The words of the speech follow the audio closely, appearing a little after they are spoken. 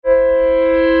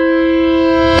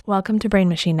Welcome to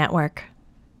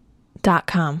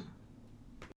BrainMachineNetwork.com.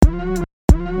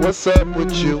 What's up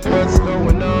with you? What's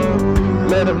going on?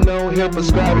 Let them know he'll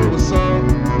prescribe you a song.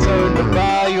 Turn the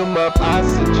volume up, I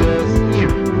suggest you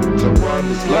to run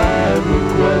this live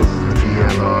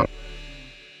request.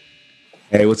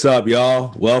 Hey, what's up,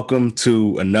 y'all? Welcome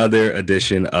to another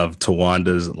edition of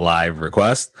Tawanda's Live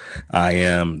Request. I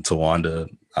am Tawanda,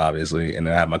 obviously, and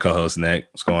I have my co-host Nick.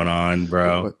 What's going on,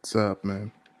 bro? What's up,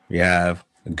 man? We have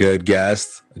a good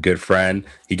guest, a good friend.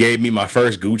 He gave me my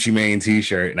first Gucci Mane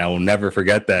t-shirt, and I will never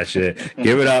forget that shit.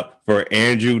 Give it up for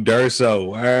Andrew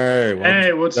Durso.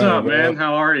 Hey, what's up, man?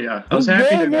 How are you? I was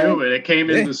happy to do it. It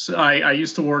came in this. I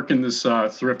used to work in this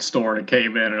thrift store, and it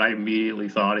came in, and I immediately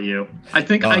thought of you. I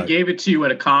think I gave it to you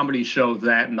at a comedy show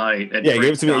that night. Yeah, you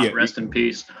gave it to me. Yeah, rest in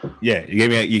peace. Yeah, you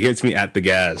gave it to me at the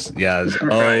Gas. Yeah,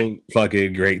 right. Oh,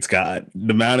 fucking great, Scott.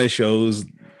 The amount of shows.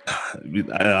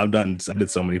 I did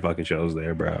so many fucking shows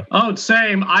there, bro. Oh,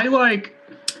 same. I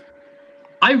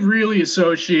really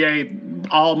associate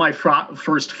all my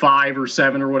first 5 or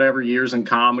 7 or whatever years in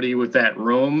comedy with that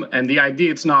room, and the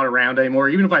idea it's not around anymore,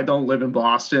 even if I don't live in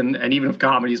Boston, and even if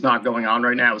comedy's not going on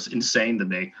right now, is insane to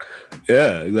me.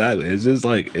 Yeah, exactly. It's just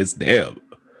like, it's damn.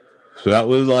 So that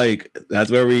was like, that's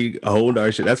where we hold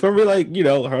our shit. That's where we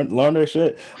learn our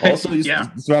shit. Also, you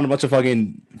surround a bunch of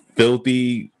fucking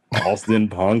filthy Austin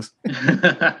punks.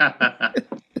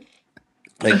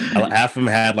 Like half of them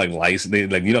had like lice. They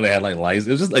had like lice.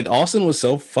 It was just like Austin was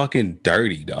so fucking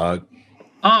dirty, dog.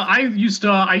 I used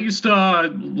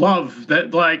to love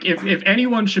that. Like, if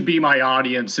anyone should be my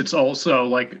audience, it's also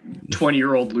like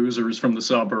 20-year-old losers from the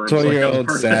suburbs. 20-year-old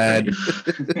sad.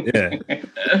 Yeah.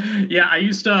 Yeah, I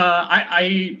used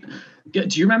to.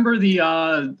 Do you remember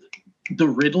the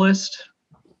Rid List?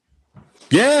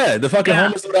 Yeah, the fucking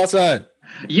homeless dude outside.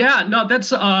 Yeah, no,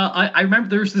 that's I remember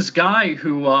there's this guy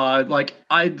who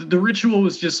the ritual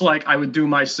was just like I would do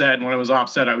my set, and when I was off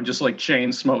set I would just like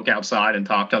chain smoke outside and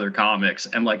talk to other comics,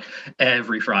 and like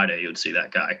every Friday you would see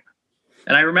that guy.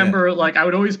 And I remember like I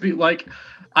would always be like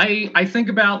I think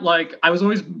about like I was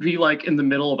always be like in the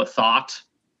middle of a thought,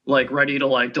 like ready to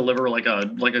like deliver like a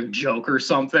joke or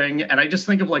something, and I just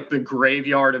think of like the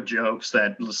graveyard of jokes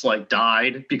that just like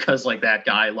died because like that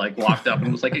guy like walked up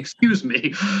and was like, "Excuse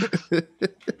me." So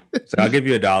I'll give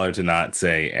you $1 to not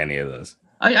say any of this.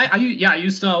 I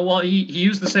used to. Well, he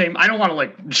used the same. I don't want to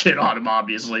like shit on him,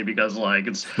 obviously, because like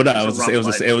it's. But no, it was the same.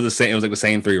 It was like the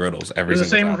same 3 riddles every. It was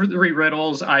the same time. 3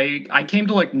 riddles. I came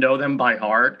to like know them by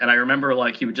heart, and I remember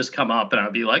like he would just come up, and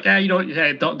I'd be like, "Hey,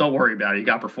 don't worry about it. You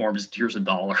got performed. Here's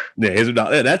 $1." Yeah, here's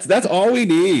 $1. Yeah, that's all we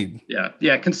need.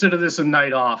 Yeah. Consider this a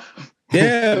night off.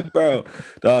 Yeah, bro.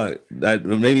 Dog, that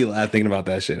made me laugh thinking about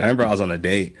that shit. I remember I was on a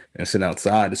date and sitting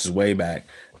outside. This is way back,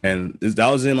 and that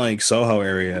was in like Soho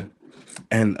area.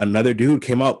 And another dude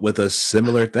came up with a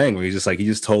similar thing where he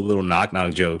just told little knock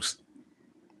jokes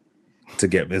to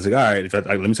get me. It's like, all right,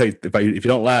 let me tell you, if you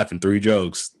don't laugh in 3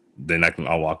 jokes, then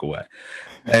I'll walk away.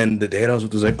 And the date I was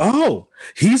with was like, oh,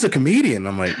 he's a comedian.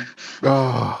 I'm like,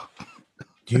 oh,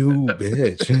 you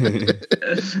bitch.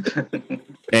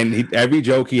 And every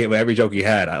joke he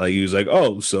had, he was like,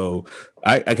 oh, so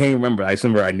I can't remember. I just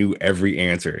remember I knew every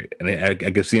answer, and I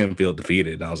could see him feel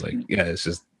defeated. And I was like, yeah, it's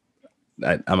just.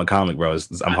 I'm a comic, bro.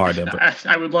 I'm hard to.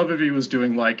 I would love if he was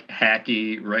doing like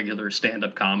hacky, regular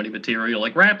stand-up comedy material.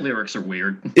 Like rap lyrics are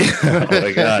weird. Oh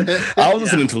my god! I was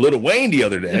listening to Lil Wayne the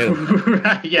other day.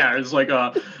 Yeah, it's like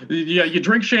you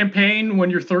drink champagne when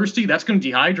you're thirsty. That's going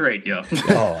to dehydrate you.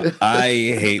 Oh, I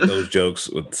hate those jokes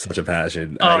with such a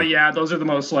passion. Yeah, those are the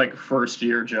most like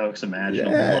first-year jokes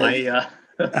imaginable. Yeah,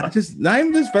 I just not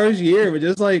even this first year, but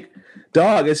just like,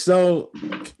 dog, it's so.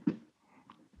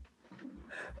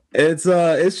 It's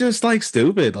just like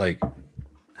stupid. Like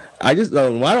I just what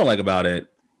I don't like about it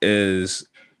is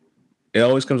it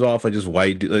always comes off like just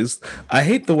white dudes. I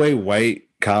hate the way white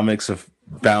comics have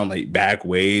found like back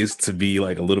ways to be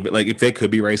like a little bit like if they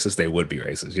could be racist, they would be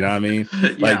racist. You know what I mean?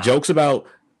 Like jokes about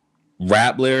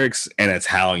rap lyrics and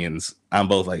Italians. I'm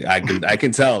both like I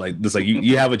can tell like this like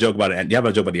you have a joke about it. You have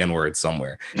a joke about the N-word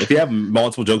somewhere. If you have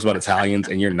multiple jokes about Italians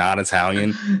and you're not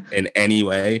Italian in any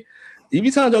way. You'd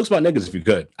be telling jokes about niggas if you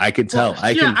could. I could tell.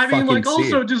 I mean, like,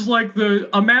 also just like the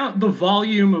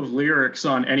volume of lyrics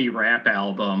on any rap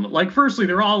album. Like, firstly,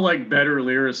 they're all like better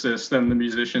lyricists than the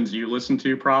musicians you listen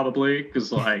to, probably,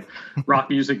 because like rock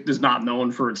music is not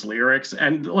known for its lyrics.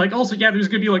 And like, also, yeah, there's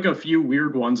gonna be like a few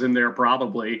weird ones in there,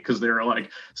 probably, because they're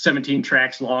like 17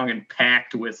 tracks long and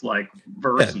packed with like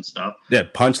verse and stuff. Yeah,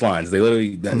 punchlines. They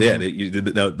literally,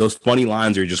 those funny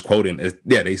lines you're just quoting.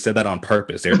 They said that on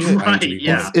purpose. They're trying to be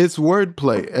it's wordplay.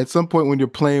 At some point when you're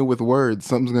playing with words,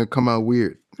 something's gonna come out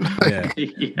weird. Yeah.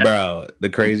 Yeah. Bro, the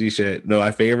crazy shit. No,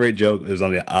 my favorite joke was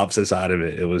on the opposite side of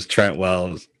it. It was Trent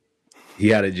Wells. He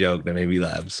had a joke that made me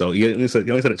laugh. So he only said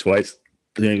it twice.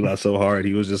 He made me laugh so hard.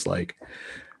 He was just like,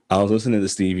 I was listening to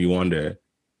Stevie Wonder.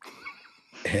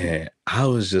 And I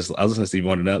was listening to Stevie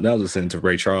Wonder. Now I was listening to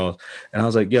Ray Charles. And I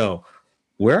was like, yo,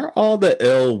 where are all the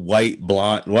ill white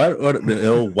blind? What are the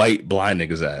ill white blind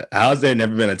niggas at? How's there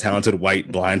never been a talented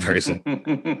white blind person?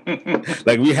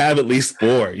 Like, we have at least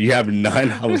 4. You have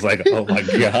none. I was like, oh my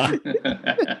god.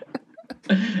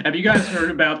 Have you guys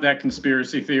heard about that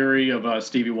conspiracy theory of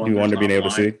Stevie Wonder? You wonder being able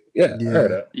to see? Yeah, I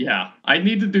heard it. Yeah, I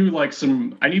need to do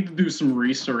some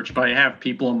research, but I have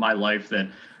people in my life that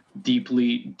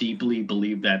deeply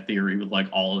believe that theory with like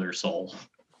all of their soul.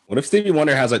 What if Stevie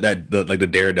Wonder has like the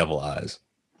Daredevil eyes?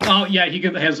 Oh yeah, he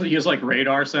has like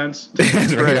radar sense.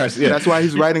 Radar, yeah. That's why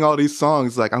he's writing all these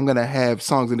songs. Like, I'm gonna have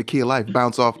songs in the key of life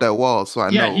bounce off that wall, so I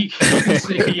know. He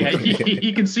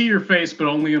can see your face, but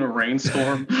only in a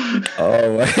rainstorm.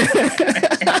 Oh.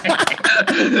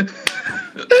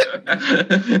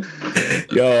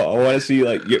 Yo, I want to see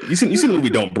like you seen the movie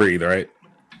Don't Breathe, right?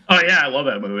 Oh yeah, I love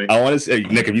that movie. I want to see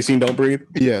Nick. Have you seen Don't Breathe?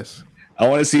 Yes. I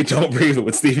want to see Don't Breathe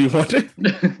with Stevie Wonder.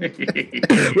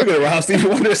 We're gonna round Stevie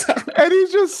Wonder, and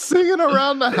he's just singing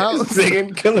around the house,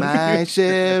 singing, killing my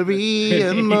Sherry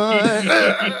and mine.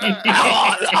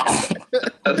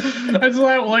 It's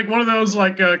like one of those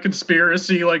like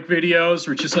conspiracy like videos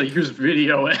where it's just like here's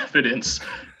video evidence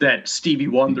that Stevie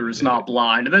Wonder is not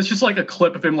blind, and that's just like a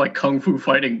clip of him like kung fu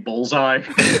fighting Bullseye.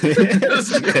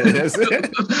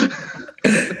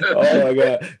 Oh my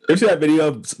god! You see that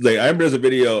video? Like, I remember there's a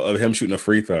video of him shooting a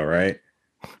free throw, right?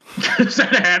 Does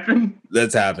that happen?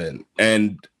 That's happened,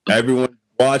 and everyone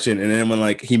watching, and then when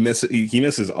like he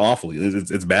misses awfully.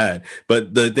 It's bad.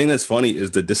 But the thing that's funny is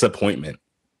the disappointment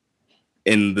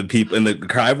in the people, and the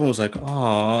crowd. Everyone was like,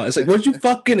 "Oh, it's like, what'd you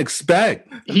fucking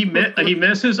expect?" He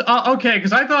misses. Okay,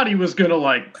 because I thought he was gonna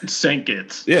like sink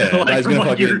it. Yeah, like from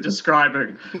what you're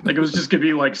describing, like it was just gonna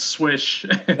be like swish.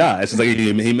 Nah, it's just like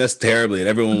he missed terribly, and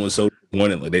everyone was so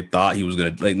disappointed. Like, they thought he was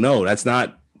gonna, like, no, that's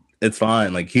not. It's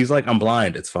fine. Like, he's like, I'm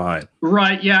blind. It's fine.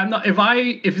 Right. Yeah. No,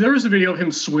 if there was a video of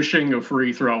him swishing a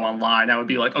free throw online, I would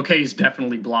be like, okay, he's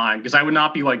definitely blind. Because I would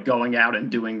not be like going out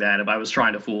and doing that if I was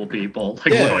trying to fool people.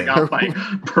 Like, going out my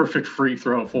perfect free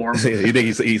throw form. You think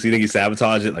he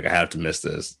sabotaged it? Like, I have to miss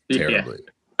this terribly.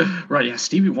 Yeah. Right, yeah.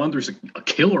 Stevie Wonder's a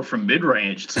killer from mid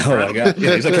range. Oh my god,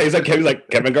 yeah, he's like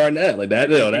Kevin Garnett, like that.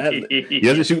 He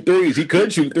doesn't shoot threes. He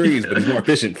could shoot threes, but he's more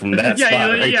efficient from that spot.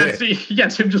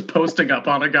 It's him just posting up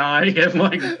on a guy and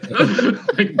like,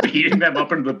 like beating them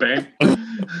up into the bank.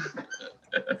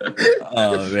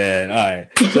 Oh man! All right,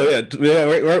 so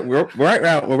we're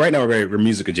right now we're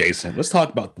music adjacent. Let's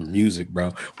talk about the music, bro.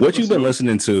 What you've been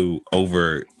listening to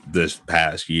over this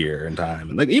past year and time,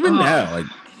 and like even now, like.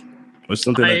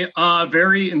 I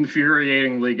very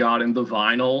infuriatingly got into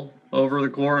vinyl over the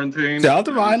quarantine. Shout out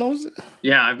to vinyls.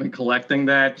 Yeah, I've been collecting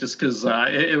that just because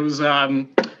it was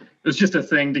just a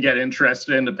thing to get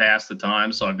interested in to pass the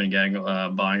time. So I've been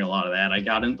buying a lot of that.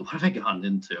 What have I gotten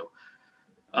into?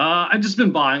 I've just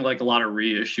been buying like a lot of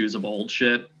reissues of old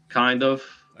shit, kind of.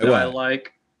 That I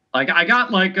like. Like I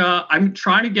got like I'm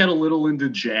trying to get a little into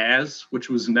jazz, which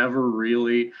was never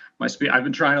really my speed. I've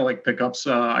been trying to like pick up.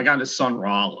 I got into Sun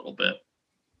Ra a little bit.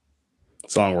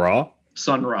 Sun Ra.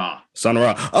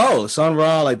 Oh, Sun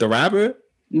Ra, like the rapper?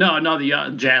 No,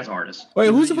 the jazz artist. Wait,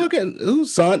 who's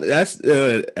Sun? That's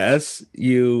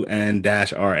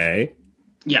SUN-RA.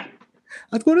 Yeah.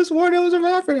 I could have sworn there was a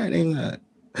rapper that named that.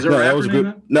 Is there a rapper named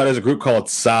that? No, there's a group called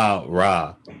Sa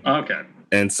Ra. Okay.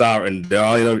 And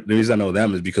the reason I know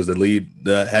them is because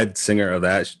the head singer of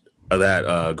that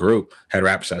group, head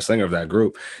rapper / singer of that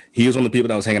group, he was one of the people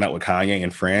that was hanging out with Kanye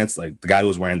in France, like the guy who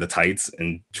was wearing the tights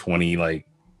in 2012,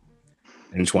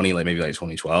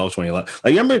 2011.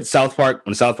 Like, you remember South Park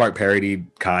when South Park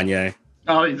parodied Kanye?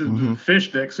 Oh,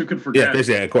 Fish Dicks. Who could forget?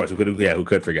 Yeah, of course. Who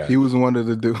could forget? He was one of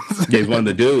the dudes. Yeah, he's one of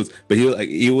the dudes. But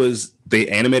they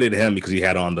animated him because he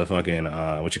had on the fucking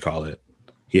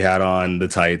he had on the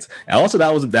tights. And also I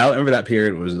remember that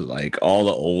period was like all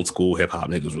the old school hip hop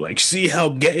niggas were like, see how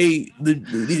gay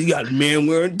you got a man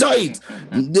wearing tights.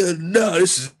 No,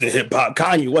 this is the hip hop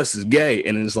Kanye West is gay.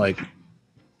 And it's like,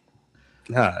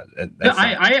 nah.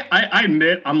 I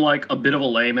admit I'm like a bit of a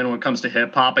layman when it comes to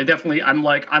hip hop. I'm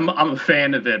a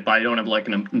fan of it, but I don't have like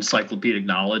an encyclopedic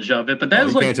knowledge of it. But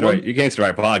that's you came to the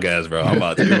right podcast, bro. We're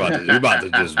about to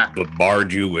just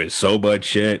bombard you with so much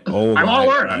shit. Oh, I'm all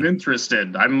learned. I'm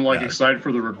interested. I'm excited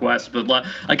for the request. But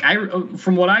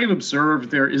from what I've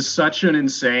observed, there is such an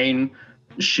insane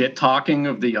shit talking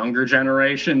of the younger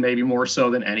generation, maybe more so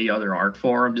than any other art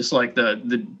form. Just like the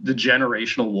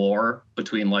generational war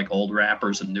between like old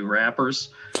rappers and new rappers.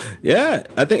 Yeah,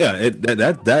 I think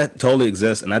that totally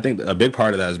exists, and I think a big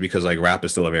part of that is because like rap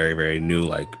is still a very very new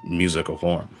like musical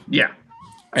form. Yeah.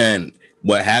 And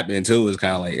what happened too is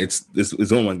kind of like it's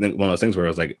one of those things where it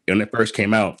was like when it first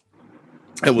came out,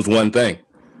 it was one thing.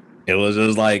 It was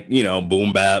just like, you know,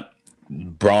 boom bap,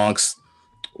 Bronx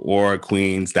or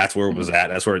Queens. That's where it was at.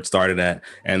 That's where it started at.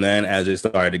 And then as it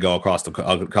started to go across the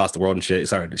world and shit, it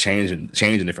started to change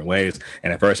in different ways.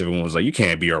 And at first everyone was like, you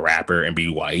can't be a rapper and be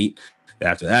white.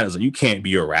 After that, it was like, you can't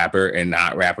be a rapper and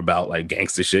not rap about like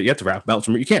gangster shit. You have to rap about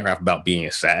you can't rap about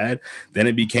being sad. Then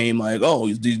it became like, oh,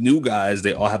 these new guys,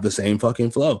 they all have the same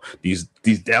fucking flow. These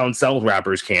down south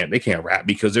rappers can't rap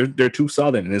because they're too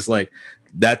southern. And it's like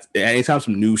that's anytime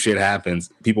some new shit happens,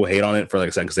 people hate on it for like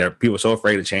a second because people are so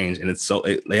afraid to change, and it's so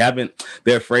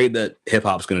they're afraid that hip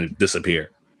hop's gonna disappear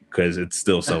because it's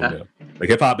still so new. Like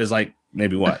hip hop is like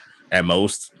maybe what at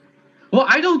most. Well,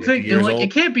 I don't think old.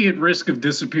 it can't be at risk of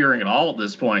disappearing at all at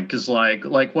this point because like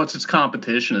what's its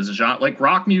competition as a genre? Like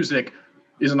rock music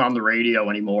isn't on the radio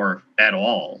anymore at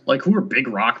all. Like who are big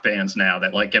rock bands now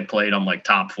that like get played on like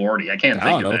top 40? I can't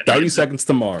think of it. 30 Seconds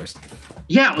to Mars.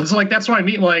 Yeah, it's like that's what I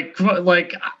mean. Like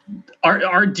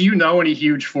do you know any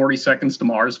huge 40 Seconds to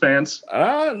Mars fans?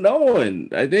 No one.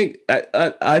 I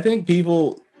think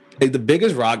people like, the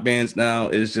biggest rock bands now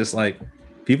is just like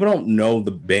people don't know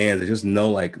the band; they just know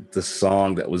like the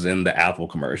song that was in the Apple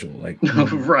commercial. Like,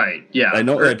 right? Yeah, I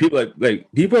know like,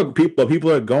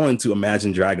 people are going to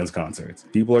Imagine Dragons concerts.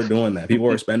 People are doing that. People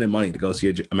are spending money to go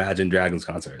see Imagine Dragons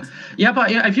concerts. Yeah,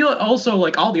 but I feel also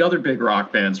like all the other big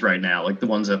rock bands right now, like the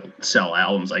ones that sell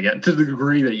albums, I get to the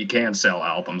degree that you can sell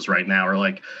albums right now, are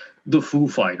like the Foo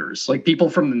Fighters, like people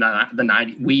from the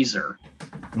 90s, Weezer.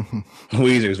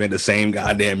 Weezer's made the same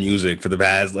goddamn music for the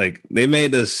past, like they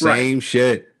made the same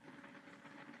shit.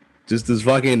 Just this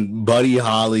fucking Buddy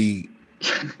Holly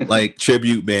like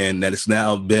tribute band that has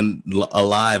now been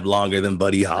alive longer than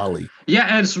Buddy Holly. Yeah,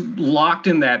 and it's locked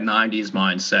in that 90s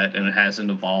mindset and it hasn't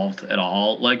evolved at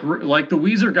all. Like the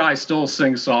Weezer guy still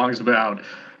sings songs about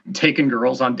taking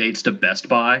girls on dates to Best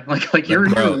Buy. Like you're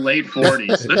in your late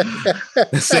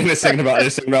 40s. singing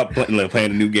about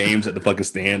playing new games at the fucking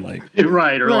stand, like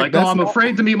right, or like, oh, I'm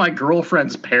afraid to meet my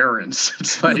girlfriend's parents.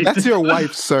 It's like that's your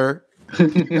wife, sir.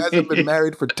 You guys have been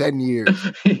married for 10 years.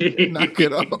 Knock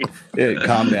it off. Yeah,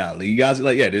 calm down. You guys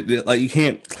like you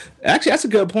can't. Actually, that's a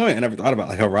good point. I never thought about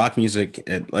like how rock music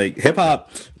and like hip hop.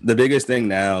 The biggest thing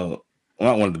now.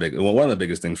 Not one of the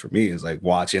biggest things for me is like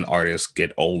watching artists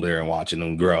get older and watching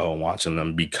them grow and watching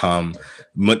them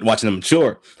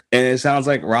mature. And it sounds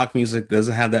like rock music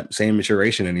doesn't have that same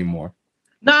maturation anymore.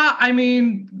 Nah, I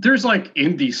mean, there's like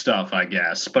indie stuff, I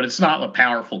guess, but it's not a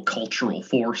powerful cultural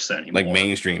force anymore. Like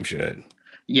mainstream shit.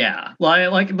 Yeah,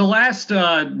 like the last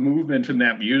movement in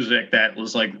that music that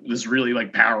was really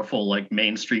like powerful, like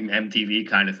mainstream MTV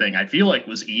kind of thing. I feel like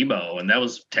was emo, and that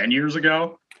was 10 years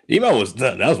ago. Emo was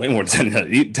way more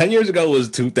than 10 years ago was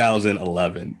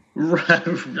 2011. Right.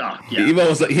 Yeah. Emo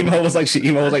was like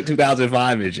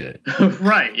 2005 and shit.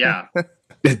 Right. Yeah.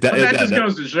 that just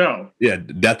goes to show. Yeah.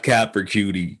 Death Cab for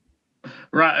Cutie.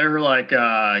 Right. Or like,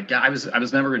 I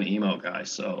was never an emo guy.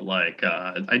 So like,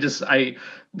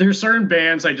 there's certain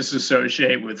bands I just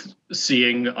associate with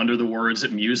seeing under the words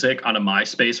music on a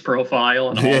MySpace profile,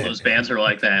 and all those bands are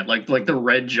like that, like the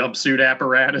Red Jumpsuit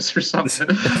Apparatus or something.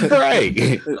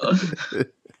 Right.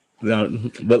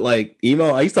 No, but like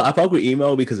emo, I fuck with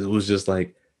emo because it was just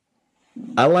like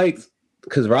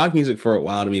because rock music for a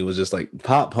while to me was just like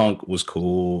pop punk was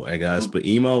cool, I guess, but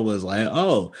emo was like,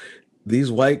 oh, these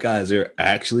white guys are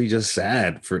actually just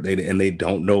sad and they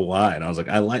don't know why, and I was like,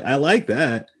 I like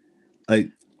that. Like,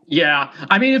 yeah,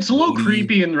 I mean, it's a little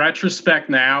creepy in retrospect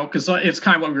now because it's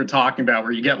kind of what we were talking about,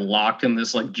 where you get locked in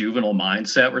this like juvenile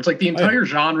mindset, where it's like the entire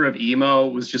genre of emo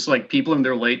was just like people in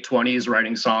their late 20s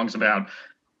writing songs about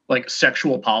like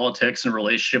sexual politics and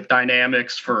relationship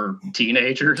dynamics for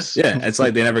teenagers. Yeah, it's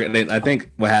like I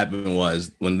think what happened was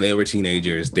when they were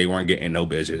teenagers, they weren't getting no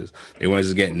bitches. They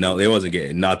wasn't getting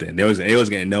nothing. They was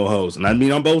getting no hoes. And I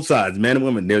mean on both sides, men and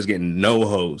women, they was getting no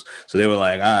hoes. So they were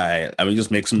like, all right, I'm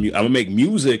gonna make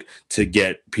music to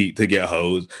get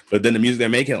hoes. But then the music they're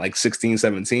making at like 16,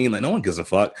 17, like no one gives a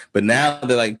fuck. But now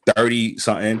they're like 30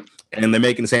 something and they're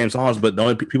making the same songs, but the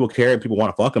only people care and people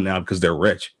want to fuck them now because they're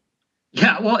rich.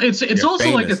 Yeah, well, it's also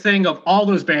famous. Like a thing of all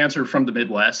those bands are from the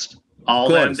Midwest. All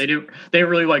of them, they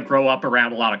really like grow up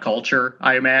around a lot of culture,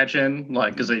 I imagine,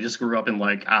 like because they just grew up in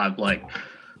like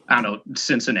I don't know,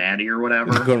 Cincinnati or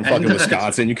whatever. You go to fucking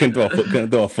Wisconsin. You couldn't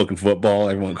throw a fucking football.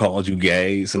 Everyone calls you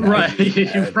gay. So right.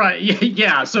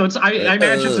 Yeah. So it's I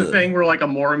imagine it's a thing where like a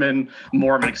Mormon,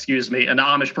 excuse me, an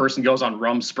Amish person goes on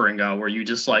Rumspringa, where you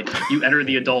just like you enter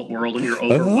the adult world and you're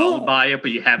overwhelmed by it,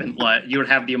 but you don't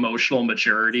have the emotional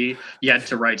maturity yet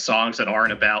to write songs that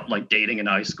aren't about like dating in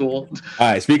high school.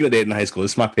 All right. Speaking of dating in high school,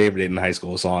 this is my favorite dating in high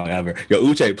school song ever. Yo,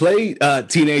 Uche, play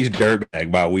 "Teenage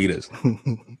Dirtbag" by Wheatus.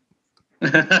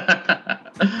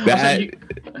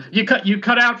 You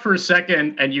cut out for a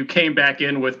second and you came back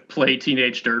in with "Play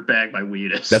Teenage Dirtbag" by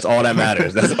Wheatus. That's all that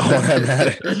matters. That's all that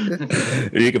matters.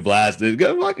 You can blast it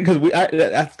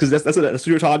because that's what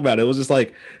you were talking about. It was just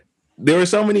like there were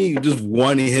so many just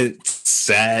one hit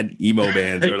sad emo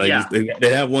bands, or like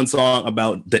they have one song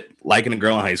about liking a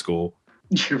girl in high school.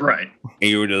 You're right, and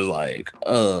you were just like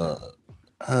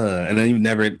and then you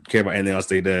never care about anything else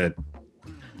they did.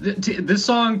 This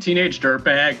song, Teenage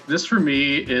Dirtbag, this for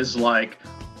me is like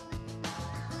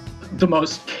the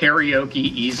most karaoke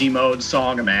easy mode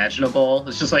song imaginable.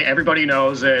 It's just like everybody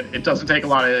knows it. It doesn't take a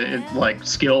lot of like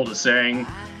skill to sing.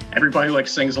 Everybody like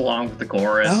sings along with the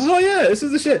chorus. Oh yeah, this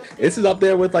is the shit. This is up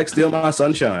there with like "Steal My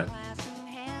Sunshine."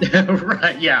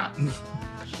 Right, yeah.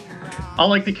 I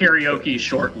like the karaoke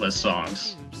short list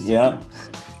songs. Yeah.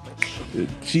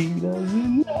 She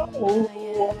doesn't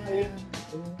know.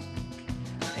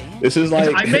 This is like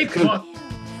I make fun.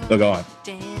 Oh, go on.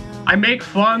 I make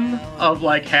fun of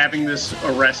like having this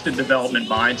Arrested Development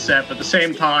mindset, but at the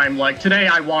same time, like today,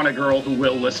 I want a girl who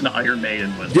will listen to Iron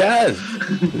Maiden with me. Yes.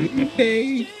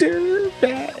 Hey,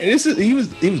 dirtbag. He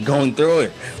was going through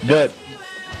it, but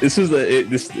this is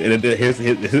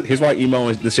here's why emo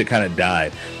and this shit kind of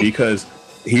died, because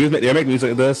they're making music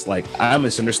like this, like I'm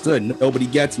misunderstood, nobody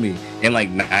gets me. In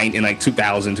like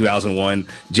 2000, 2001,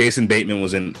 Jason Bateman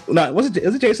was in. Was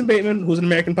it Jason Bateman who was in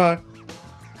American Pie?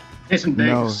 Jason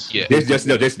Biggs. No. Yeah.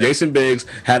 Jason Biggs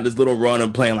had this little run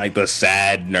of playing like the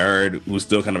sad nerd who was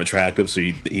still kind of attractive, so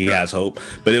he has hope.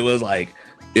 But it was like,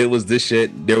 it was this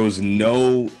shit. There was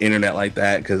no internet like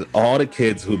that, because all the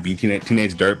kids who be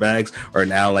teenage dirtbags are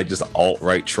now like just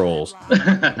alt-right trolls.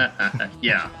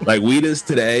 Yeah. Like Wheatus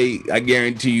today, I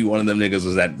guarantee you one of them niggas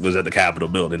was at the Capitol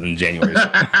building in January.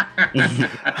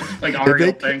 Like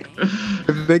Ariel think.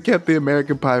 If they kept the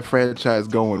American Pie franchise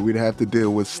going, we'd have to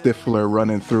deal with Stifler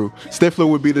running through. Stifler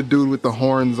would be the dude with the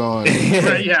horns on.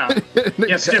 Right, yeah.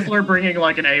 Yeah, Stifler bringing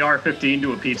like an AR-15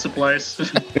 to a pizza place.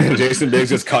 Jason Biggs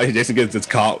gets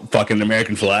caught fucking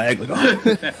American flag. Like, oh.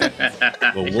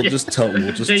 Well, we'll just tell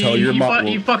your mom.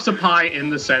 He fucks a pie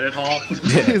in the Senate hall.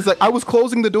 He's like, I was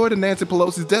closing the door to Nancy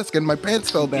Pelosi's desk and my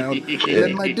pants fell down and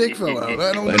then my dick fell out.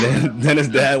 I don't know. Then his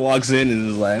dad walks in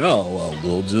and is like, oh, well,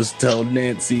 we'll just tell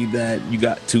Nancy that you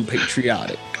got too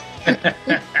patriotic.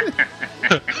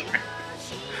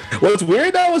 What's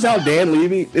weird though is how Dan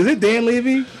Levy, is it Dan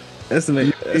Levy? That's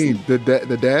the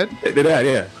dad? The dad,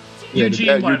 yeah.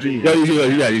 Eugene Levy.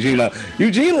 Eugene Levy.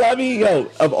 Eugene Levy,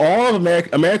 of all of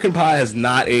American Pie has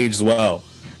not aged well.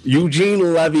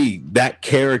 Eugene Levy, that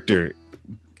character,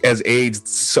 has aged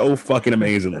so fucking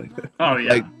amazingly. Oh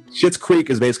yeah. Like Schitt's Creek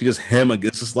is basically just him.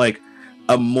 It's just like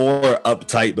a more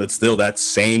uptight, but still that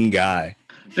same guy.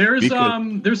 There's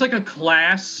like a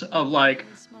class of like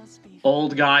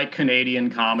old guy Canadian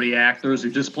comedy actors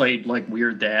who just played like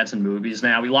weird dads in movies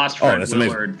now. We lost Fred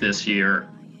Willard this year.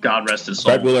 God rest his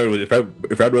soul. Fred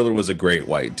Willard was a great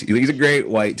white. He's a great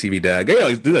white TV dad.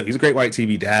 He's a great white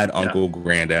TV dad, uncle,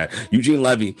 granddad. Eugene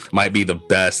Levy might be the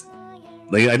best.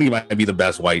 I think he might be the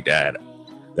best white dad.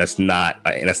 That's not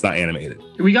animated.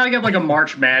 We gotta get like a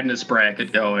March Madness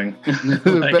bracket going. Like in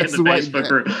the Facebook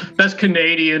group. Best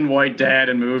Canadian white dad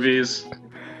in movies.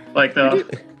 Like the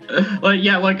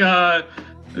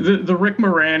Rick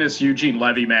Moranis Eugene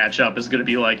Levy matchup is going to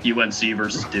be like UNC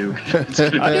versus Duke.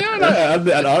 Honestly,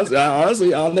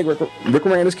 I don't think Rick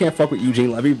Moranis can't fuck with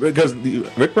Eugene Levy, because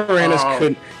Rick Moranis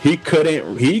couldn't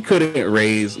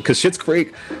raise, because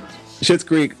Schitt's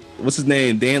Creek, what's his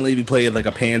name? Dan Levy played like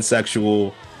a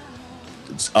pansexual,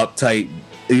 uptight.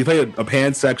 He played a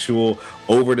pansexual,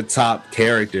 over the top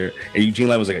character, and Eugene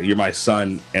Levy was like, "You're my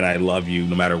son, and I love you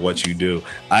no matter what you do."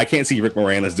 I can't see Rick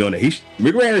Moranis doing that.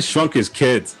 Rick Moranis shrunk his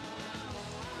kids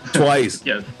twice.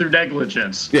 Yeah, through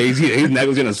negligence. Yeah, he's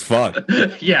negligent as fuck.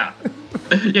 Yeah.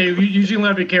 Eugene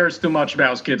Levy cares too much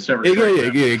about his kids.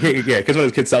 Because of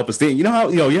his kids' self-esteem. You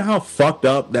know how fucked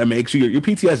up that makes you. Your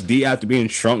PTSD after being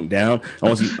shrunk down,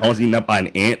 almost eaten up by an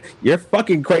ant. You're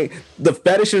fucking crazy. The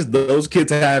fetishes those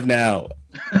kids have now.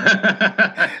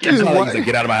 Like,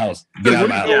 get out of my house. Get out of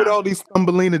my house. With all these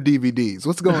Thumbelina DVDs,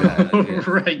 what's going on?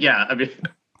 Right? Yeah, I mean,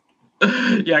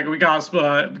 Yeah, can we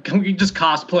just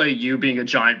cosplay you being a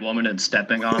giant woman and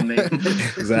stepping on me?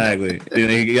 Exactly. And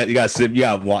then you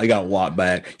got walk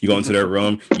back. You go into their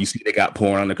room. You see they got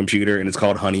porn on the computer, and it's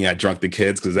called "Honey, I Drunk the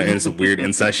Kids" because it's a weird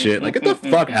incest shit. Like, get the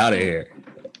fuck out of here.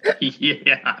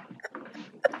 Yeah.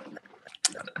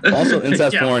 Also,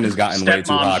 incest porn has gotten way too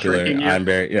popular. Shrinking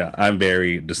I'm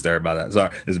very disturbed by that.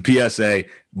 Sorry, there's a PSA.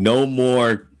 No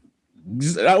more.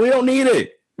 We don't need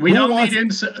it. We don't need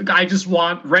incest. I just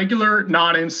want regular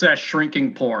non-incest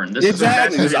shrinking porn. This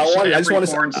exactly. is I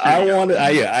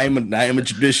am a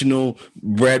traditional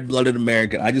red-blooded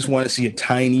American. I just want to see a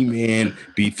tiny man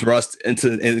be thrust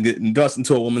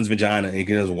into a woman's vagina and he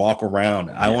can just walk around.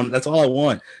 That's all I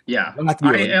want. Yeah.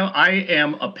 I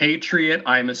am a patriot.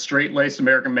 I am a straight-laced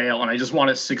American male, and I just want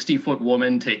a 60-foot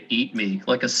woman to eat me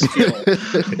like a skill.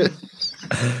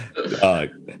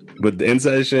 But the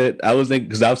incest shit, I was thinking,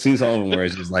 because I've seen some of them where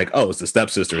it's just like, oh, it's the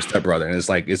stepsister or stepbrother, and it's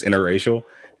like it's interracial,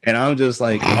 and I'm just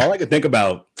like, all I could think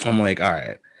about, I'm like, all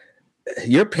right,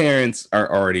 your parents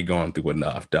are already going through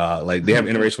enough, dog. Like, they have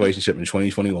an interracial relationship in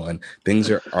 2021. Things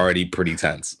are already pretty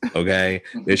tense. Okay,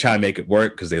 they're trying to make it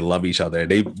work because they love each other.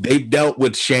 They've dealt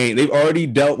with shame. They've already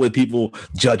dealt with people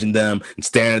judging them and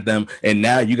staring at them. And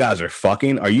now you guys are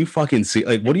fucking. Are you fucking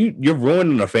like? What are you? You're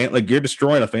ruining a family. Like, you're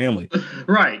destroying a family.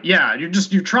 Right? Yeah.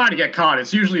 You're trying to get caught.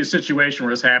 It's usually a situation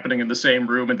where it's happening in the same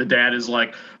room, and the dad is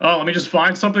like, "Oh, let me just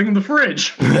find something in the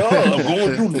fridge." No, I'm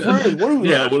going through the fridge. What are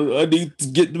you? I need to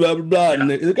get blah blah blah. Yeah. And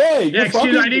like, hey, excuse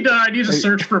me, I need to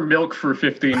search for milk for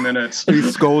 15 minutes.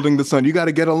 He's scolding the son. You got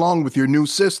to get along with your new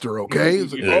sister, okay?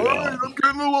 He's like, all right, I'm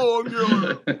getting along.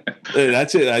 Yeah.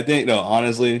 That's it. I think, no,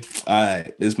 honestly,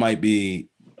 this might be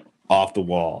off the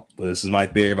wall, but this is my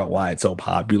theory about why it's so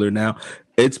popular now.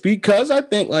 It's because I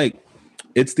think, like,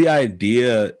 it's the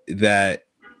idea that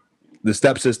the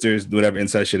stepsisters, whatever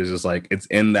incest shit is, just like, it's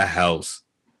in the house.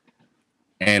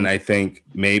 And I think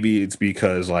maybe it's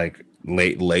because, like,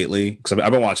 lately, because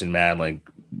I've been watching mad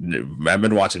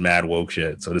woke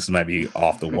shit, so this might be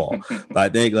off the wall. But I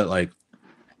think that, like,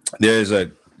 there's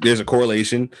a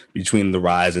correlation between the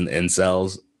rise in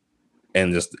incels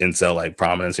and just incel, like,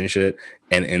 prominence and shit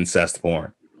and incest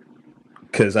porn,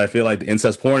 because I feel like the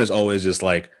incest porn is always just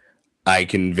like, I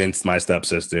convinced my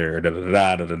stepsister, da da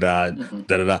da da da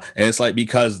da da, and it's like,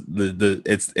 because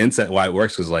it's incest, why it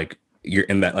works, because, like, you're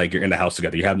in the house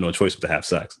together, you have no choice but to have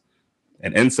sex.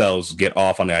 And incels get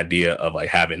off on the idea of, like,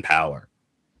 having power.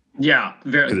 Yeah,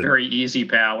 very easy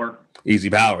power.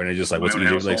 Easy power, and it's just like, what's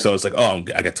easier? Like, so it's like, oh,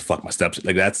 I get to fuck my steps.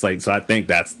 Like, that's like, so I think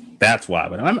that's why.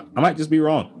 But I might just be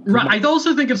wrong. Right. I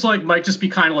also think it's like, might just be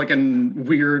kind of like a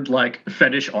weird, like,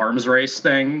 fetish arms race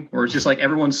thing, where it's just like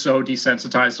everyone's so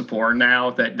desensitized to porn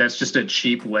now that that's just a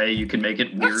cheap way you can make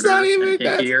it weirder. That's not even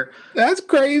that's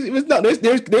crazy. No,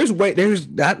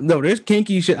 there's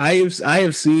kinky shit. I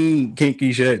have seen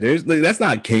kinky shit. There's, like, that's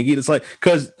not kinky. It's like,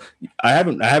 because I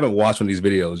haven't watched one of these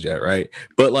videos yet, right?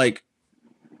 But, like,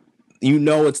 you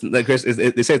know, it's like, they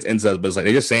say it's incest, but it's like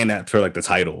they're just saying that for, like, the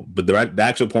title. But the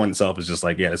actual porn itself is just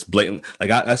like, yeah, it's blatant.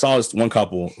 Like, I saw this one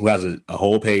couple who has a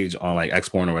whole page on, like, X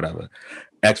porn or whatever,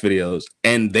 X videos,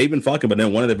 and they've been fucking, but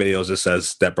then one of the videos just says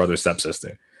stepbrother,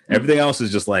 stepsister. Everything else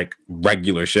is just, like,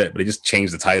 regular shit, but they just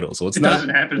changed the title, so it doesn't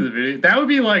happen in the video. That would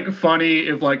be, like, funny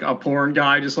if, like, a porn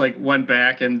guy just, like, went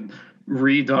back and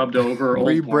redubbed over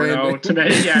old porno to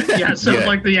make so yeah.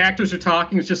 Like, the actors are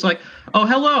talking, it's just like, oh,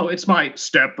 hello, it's my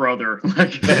stepbrother.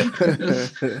 Like,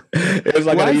 it was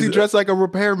like, why is he dressed like a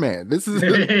repairman? This is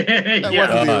wasn't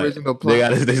the original plot.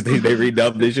 They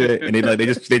redubbed this shit, and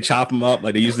they chop him up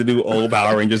like they used to do old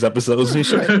Power Rangers episodes and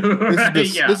shit.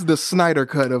 This is the Snyder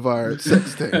cut of our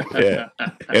sex tape. Yeah,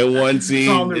 in one scene,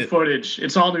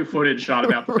 it's all new footage shot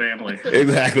about the family.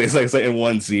 Exactly. It's like in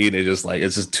one scene, it's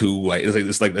just two white.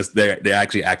 It's like they're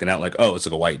actually acting out like, oh, it's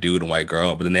like a white dude and white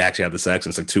girl, but then they actually have the sex,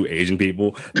 and it's like two Asian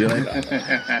people. They're like,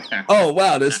 oh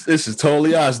wow, this is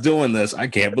totally us doing this. I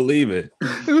can't believe it.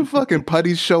 The fucking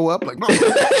putties show up like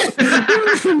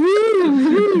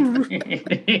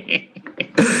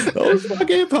those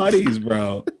fucking putties,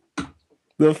 bro.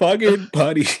 The fucking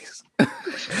putties.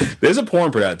 There's a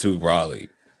porn for that too, probably.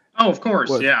 Oh, of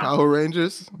course, yeah. Power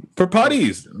Rangers for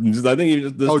putties. I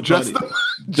think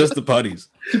just the putties.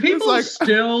 Do people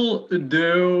still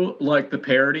do, like, the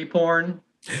parody porn?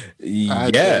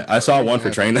 Yeah, I saw one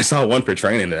for training. I saw one for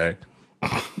Training Day.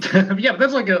 Yeah, but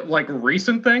that's like a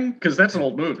recent thing, because that's an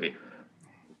old movie.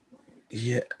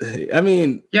 Yeah, I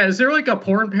mean, Yeah, is there like a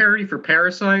porn parody for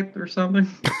Parasite or something?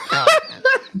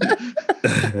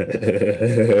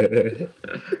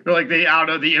 Or like the, I don't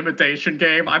know, the Imitation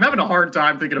Game. I'm having a hard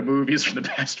time thinking of movies from the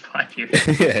past 5 years.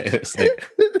 yeah, it's like,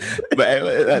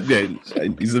 but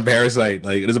he's a Parasite.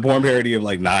 Like, there's a porn parody of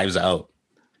like Knives Out.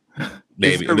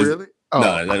 Maybe Is it really? Oh. No,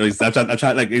 I'm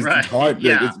trying. Like, it's Right, hard.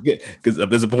 yeah. Because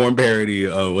there's a porn parody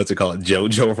of what's it called,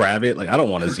 Jojo Rabbit. Like, I don't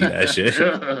want to see that shit.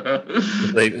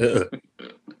 Like,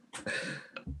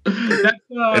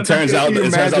 it turns out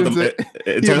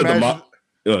the mom.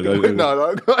 Go ahead.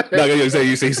 No, go ahead. No, you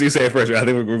say it first. I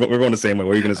think we're going the same way.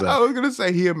 What are you gonna say? I was gonna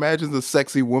say he imagines a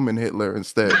sexy woman Hitler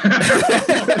instead.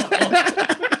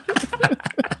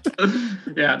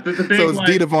 Yeah, the big, So it's like,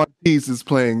 Dita Von Teese is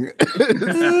playing.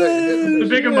 the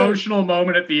big emotional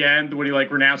moment at the end when he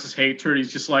like renounces hatred.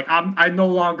 He's just like, I no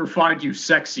longer find you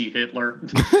sexy, Hitler.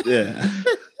 Yeah.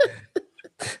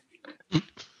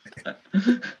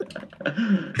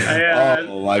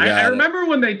 Oh my God. I remember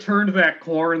when they turned that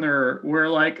corner where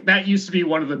like that used to be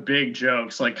one of the big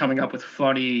jokes, like coming up with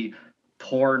funny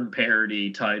porn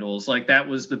parody titles. Like that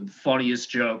was the funniest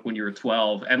joke when you were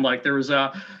 12. And like there was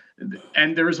a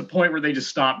point where they just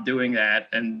stopped doing that,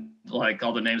 and like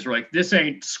all the names were like, "This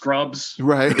ain't Scrubs,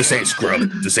 Right. This ain't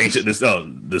Scrubs. This ain't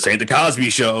the Cosby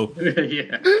Show."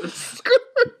 Yeah.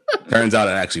 Turns out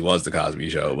it actually was the Cosby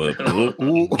Show, but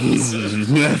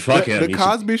fuck him. The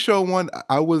Cosby Show one,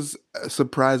 I was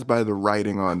surprised by the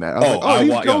writing on that. I was Oh,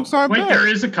 these jokes aren't Wait, bad. there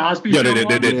is a Cosby Yeah, Show.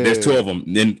 one? there's two of them.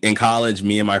 In college,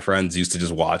 me and my friends used to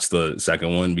just watch the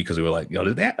second one because we were like, "Yo,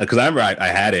 did that?" Because I remember I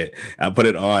had it, I put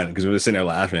it on because we were sitting there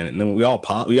laughing, and then we all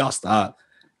stopped,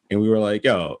 and we were like,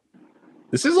 "Yo,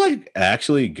 this is like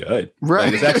actually good,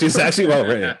 Right. Like, it's actually well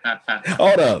written."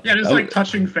 Hold up, Yeah, there's like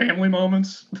touching family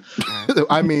moments.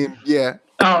 I mean, yeah.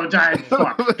 Oh,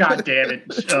 fuck! God damn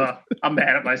it! I'm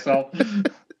mad at myself.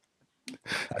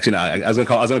 Actually, no, I was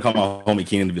gonna call my homie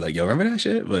Keenan to be like, "Yo, remember that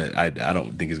shit?" But I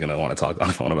don't think he's gonna want to talk on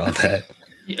the phone about that.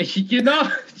 You know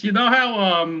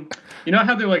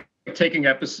how they're like taking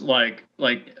episodes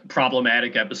like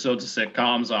problematic episodes of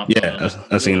sitcoms off. Yeah,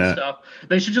 I've seen that. Stuff.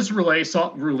 They should just replace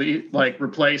all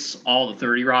the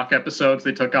 30 Rock episodes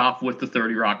they took off with the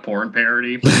 30 Rock porn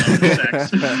parody. For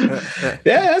sex.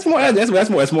 Yeah, that's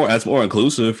more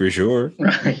inclusive for sure.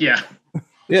 Right? Yeah.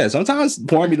 Yeah, sometimes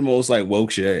porn be the most like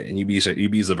woke shit, and you be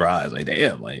surprised, like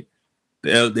damn, like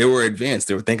they were advanced,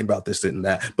 they were thinking about this and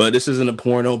that. But this isn't a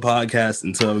porno podcast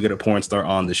until we get a porn star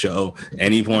on the show.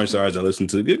 Any porn stars I listen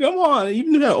to, come on,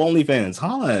 even if you have OnlyFans,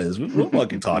 holla at us. We'll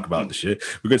fucking talk about the shit.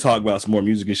 We're gonna talk about some more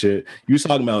music and shit. You was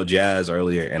talking about jazz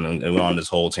earlier, and we're on this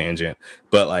whole tangent.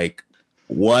 But like,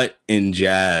 what in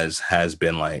jazz has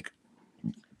been like?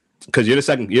 Because you're the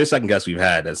second guest we've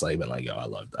had that's like been like, yo,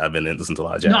 I've been listening to a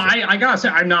lot of jazz. No, I gotta say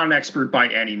I'm not an expert by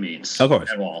any means. Of course.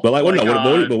 At all. But like, what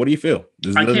do you feel?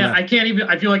 I can't even.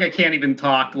 I feel like I can't even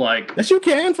talk like. Yes, you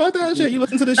can. Fuck that shit. You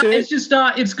listen to this shit. It's just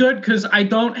it's good because I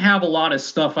don't have a lot of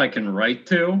stuff I can write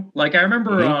to. Like I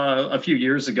remember a few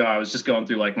years ago, I was just going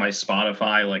through like my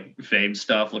Spotify like fave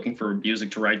stuff, looking for music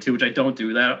to write to, which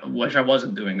I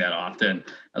wasn't doing that often.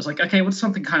 I was like, okay, what's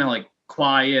something kind of like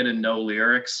quiet and no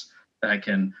lyrics that I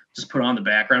can just put on the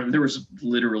background. There was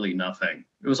literally nothing.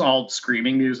 It was all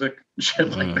screaming music, shit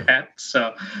like that.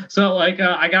 So like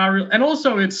I got, and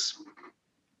also it's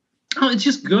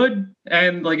just good,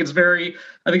 and like I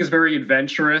think it's very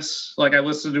adventurous. Like I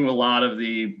listened to a lot of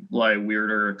the like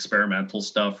weirder experimental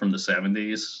stuff from the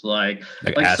 70s, like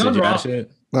acid jazz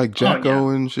shit, like Jocko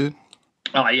and shit.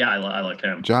 Oh yeah, I like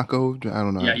him. Jocko, I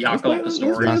don't know. Yeah, Jocko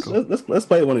Pastorius. Let's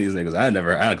play one of these niggas.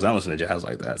 Because I listen to jazz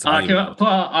like that. So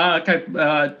can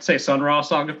I say Sun Ra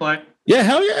song to play? Yeah,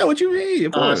 hell yeah. What you mean?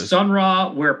 Of course. Sun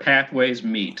Ra, Where Pathways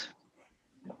Meet.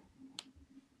 All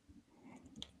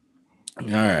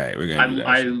right, we're gonna.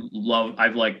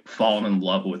 I've like fallen in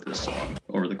love with this song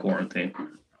over the quarantine.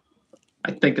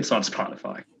 I think it's on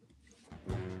Spotify.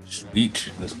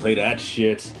 Sweet. Let's play that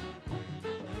shit.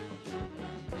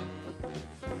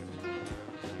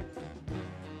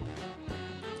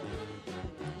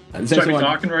 Should I be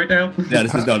talking right now? Yeah,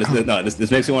 this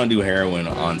makes me want to do heroin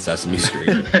on Sesame Street.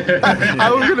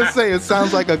 I was gonna say it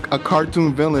sounds like a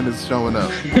cartoon villain is showing up.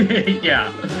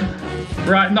 Yeah.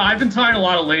 Right. No, I've been tying a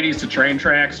lot of ladies to train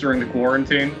tracks during the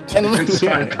quarantine. So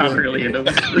I'm kind of really into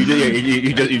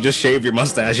it. You just shaved your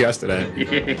mustache yesterday.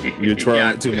 You're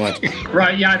twirling it too much.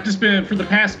 Right. Yeah. I've just been for the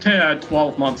past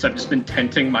 12 months. I've just been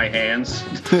tenting my hands.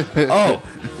 Oh,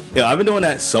 yeah. I've been doing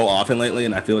that so often lately,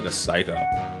 and I feel like a psycho.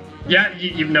 Yeah,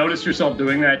 you've noticed yourself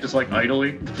doing that just like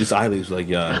idly? Just idly, like,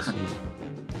 yeah.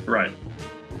 Right.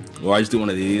 Or I just do one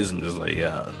of these and just like,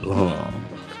 yeah.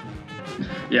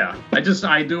 Yeah, I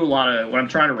do a lot of, when I'm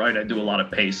trying to write, I do a lot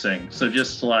of pacing. So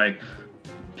just like,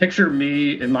 picture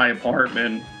me in my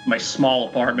apartment, my small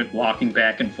apartment, walking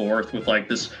back and forth with like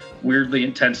this weirdly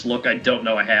intense look I don't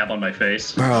know I have on my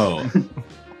face. Bro,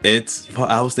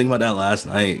 I was thinking about that last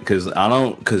night because I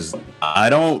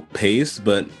don't pace,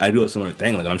 but I do a similar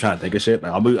thing. Like I'm trying to think of shit.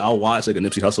 Like, I'll watch like a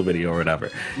Nipsey Hussle video or whatever,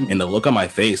 and the look on my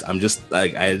face, I'm just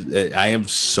like I am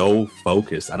so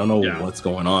focused. I don't know what's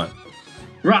going on.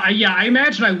 Right? Yeah, I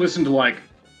imagine I listened to like,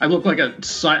 I look like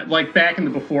like back in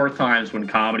the before times when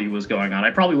comedy was going on.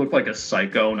 I probably looked like a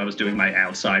psycho when I was doing my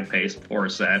outside pace before a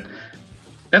set.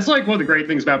 That's like one of the great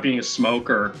things about being a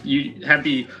smoker. You have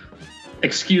the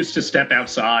excuse to step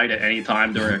outside at any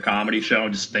time during a comedy show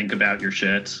and just think about your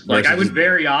shit. Like I would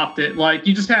very often, like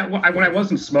you just have, when I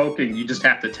wasn't smoking, you just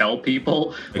have to tell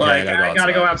people, okay, like I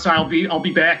gotta go outside. I'll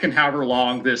be back in however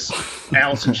long this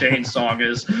Alice in Chains song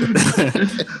is.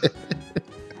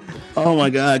 Oh my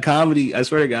God, comedy! I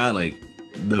swear to God, like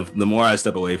the more I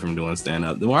step away from doing stand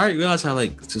up, the more I realize how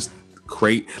like just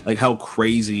how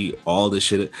crazy all this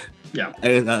shit. Yeah,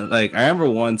 and, like I remember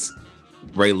once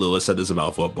Ray Lewis said this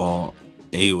about football.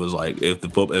 And he was like, if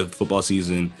football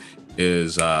season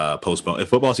is postponed,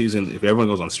 if everyone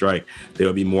goes on strike, there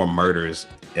will be more murders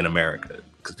in America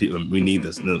because we need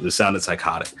this. It sounded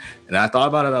psychotic, and I thought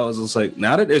about it. I was just like,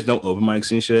 now that there's no open mics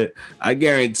and shit, I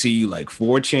guarantee you, like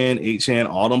 4chan, 8chan,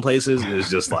 all them places is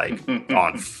just like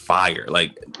on fire.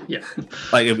 Like, yeah,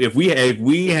 like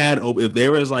if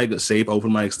there was like safe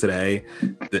open mics today,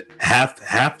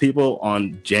 half people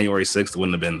on January 6th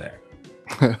wouldn't have been there.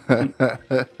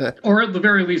 Or at the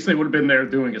very least, they would have been there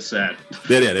doing a set.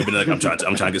 Yeah, they've been like, I'm trying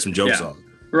to get some jokes on.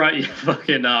 Right,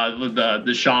 fucking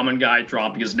the shaman guy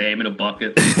dropping his name in a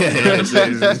bucket.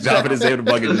 Dropping his name in a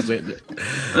bucket.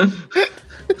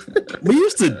 We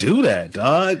used to do that,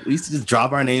 dog. We used to just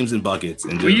drop our names in buckets.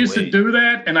 And we used to do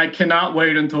that, and I cannot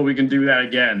wait until we can do that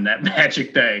again. That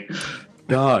magic day.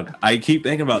 Dog, I keep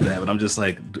thinking about that, but I'm just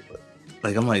like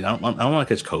I don't want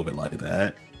to catch COVID like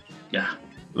that. Yeah.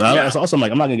 Well, it's also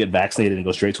like I'm not gonna get vaccinated and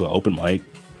go straight to an open mic.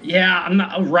 Yeah, I'm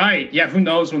not right. Yeah, who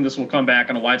knows when this will come back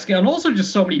on a wide scale? And also,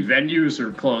 just so many venues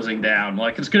are closing down.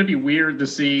 Like, it's gonna be weird to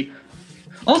see.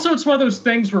 Also, it's one of those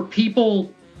things where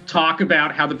people talk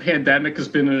about how the pandemic has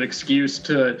been an excuse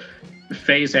to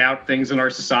phase out things in our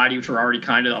society which are already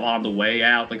kind of on the way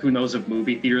out. Like, who knows if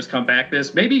movie theaters come back?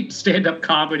 Maybe stand-up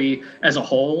comedy as a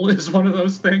whole is one of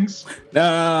those things.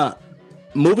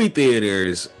 Movie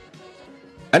theaters.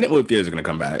 I think movie theaters are gonna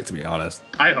come back. To be honest,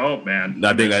 I hope, man.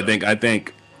 I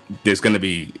think there's gonna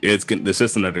be the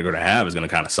system that they're gonna have is gonna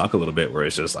kind of suck a little bit. Where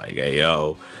it's just like, hey,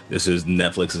 yo, this is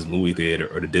Netflix's movie theater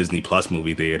or the Disney Plus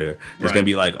movie theater. It's gonna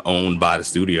be like owned by the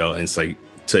studio, and it's like,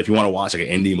 so if you want to watch like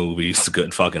an indie movie, it's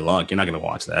good fucking luck. You're not gonna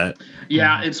watch that.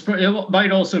 Yeah, it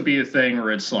might also be a thing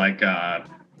where it's like a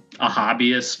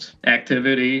hobbyist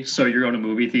activity. So you're going to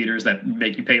movie theaters that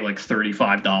make you pay like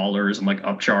 $35 and like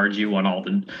upcharge you on all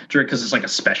the drink because it's like a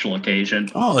special occasion.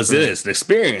 Oh, it's this the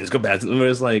experience. Go back to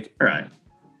it's like, right.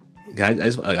 I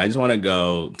just want to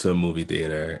go to a movie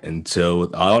theater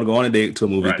until I want to go on a date to a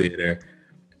movie theater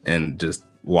and just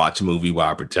watch a movie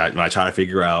while I try to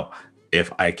figure out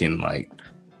if I can like.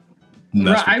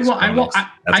 Right.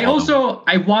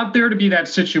 I want there to be that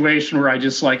situation where I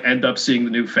just like end up seeing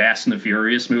the new Fast and the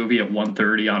Furious movie at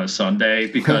 1:30 on a Sunday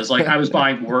because like I was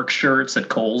buying work shirts at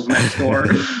Kohl's next door.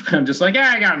 I'm just like,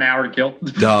 I got an hour to kill.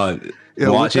 Dog.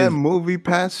 Yeah, with that movie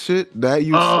pass shit that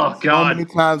you saw so many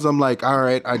times, I'm like, all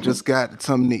right, I just got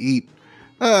something to eat.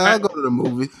 I'll go to the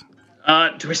movies.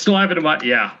 Do I still have it in my?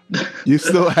 Yeah. You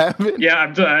still have it?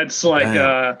 Yeah, it's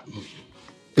like.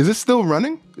 Is it still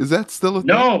running? Is that still a thing?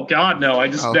 No, God, no. I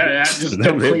just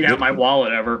don't clean out my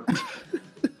wallet ever.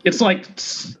 It's like,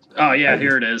 oh yeah,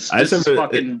 here it is. This is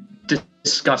fucking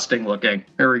disgusting looking.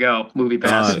 Here we go, Movie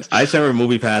Pass. I just remember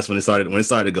Movie Pass when it started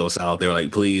to go south. They were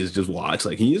like, please just watch.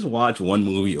 Like, can you just watch one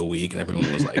movie a week? And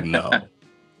everyone was like, no.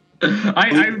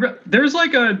 There's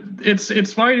like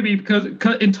it's funny to me because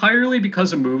entirely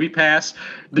because of Movie Pass,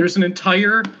 there's an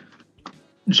entire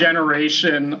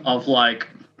generation of like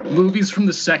movies from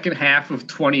the second half of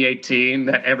 2018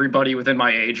 that everybody within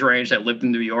my age range that lived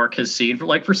in New York has seen.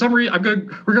 For some reason,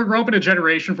 we're gonna grow up in a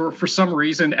generation where for some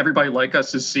reason everybody like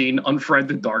us has seen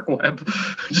Unfriended Dark Web,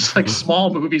 just like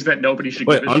small movies that nobody should.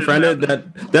 Wait, Unfriended?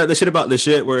 That the shit about the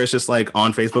shit where it's just like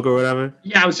on Facebook or whatever.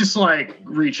 Yeah, I was just like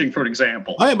reaching for an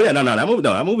example. Oh yeah, but yeah,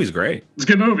 that movie's great. It's a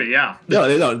good movie, yeah. No,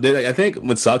 I think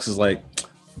what sucks is like.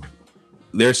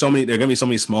 There are gonna be so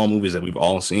many small movies that we've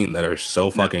all seen that are so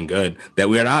fucking good that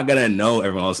we're not gonna know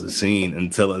everyone else has seen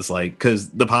until it's like,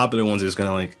 because the popular ones are just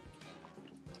gonna like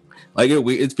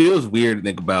it feels weird to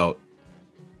think about.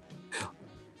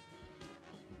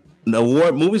 the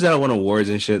award movies that win awards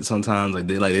and shit sometimes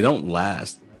they don't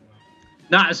last.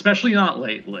 Not especially not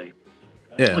lately.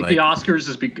 Yeah, like the Oscars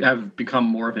have become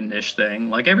more of a niche thing.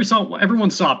 Like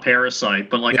everyone saw Parasite,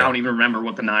 but like I don't even remember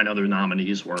what the 9 other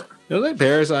nominees were. It was like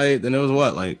Parasite, then it was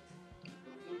what like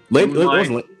Moonlight.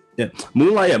 Moonlight. Yeah,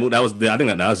 that was I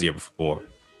think that was the year before.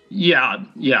 Yeah.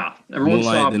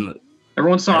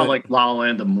 Everyone saw like La La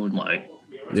Land and Moonlight.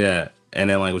 Yeah, and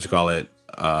then like what you call it?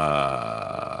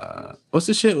 What's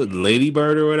the shit with Lady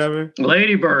Bird or whatever?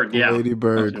 Lady Bird, yeah. Lady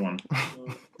Bird.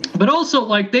 But also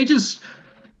like they just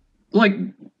like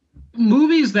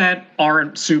movies that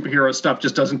aren't superhero stuff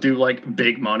just doesn't do like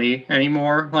big money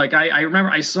anymore. Like I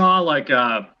remember I saw like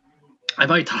I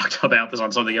might talk about this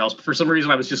on something else, but for some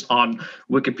reason I was just on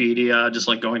Wikipedia, just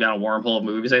like going down a wormhole of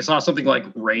movies. I saw something like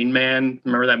Rain Man.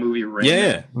 Remember that movie Rain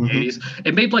Man in the 80s?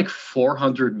 It made like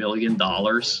 $400 million.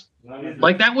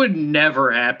 Like that would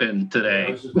never happen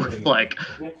today with like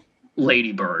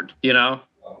Lady Bird, you know?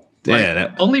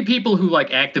 Like, only people who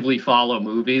like actively follow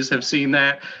movies have seen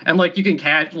that, and like you can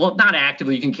not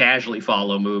actively, you can casually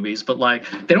follow movies, but like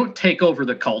they don't take over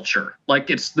the culture.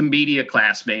 Like it's the media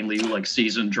class mainly who like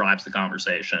sees and drives the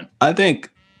conversation. I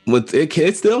think with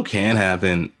it still can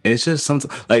happen. It's just something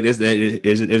like this.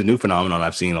 It's a new phenomenon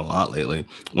I've seen a lot lately.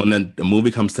 When the movie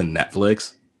comes to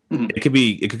Netflix.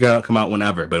 It could come out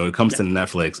whenever, but when it comes to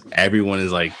Netflix, everyone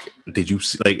is like, "Did you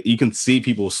see?" Like you can see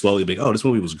people slowly be, "Oh, this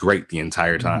movie was great the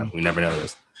entire time. We never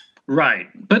noticed." Right,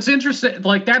 but it's interesting.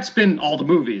 Like that's been all the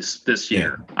movies this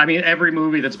year. Yeah. I mean, every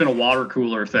movie that's been a water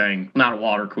cooler thing, not a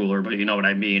water cooler, but you know what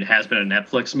I mean, has been a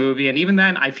Netflix movie. And even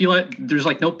then, I feel like there's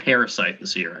like no Parasite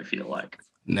this year. I feel like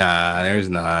there's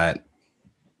not.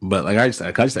 But like I just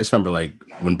remember like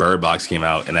when Bird Box came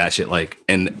out and that shit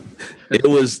and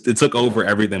it took over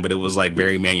everything, but it was like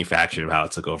very manufactured of how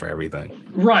it took over everything.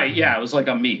 Right, yeah, it was like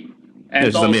a meme.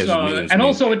 And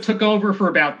also it took over for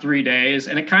about 3 days,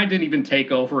 and it kind of didn't even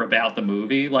take over about the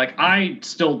movie. Like I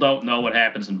still don't know what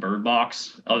happens in Bird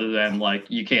Box other than like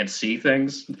you can't see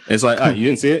things. It's like you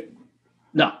didn't see it?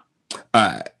 No.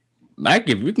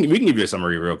 We can give you a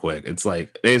summary real quick. It's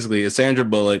like basically it's Sandra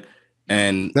Bullock.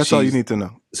 And that's all you need to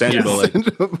know. Sandra Bullock,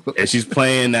 and she's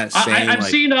playing that same. I've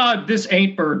seen This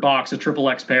Ain't Bird Box, a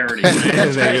XXX parody.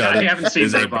 I haven't seen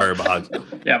Bird Box.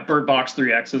 Yeah, Bird Box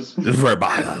 3X's. Bird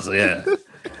Box, yeah.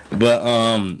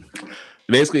 But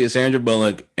basically, it's Sandra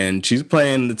Bullock, and she's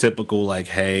playing the typical like,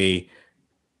 "Hey,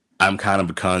 I'm kind of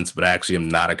a cunt, but actually I'm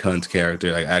not a cunt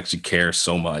character. Like, I actually care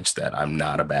so much that I'm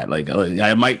not a bad. Like,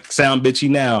 I might sound bitchy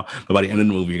now, but by the end of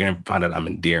the movie, you're gonna find out I'm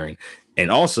endearing." And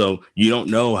also, you don't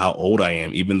know how old I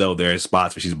am, even though there are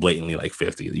spots where she's blatantly like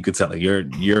 50. You could tell like you're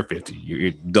 50.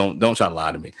 You don't try to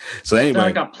lie to me. So anyway,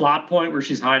 like a plot point where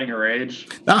she's hiding her age.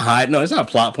 No, it's not a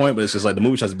plot point, but it's just like the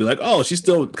movie tries to be like, oh, she's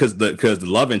still because the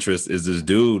love interest is this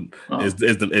dude is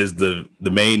the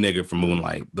main nigga from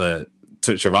Moonlight, the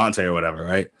Trevante or whatever,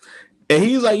 right? And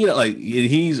he's like, like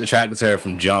he's attracted to her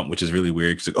from jump, which is really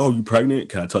weird. He's like, oh, you pregnant?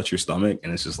 Can I touch your stomach?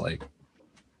 And it's just like,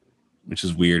 which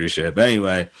is weird as shit. But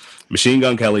anyway, Machine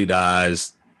Gun Kelly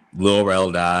dies. Lil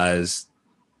Rel dies.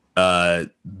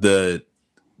 The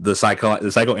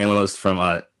psychoanalyst from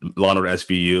Law & Order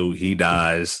SVU, he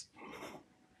dies.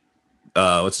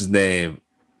 What's his name?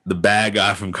 The bad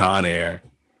guy from Con Air.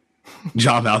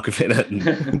 John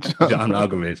Malkovich. John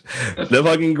Malkovich. The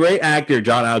fucking great actor,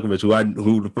 John Malkovich,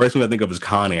 who the first thing I think of is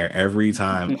Con Air every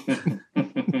time.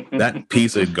 That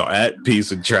piece of trash,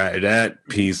 that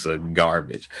piece of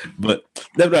garbage. But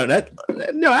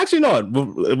actually no.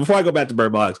 Before I go back to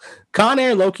Bird Box, Con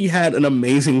Air low-key had an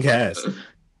amazing cast.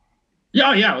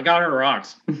 Yeah, we got her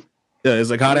rocks. Yeah, it's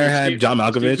like Con Air had John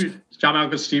Malkovich,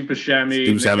 Steve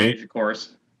Buscemi, of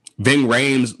course. Ving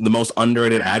Rhames, the most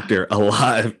underrated actor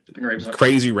alive.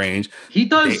 Crazy range. He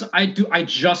does. I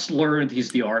just learned he's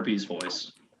the Arby's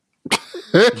voice.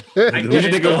 Who do you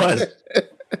think it was?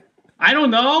 I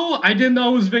don't know. I didn't know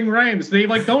it was Ving Rhames. They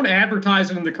like don't advertise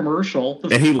it in the commercial.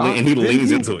 And he leans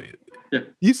into it. Yeah.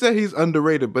 You said he's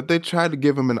underrated, but they tried to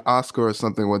give him an Oscar or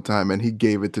something one time, and he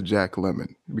gave it to Jack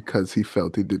Lemmon because he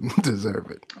felt he didn't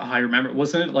deserve it. I remember,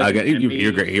 wasn't it like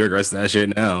you regress that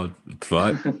shit now?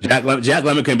 Fuck, Jack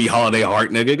Lemmon can be Holiday Heart,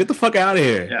 nigga. Get the fuck out of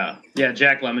here. Yeah.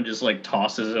 Jack Lemmon just like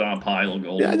tosses it on a pile of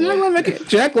gold. Yeah,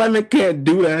 Jack Lemmon can't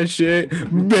do that shit,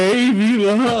 baby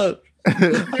love.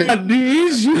 I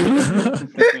need you.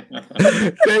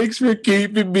 Thanks for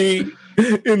keeping me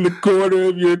in the corner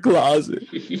of your closet.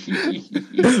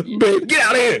 Babe, get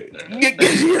out of here. Get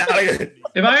out of here.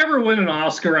 If I ever win an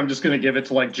Oscar, I'm just going to give it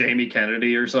to like Jamie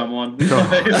Kennedy or someone. It's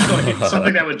like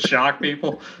something that would shock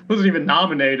people. Wasn't even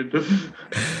nominated.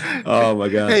 Oh my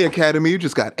God. Hey, Academy, you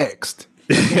just got X'd.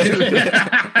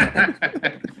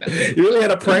 He really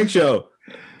had a prank show.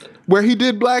 Where he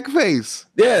did blackface.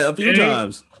 Yeah, a few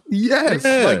times. Yes,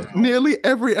 Yeah. like nearly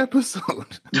every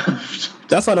episode.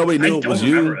 That's why nobody knew it was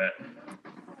you.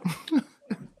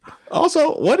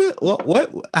 Also, what?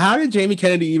 How did Jamie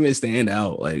Kennedy even stand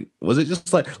out? Like, was it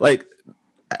just like?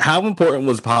 How important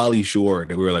was Pauly Shore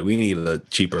that we were like, we need a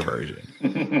cheaper version?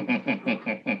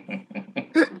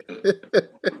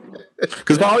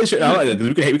 Because Pauly Shore, I like it, 'cause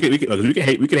we can hate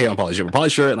on Pauly Shore. But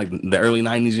Pauly Shore, like the early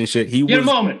 '90s and shit, he had a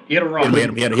moment. He had a run.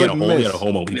 He had a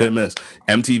whole moment. He couldn't miss.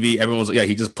 MTV, everyone was like, yeah,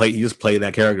 he just played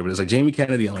that character. But it's like Jamie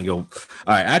Kennedy. I'm like, yo, all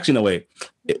right, actually, no, wait.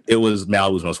 It was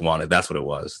Malibu's Most Wanted. That's what it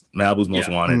was. Malibu's Most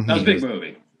Wanted. That was a big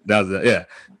movie. That was yeah.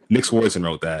 Nick Swartzen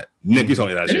wrote that. Nick, you told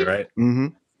me that shit, right? Mm-hmm.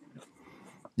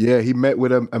 Yeah, he met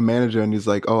with a manager and he's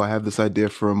like, "Oh, I have this idea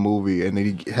for a movie," and then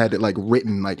he had it like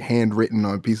written, like handwritten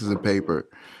on pieces of paper,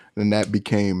 and that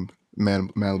became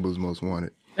Malibu's Most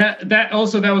Wanted. That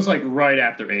was like right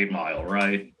after 8 Mile,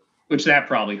 right? Which that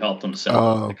probably helped him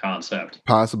sell the concept.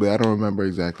 Possibly, I don't remember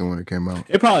exactly when it came out.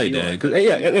 It probably did, because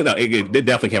it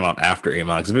definitely came out after 8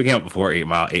 Mile. Because if it came out before 8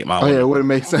 Mile, Oh yeah, it wouldn't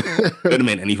make sense. It wouldn't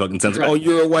made any fucking sense. Right. Oh,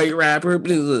 you're a white rapper.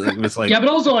 It's like, yeah, but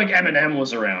also like Eminem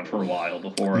was around for a while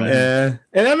before. Yeah,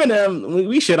 and Eminem,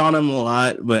 we shit on him a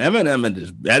lot, but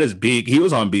Eminem that is big. He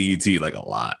was on BET like a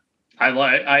lot. I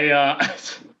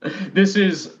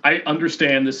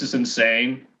understand this is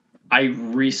insane. I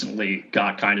recently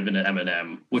got kind of into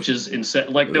Eminem, which is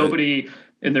insane. Like nobody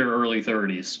in their early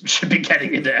 30s should be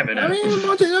getting into Eminem. I mean, a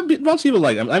bunch of people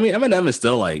like him. I mean, Eminem is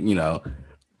still like, you know,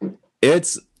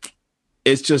 it's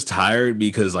just tired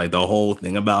because like the whole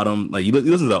thing about him, like you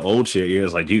listen to the old shit, you're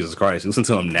just like, Jesus Christ. You listen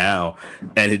to him now,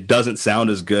 and it doesn't sound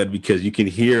as good because you can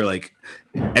hear like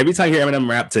every time you hear Eminem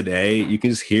rap today, you can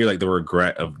just hear like the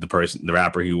regret of the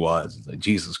rapper he was. It's like,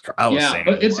 Jesus Christ.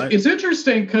 But it's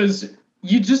interesting because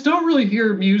you just don't really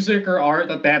hear music or art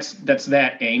that's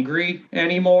that angry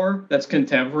anymore. That's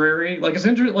contemporary. Like it's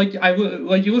interesting. Like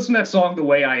you listen to that song "The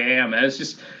Way I Am," and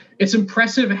it's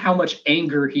impressive how much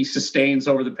anger he sustains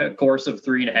over the course of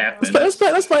 3.5 minutes. Let's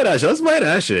play that shit. Let's play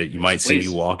that shit. You might see me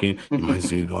walking. You might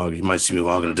see me walking. You might see me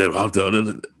walking. Because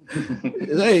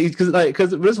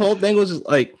this whole thing was just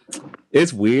like,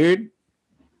 it's weird.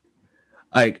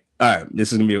 Like, all right,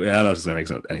 this is gonna be. I don't know if this is gonna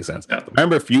make any sense. Yeah.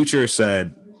 Remember,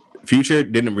 Future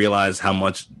didn't realize how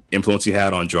much influence he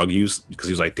had on drug use because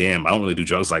he was like, damn, I don't really do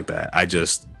drugs like that. I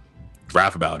just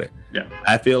rap about it. Yeah.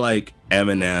 I feel like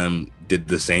Eminem did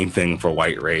the same thing for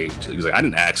White Rage. He was like, I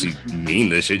didn't actually mean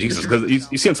this shit, Jesus. Because you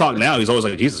see him talk now, he's always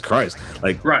like, Jesus Christ.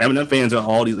 Like, Eminem fans are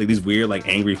all these weird, like,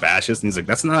 angry fascists. And he's like,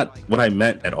 that's not what I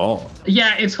meant at all.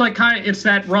 Yeah, it's like it's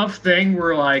that rough thing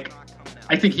where, like,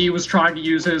 I think he was trying to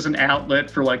use it as an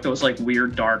outlet for like those like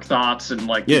weird dark thoughts, and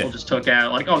like people just took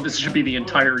out like, oh, this should be the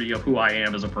entirety of who I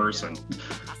am as a person.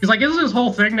 He's like, isn't this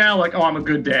whole thing now like, oh, I'm a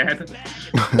good dad?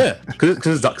 Yeah,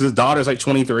 because his daughter's like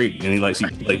 23,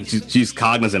 and she's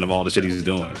cognizant of all the shit he's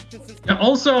doing. And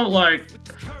also, like,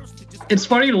 it's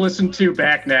funny to listen to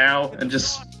back now and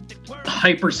just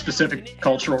hyper specific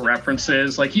cultural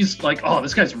references. Like he's like, oh,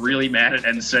 this guy's really mad at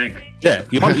NSYNC. Yeah,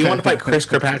 you want to fight Chris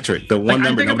Kirkpatrick, the one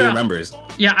member nobody remembers.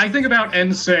 Yeah, I think about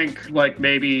NSYNC like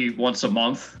maybe once a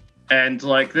month, and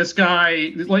like this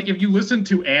guy, like if you listen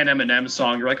to an Eminem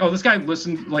song, you're like, oh, this guy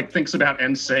thinks about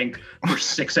NSYNC for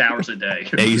 6 hours a day.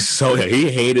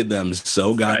 He hated them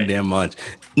so goddamn much.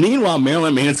 Meanwhile,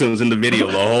 Marilyn Manson was in the video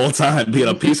the whole time being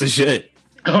a piece of shit.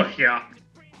 Oh yeah,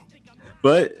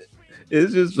 but.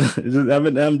 It's just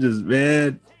Eminem just,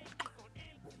 man,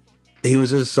 he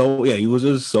was just so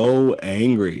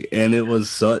angry. And it was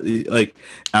so, like,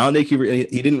 I don't think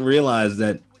he didn't realize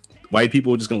that white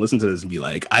people were just going to listen to this and be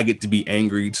like, I get to be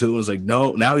angry too. It's like,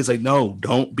 no, now he's like, no,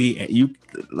 don't be angry,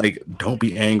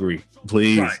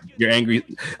 please. Right. You're angry.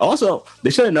 Also, they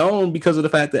should have known because of the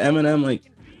fact that Eminem, like,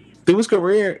 through his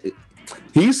career,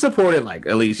 he supported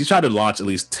he's tried to launch at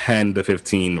least 10 to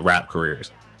 15 rap careers.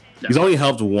 He's only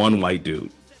helped one white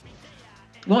dude.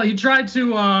 Well, he tried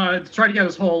to get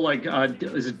his whole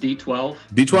is it D12?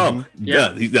 D12. Mm-hmm.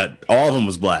 Yeah, he got all of them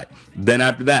was black. Then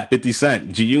after that, 50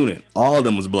 Cent, G Unit, all of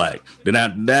them was black. Then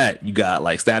after that, you got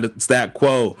like Stat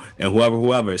Quo and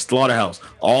whoever, Slaughterhouse,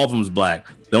 all of them was black.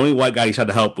 The only white guy he tried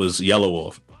to help was Yellow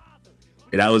Wolf.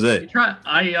 And that was it.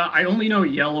 I only know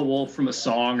Yellow Wolf from a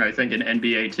song, I think, in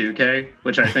NBA 2K,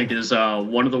 which I think is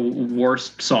one of the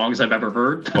worst songs I've ever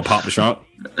heard. Oh, Pop the Trunk?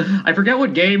 I forget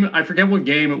what game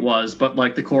it was, but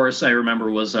like the chorus I remember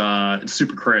was it's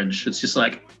super cringe. It's just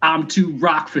like, I'm too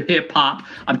rock for hip hop.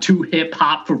 I'm too hip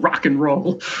hop for rock and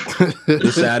roll.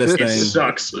 The saddest thing. It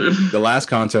sucks. The last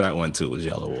concert I went to was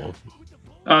Yellow Wolf.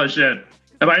 Oh shit.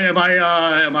 Am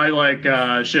I like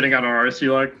shitting on an artist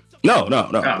you like? No.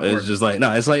 Oh, It's just like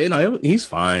no. It's like he's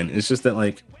fine. It's just that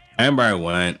like I remember I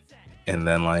went and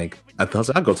then like I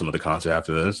thought I'd go to another concert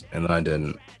after this, and then I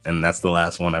didn't, and that's the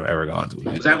last one I've ever gone to.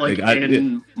 Was that like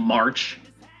in March?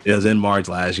 It was in March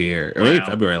last year, or maybe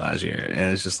February last year,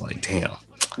 and it's just like damn.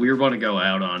 Weird one to go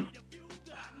out on.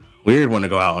 Weird one to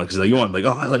go out on because like, you want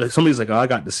like somebody's like I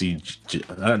got to see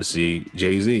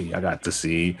Jay-Z, I got to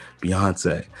see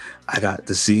Beyonce, I got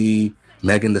to see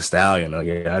Megan Thee Stallion.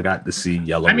 I got to see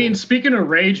Yellow. I mean, speaking of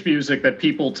rage music that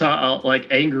people like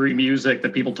angry music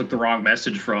that people took the wrong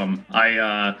message from,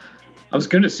 I was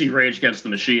going to see Rage Against the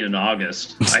Machine in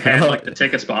August. I had like the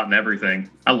ticket spot and everything.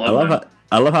 I love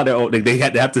how they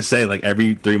have to say like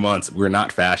every 3 months we're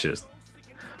not fascist.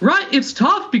 Right, it's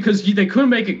tough because they couldn't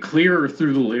make it clearer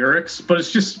through the lyrics, but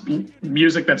it's just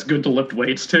music that's good to lift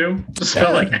weights to.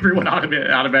 So like everyone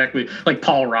automatically, like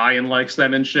Paul Ryan likes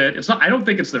them and shit. It's not. I don't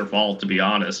think it's their fault, to be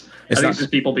honest. I think it's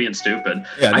just people being stupid.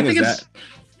 Yeah, I think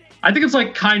it's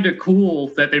like kind of cool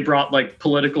that they brought like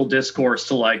political discourse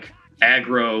to like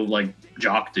aggro like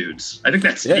jock dudes. I think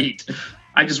that's neat.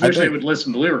 I just wish they would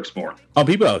listen to lyrics more. Oh,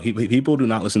 people do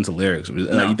not listen to lyrics. No.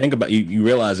 Like, you think about you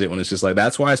realize it when it's just like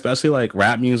that's why, especially like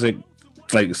rap music,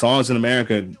 like songs in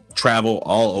America travel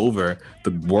all over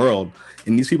the world,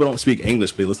 and these people don't speak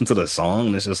English, but they listen to the song,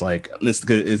 and it's just like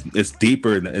it's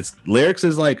deeper. It's lyrics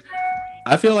is like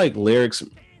I feel like lyrics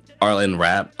are in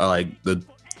rap are like the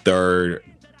third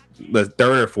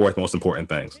or fourth most important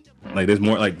things. Like there's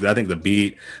more like I think the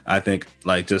beat, I think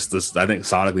like just this, I think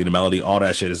sonically the melody, all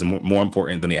that shit is more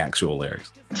important than the actual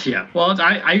lyrics. Yeah, well,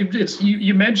 it's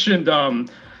you mentioned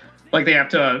like they have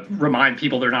to remind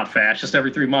people they're not fascist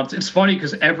every 3 months. It's funny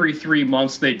because every 3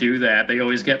 months they do that, they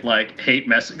always get like hate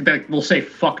message. We'll say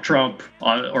fuck Trump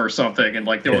or something, and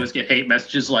like they always get hate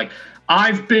messages like,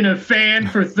 I've been a fan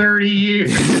for 30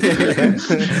 years,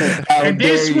 and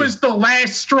this was the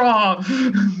last straw.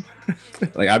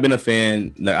 Like I've been a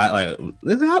fan.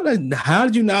 How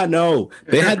did you not know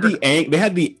they had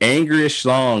the angriest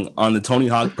song on the Tony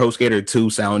Hawk Pro Skater 2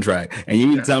 soundtrack, and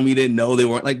you can tell me you didn't know they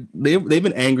weren't like they've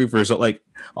been angry for so like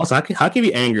also how can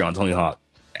you be angry on Tony Hawk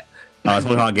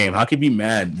game? How can you be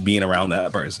mad being around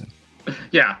that person?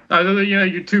 Yeah,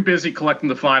 you're too busy collecting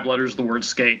the 5 letters of the word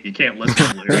skate. You can't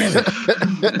listen to lyrics.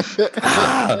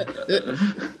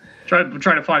 Trying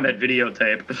to find that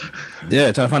videotape.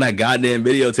 Yeah, trying to find that goddamn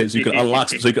videotape so you can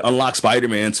unlock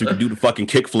Spider-Man, so you can do the fucking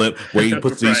kickflip where he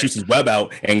shoots his web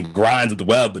out and grinds with the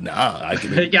web. But I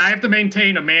have to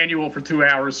maintain a manual for 2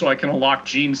 hours so I can unlock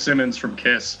Gene Simmons from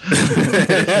Kiss.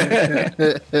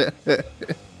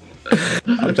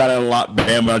 I'm trying to unlock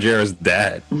Bam Margera's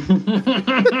dad.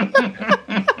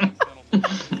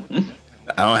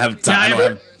 I don't have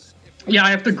time. I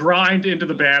have to grind into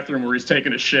the bathroom where he's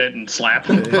taking a shit and slap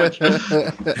him a bunch.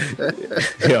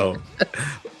 Yo,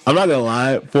 I'm not gonna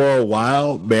lie. For a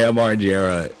while, Bam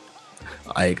Margera,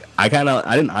 like I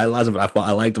didn't idolize him, but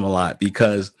I liked him a lot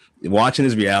because watching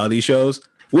his reality shows,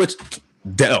 which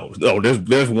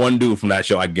there's one dude from that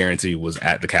show I guarantee was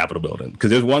at the Capitol building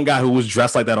because there's one guy who was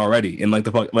dressed like that already in like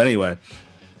the fuck. But anyway,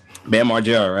 Bam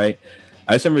Margera, right?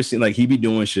 I just remember seeing like he be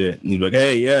doing shit and he's like,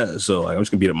 hey, yeah, so like, I'm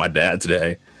just gonna beat up my dad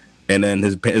today. And then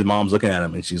his mom's looking at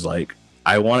him and she's like,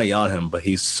 I want to yell at him, but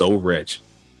he's so rich.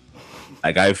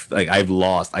 I've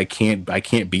lost. I can't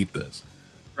beat this.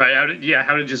 Right? How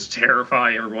to just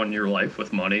terrify everyone in your life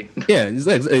with money? Yeah,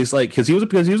 it's like because he was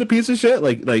a piece of shit.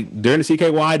 Like during the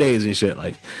CKY days and shit.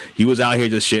 Like he was out here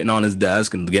just shitting on his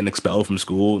desk and getting expelled from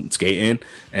school and skating.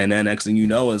 And then next thing you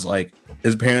know is like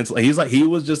his parents. Like he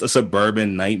was just a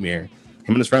suburban nightmare.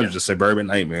 Him and his friends were just suburban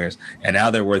nightmares, and now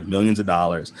they're worth millions of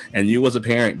dollars. And you, as a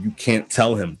parent, you can't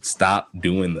tell him stop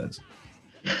doing this.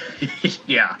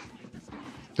 Yeah,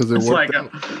 because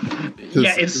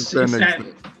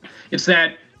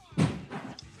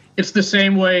it's the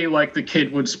same way like the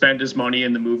kid would spend his money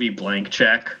in the movie Blank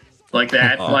Check, like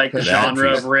that, like the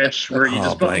genre of rich, where you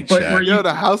just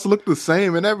the house looked the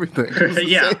same and everything.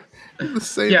 Yeah.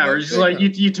 Or it's like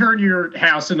you turn your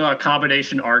house into a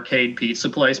combination arcade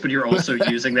pizza place, but you're also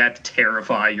using that to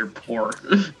terrify your poor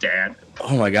dad.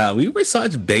 Oh my god, we were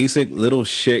such basic little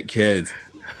shit kids.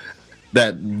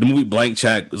 That the movie Blank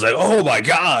Check was like, oh my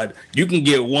god, you can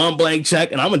get one blank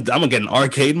check, and I'm gonna get an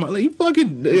arcade. Like, you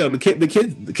fucking,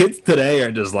 the kids today are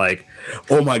just like,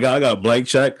 oh my god, I got a blank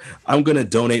check. I'm gonna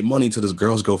donate money to this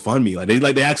girl's GoFundMe.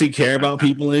 Like they actually care about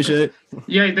people and shit.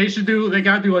 Yeah, they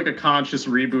gotta do like a conscious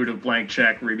reboot of Blank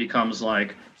Check where he becomes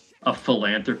like a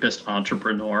philanthropist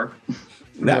entrepreneur.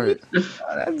 No,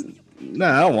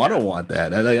 I don't want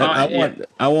that.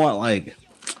 I want like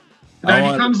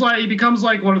He becomes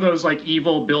like one of those like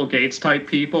evil Bill Gates type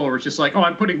people, where it's just like, oh,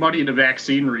 I'm putting money into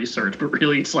vaccine research, but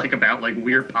really it's like about like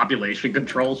weird population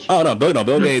control shit. Oh no,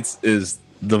 Bill Gates is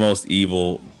the most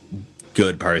evil,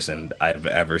 good person I've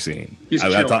ever seen. He's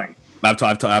I've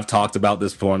talked about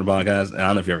this before on the podcast. I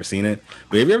don't know if you've ever seen it,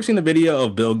 but have you ever seen the video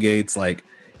of Bill Gates? Like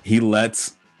he's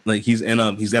at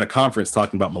a conference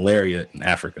talking about malaria in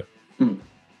Africa,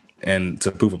 and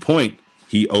to prove a point,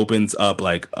 he opens up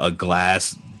like a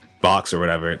glass box or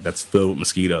whatever that's filled with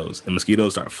mosquitoes, and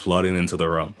mosquitoes start flooding into the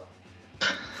room.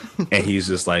 And he's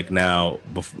just like, now,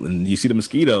 you see the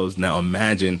mosquitoes. Now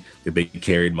imagine that they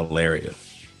carried malaria.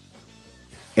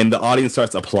 And the audience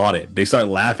starts applauding. They start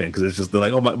laughing because it's just, they're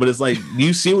like, oh my, but it's like,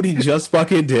 you see what he just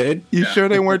fucking did? You sure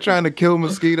they weren't trying to kill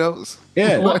mosquitoes?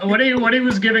 Yeah. When he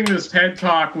was giving this TED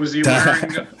talk, was he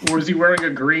wearing a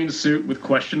green suit with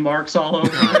question marks all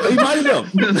over? He might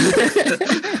have.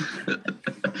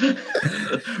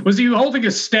 Was he holding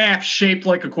a staff shaped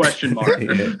like a question mark?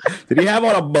 Yeah. Did he have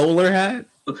on a bowler hat?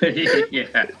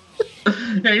 Yeah.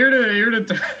 Yeah, you're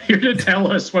to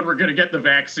tell us when we're gonna get the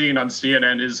vaccine on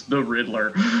CNN is the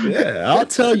Riddler. Yeah, I'll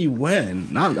tell you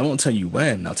when. I won't tell you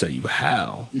when. I'll tell you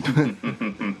how.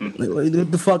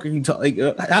 What the fuck are you talking?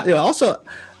 Also,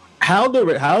 how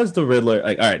is the Riddler?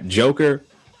 Like, all right, Joker.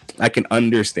 I can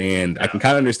understand. I can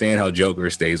kind of understand how Joker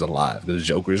stays alive because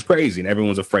Joker is crazy and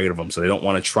everyone's afraid of him, so they don't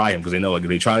want to try him because they know like if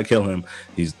they try to kill him,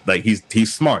 he's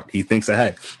smart. He thinks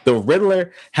ahead. The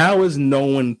Riddler. How has no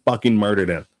one fucking murdered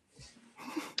him?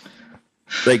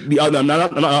 Like, I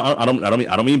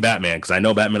don't mean Batman because I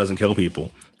know Batman doesn't kill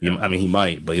people. I mean, he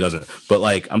might, but he doesn't. But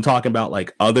like, I'm talking about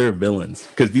like other villains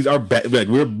because these are like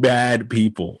we're bad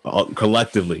people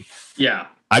collectively. Yeah,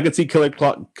 I could see Killer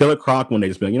Croc when they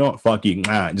just be like, you know what, fuck you,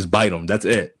 just bite him. That's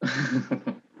it.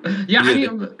 Yeah, I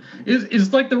mean,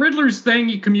 is like the Riddler's thing.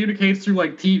 He communicates through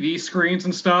like TV screens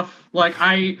and stuff. Like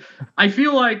I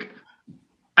feel like.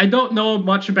 I don't know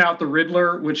much about the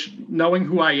Riddler, which, knowing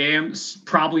who I am,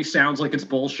 probably sounds like it's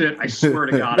bullshit. I swear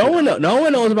to God. No one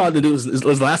knows about the dude.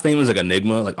 His last name is like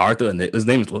Enigma, like Arthur. His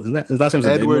name is his last name is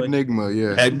Edward Enigma.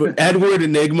 Yeah. Edward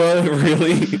Enigma,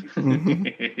 really?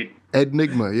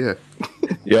 Enigma, yeah.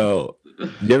 Yo,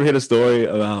 you ever hear the story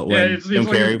about when Jim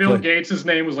Carrey Bill Gates'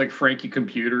 name was like Frankie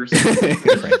Computers?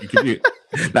 Frankie Computer.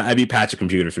 Nah, I'd be Patrick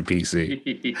Computers for PC.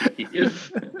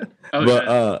 Okay.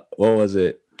 But what was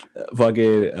it?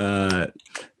 Fucking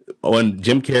when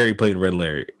Jim Carrey played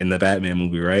Riddler in the Batman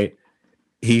movie, right?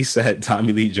 He said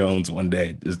Tommy Lee Jones one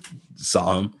day just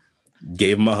saw him,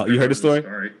 gave him a hug. You heard the story?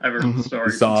 I've heard the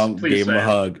story. He saw him, gave him a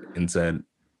hug, and said,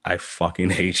 "I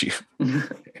fucking hate you."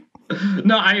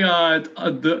 No,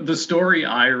 the story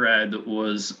I read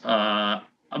was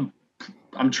I'm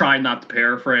trying not to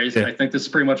paraphrase. Yeah. I think this is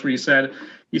pretty much what he said.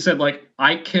 He said, like,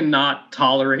 I cannot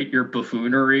tolerate your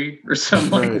buffoonery or some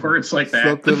like words like that.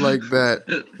 Something like that.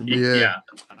 Yeah.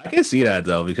 I can see that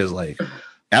though, because like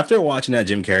after watching that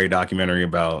Jim Carrey documentary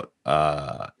about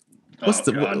Andy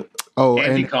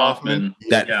Kaufman.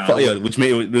 Which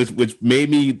made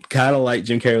me kind of like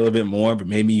Jim Carrey a little bit more, but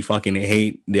made me fucking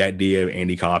hate the idea of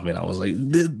Andy Kaufman. I was like,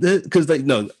 because like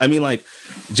no, I mean like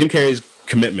Jim Carrey's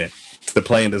commitment to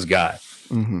playing this guy.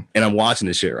 Mm-hmm. And I'm watching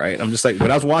this shit, right? I'm just like,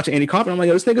 when I was watching Andy Kaufman, I'm like,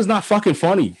 yo, this nigga's not fucking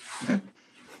funny.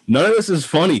 None of this is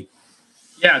funny.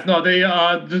 Yeah, no,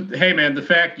 hey man, the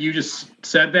fact you just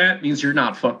said that means you're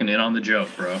not fucking in on the joke,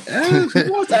 bro.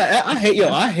 I hate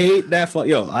that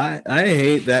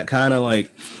kind of like,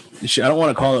 I don't want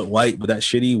to call it white, but that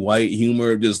shitty white humor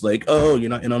of just like, oh,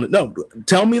 you're not in on it. No,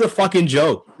 tell me the fucking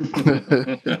joke.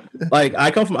 Like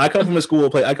I come from a school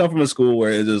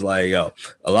where it's just like, yo,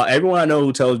 everyone I know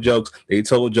who tells jokes, they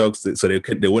told jokes so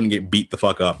they wouldn't get beat the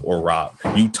fuck up or robbed.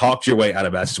 You talked your way out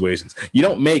of bad situations. You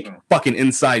don't make fucking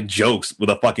inside jokes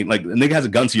with a fucking like a nigga has a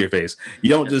gun to your face.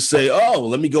 You don't just say, oh,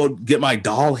 let me go get my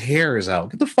doll hairs out.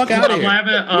 Get the fuck out of here.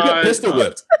 You'll get pistol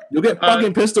whipped. You'll get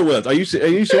fucking pistol whipped. Are you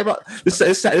sure about this?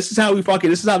 This is how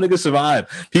niggas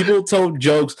survive. People told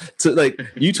jokes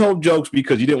you told jokes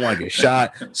because you didn't want to get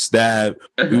shot, stabbed,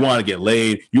 you want to get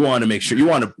laid, you want to make sure, you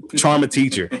want to charm a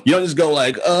teacher. You don't just go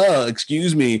like,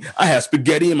 excuse me, I have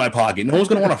spaghetti in my pocket. No one's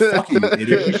gonna want to fuck you,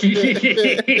 idiot.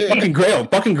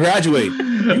 fucking graduate.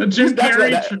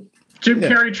 Jim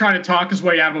Carrey trying to talk his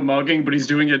way out of a mugging, but he's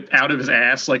doing it out of his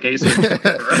ass like Ace. But Jim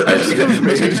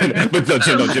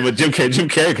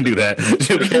Carrey can do that.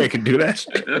 Jim Carrey can do that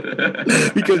shit.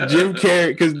 Because Jim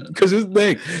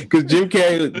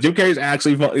Carrey's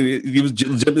actually funny. He was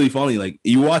legitimately funny. Like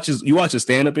you watch his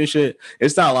stand up and shit.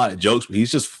 It's not a lot of jokes, but he's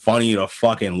just funny to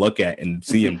fucking look at and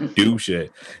see him do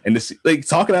shit. And this, like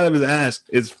talking out of his ass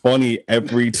is funny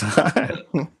every time.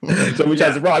 Somebody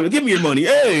tries to rob you. Give me your money.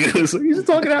 Hey, so he's just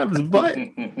talking out of his butt.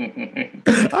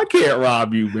 I can't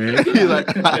rob you, man. He's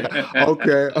like,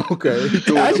 okay.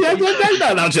 Actually,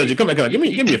 no, children, come here. Give me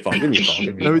your phone. Give me your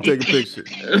phone. Let me take a picture.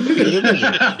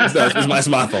 It's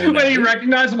my phone. When he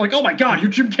recognized him, like, oh my god,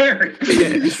 you're Jim Carrey.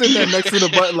 He's sitting there next to the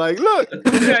button, like, look.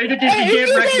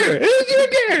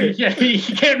 Yeah, he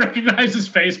can't recognize his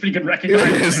face, but he can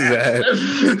recognize his ass.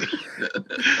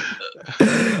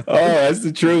 Oh, that's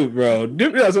the truth, bro.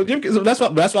 So that's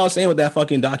what I was saying with that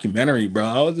fucking documentary, bro.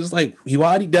 I was just like,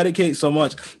 why did he dedicate so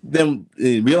much? Then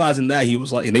realizing that, he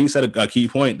was like, and then he said a key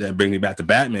point that brings me back to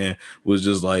Batman was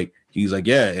just like, he's like,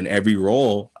 yeah, in every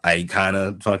role, I kind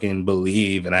of fucking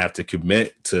believe and I have to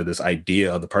commit to this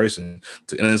idea of the person.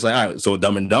 And it's like, all right, so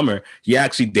Dumb and Dumber, he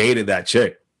actually dated that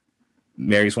chick,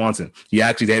 Mary Swanson. He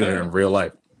actually dated her in real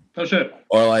life. Oh shit!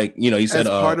 Or like, you know, he said as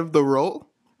part of the role.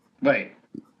 Right.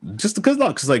 Just because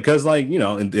you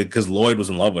know, because Lloyd was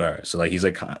in love with her, so like he's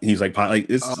like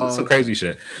it's some crazy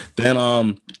shit. Then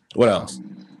what else?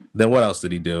 Then what else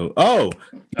did he do? Oh,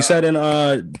 he said in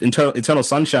Eternal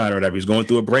Sunshine or whatever, he's going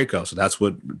through a breakup, so that's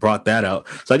what brought that out.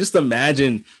 So I just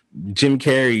imagine Jim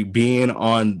Carrey being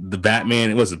on the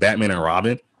Batman. It was Batman and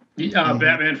Robin.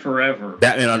 Batman Forever.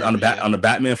 Batman on the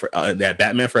Batman for that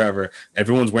Batman Forever.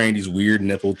 Everyone's wearing these weird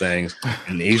nipple things,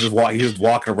 and he's just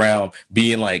walking around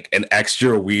being like an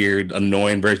extra weird,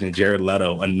 annoying version of Jared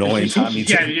Leto, annoying Tommy.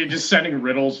 Yeah, you're just sending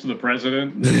riddles to the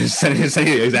president.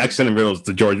 sending riddles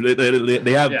to George.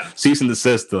 They have cease and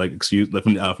desist to like excuse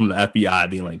from the FBI,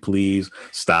 being like, please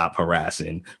stop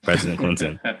harassing President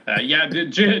Clinton.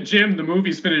 Jim, the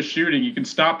movie's finished shooting. You can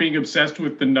stop being obsessed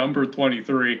with the number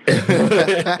 23.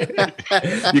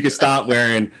 You can stop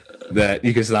wearing that.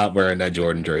 You can stop wearing that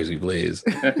Jordan jersey, please.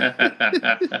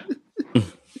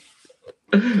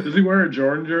 Does he wear a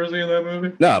Jordan jersey in that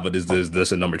movie? No, but this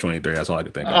is number 23. That's all I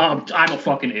could think of. I'm a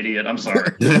fucking idiot. I'm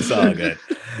sorry. It's all good.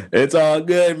 It's all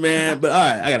good, man. But all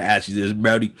right, I gotta ask you this,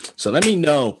 Brody. So let me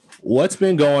know what's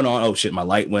been going on. Oh shit, my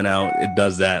light went out. It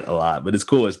does that a lot, but it's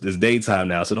cool. It's daytime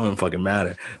now, so it don't even fucking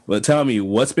matter. But tell me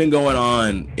what's been going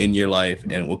on in your life,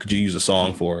 and what could you use a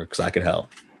song for? Because I could help.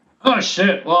 Oh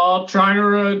shit! Well, trying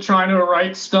to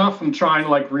write stuff. I'm trying to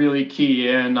like really key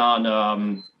in on.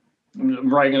 I'm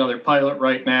writing another pilot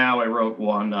right now. I wrote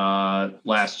one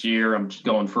last year. I'm just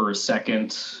going for a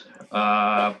second.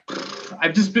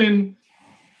 I've just been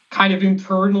kind of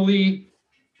internally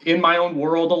in my own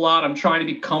world a lot. I'm trying to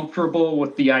be comfortable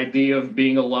with the idea of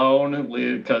being alone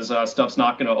because stuff's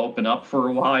not going to open up for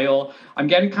a while. I'm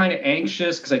getting kind of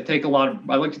anxious because I like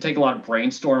to take a lot of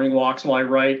brainstorming walks while I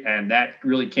write, and that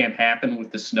really can't happen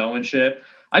with the snow and shit.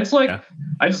 I just like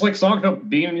talking about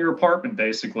being in your apartment,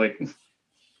 basically.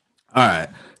 All right.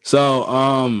 So,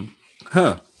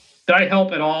 Did I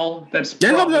help at all? That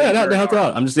helped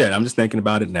out. I'm just thinking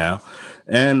about it now.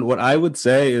 And what I would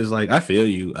say is like, I feel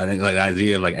you. I think like the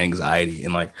idea of like anxiety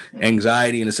in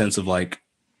the sense of like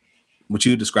what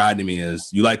you described to me is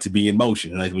you like to be in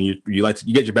motion. Like when you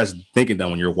get your best thinking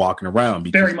done when you're walking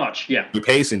around. Very much. Yeah. You're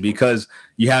pacing because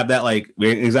you have that like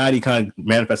anxiety kind of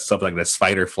manifests itself like this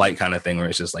fight or flight kind of thing where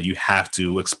it's just like you have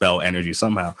to expel energy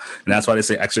somehow. And that's why they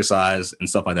say exercise and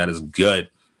stuff like that is good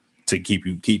to keep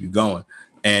you going.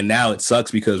 And now it sucks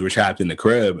because we're trapped in the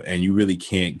crib and you really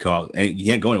can't go out and you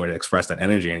can't go anywhere to express that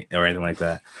energy or anything like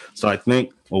that. So I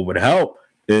think what would help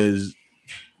is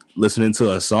listening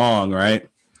to a song, right?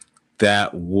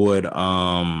 That would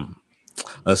a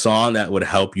song that would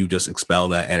help you just expel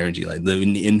that energy. Like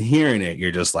in hearing it,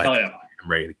 you're just like, oh, yeah. I'm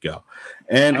ready to go.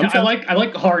 And I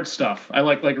like hard stuff. I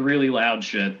like really loud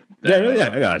shit.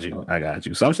 Yeah, I got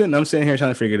you. So I'm sitting here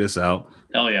trying to figure this out.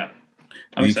 Hell yeah.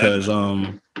 Because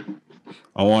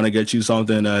I want to get you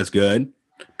something that's good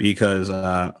because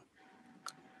I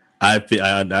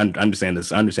understand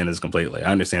this. I understand this completely.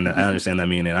 I understand that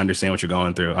meaning. I understand what you're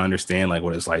going through. I understand like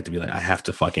what it's like to be like, I have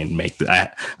to fucking I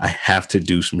have to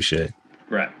do some shit.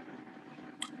 Right.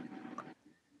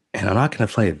 And I'm not gonna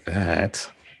play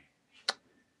that.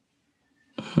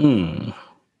 I'm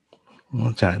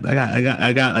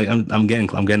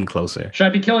getting closer. Should I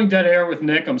be killing dead air with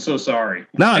Nick? I'm so sorry.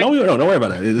 No, don't worry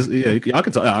about that. Y'all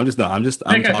can talk.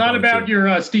 Nick, I thought about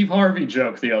your Steve Harvey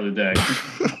joke the other day.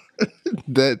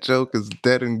 That joke is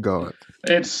dead and gone.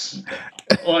 It's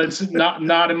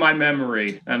not in my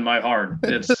memory and my heart.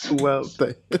 It's well,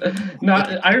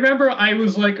 not. I remember I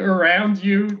was like around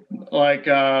you, like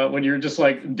when you're just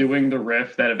like doing the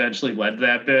riff that eventually led to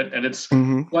that bit, and it's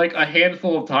like a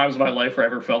handful of times in my life where I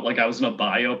ever felt like I was in a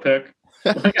biopic.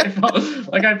 I felt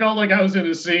like I was in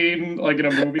a scene, like in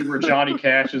a movie where Johnny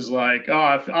Cash is like,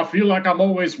 "Oh, I feel like I'm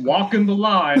always walking the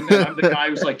line," and I'm the guy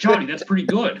who's like, "Johnny, that's pretty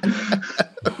good."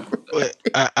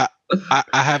 I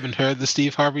haven't heard the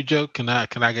Steve Harvey joke. Can I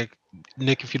get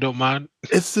Nick, if you don't mind?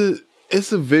 It's a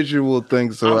visual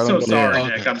thing, so I'm I so don't sorry,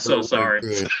 Okay. Nick. I'm so sorry.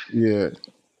 Yeah.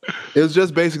 It was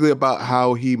just basically about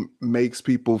how he makes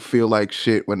people feel like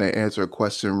shit when they answer a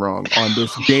question wrong on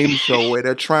this game show where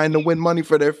they're trying to win money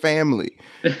for their family.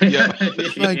 Yeah.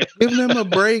 It's like, give them a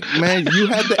break, man. You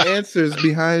had the answers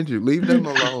behind you. Leave them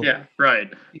alone. Yeah,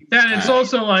 right. Yeah, and it's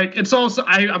also I'm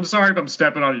sorry if I'm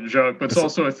stepping on your joke, but it's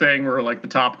also a thing where like the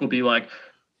topic will be like,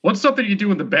 what's something you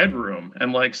do in the bedroom?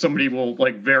 And like somebody will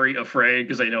like very afraid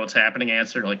because they know what's happening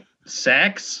answer like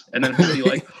sex, and then he'll be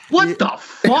like, what the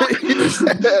fuck?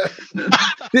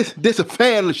 this a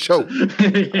family show.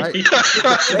 Right?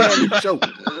 Family show.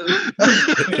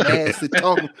 Ass is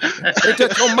talking. Ain't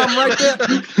that your mom right there?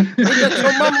 Ain't that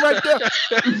your mom right there?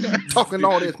 Talking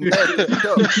all this nasty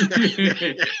stuff.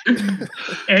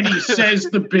 And he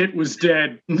says the bit was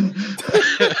dead on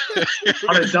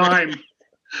a dime.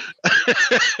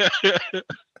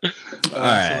 All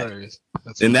right.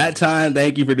 In that time,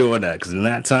 thank you for doing that. Because in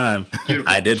that time,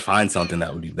 I did find something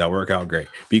that worked out great.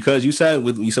 Because you said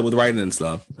with writing and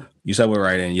stuff, you said with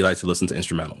writing, you like to listen to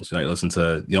instrumentals. You like to listen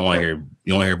to you don't want to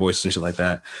hear voices and shit like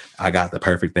that. I got the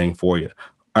perfect thing for you.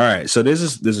 All right. So this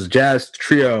is jazz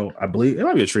trio. I believe it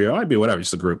might be a trio. It might be whatever.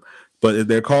 Just a group. But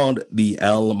they're called the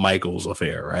L. Michaels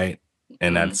Affair, right?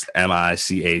 And that's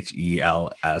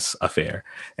Michels Affair.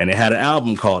 And they had an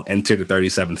album called Enter the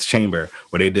 37th Chamber,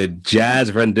 where they did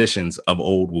jazz renditions of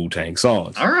old Wu-Tang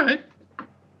songs. All right.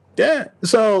 Yeah.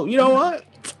 So you know what?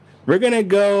 We're gonna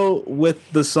go with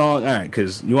the song. All right,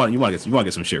 because you want to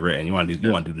get some shit written. You want to do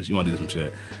this. You want to do some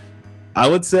shit. I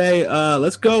would say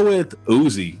let's go with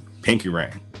Uzi, Pinky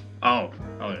Ring. Oh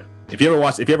yeah. If you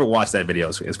ever watch that video,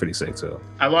 it's pretty sick too.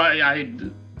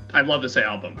 I love this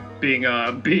album. Being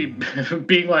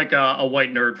like a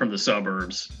white nerd from the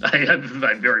suburbs, I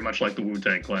very much like the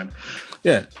Wu-Tang Clan.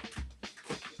 Yeah.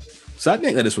 So I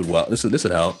think that this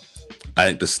would help. I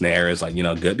think the snare is like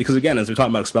good because again, as we're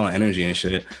talking about expelling energy and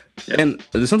shit, and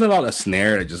there's something about a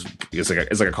snare that just it's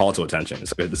like a call to attention.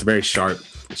 It's a very sharp.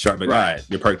 Like, right. All right,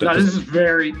 you're perked up. No, This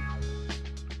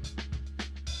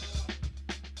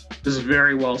is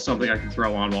very well something I can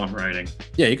throw on while I'm writing.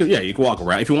 Yeah, you could walk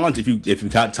around if you want. If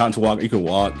you've got time to walk, you can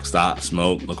walk, stop,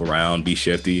 smoke, look around, be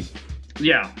shifty.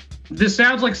 Yeah, this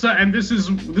sounds like and this is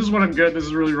what I'm good. This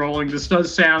is really rolling. This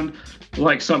does sound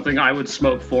like something I would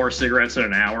smoke 4 cigarettes in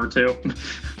an hour or two.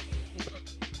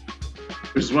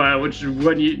 It's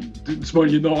when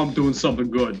you know I'm doing something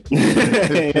good.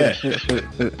 Yeah.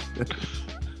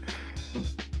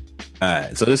 All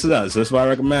right, so this is us. This is what I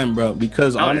recommend, bro.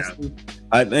 Because honestly,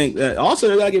 I think that also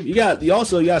you got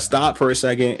to stop for a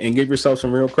second and give yourself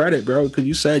some real credit, bro. Because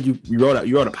you said you wrote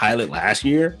a pilot last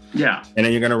year, yeah, and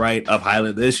then you're gonna write a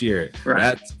pilot this year. Right.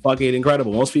 That's fucking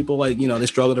incredible. Most people they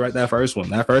struggle to write that first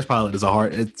one. That first pilot is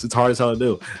it's hard as hell to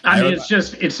do. I mean,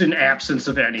 it's an absence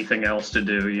of anything else to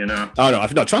do, Oh no,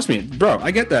 trust me, bro. I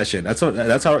get that shit. That's how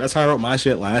I wrote my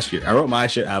shit last year. I wrote my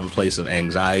shit out of a place of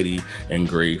anxiety and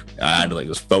grief. I had to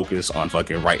just focus on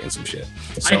fucking writing some shit.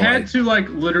 So, I had to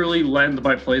literally lend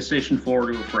my PlayStation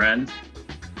 4 to a friend,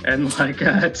 and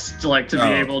it's to be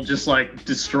able to just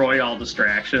destroy all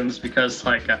distractions because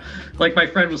my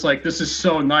friend was like, "This is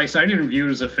so nice." I didn't view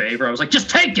it as a favor. I was like, "Just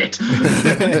take it."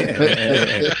 Get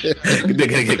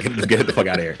the fuck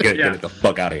out of here. Get the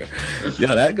fuck out of here.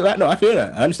 Yeah, that no, I feel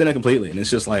that. I understand that completely, and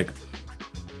it's just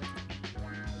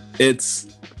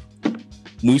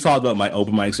we talked about my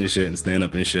open mics and shit and stand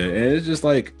up and shit, and it's just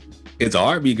it's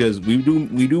hard because we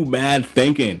do mad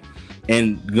thinking,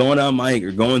 and going on mic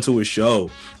or going to a show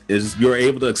is you're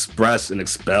able to express and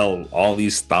expel all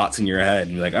these thoughts in your head,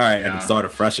 and you're like, all right, I can start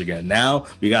afresh again. Now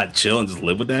we gotta chill and just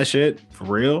live with that shit for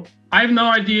real. I have no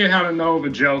idea how to know if a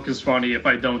joke is funny if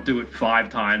I don't do it 5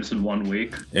 times in 1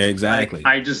 week. Exactly.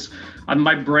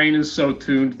 My brain is so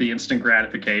tuned to the instant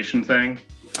gratification thing.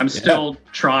 I'm still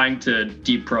trying to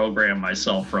deprogram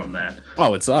myself from that.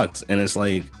 Oh, it sucks, and it's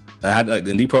I had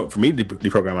for me to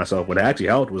deprogram myself. What actually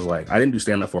helped was I didn't do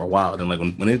stand up for a while. Then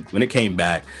when it came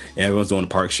back and everyone's doing the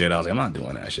park shit, I was like, I'm not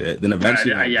doing that shit. Then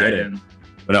eventually I did it.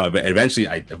 But no, eventually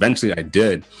I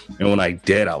did. And when I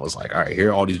did, I was like, all right,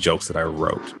 here are all these jokes that I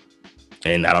wrote.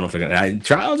 And I don't know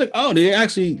if I was like, oh,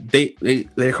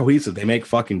 they're cohesive. They make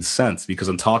fucking sense because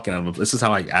I'm talking. This is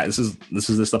how this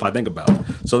is the stuff I think about.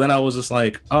 So then I was just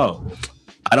like, oh,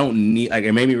 I don't need.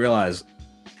 It made me realize.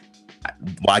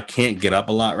 Well, I can't get up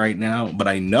a lot right now, but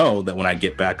I know that when I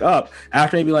get back up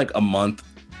after maybe a month,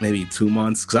 maybe 2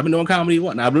 months, because I've been doing comedy.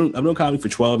 I've been doing comedy for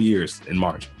 12 years in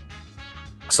March.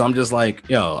 So I'm just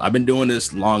I've been doing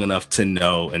this long enough to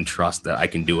know and trust that I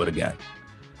can do it again.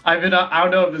 I mean, I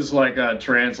don't know if this is like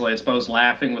translates, but I was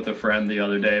laughing with a friend the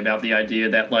other day about the idea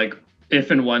that like if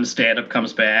and when stand-up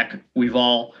comes back, we've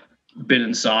all been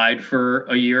inside for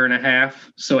a year and a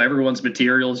half, so everyone's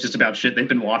material is just about shit they've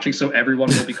been watching. So everyone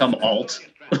will become alt.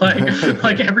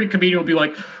 Like every comedian will be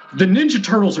like, the Ninja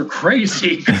Turtles are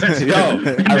crazy.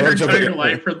 I wrote a joke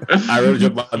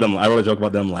about them. I wrote a joke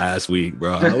about them last week,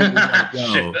 bro. I was like,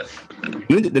 yo,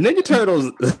 the Ninja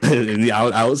Turtles.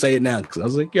 I would say it now because I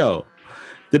was like, yo,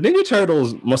 the Ninja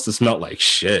Turtles must have smelled like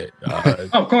shit.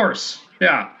 Of course,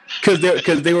 yeah. Because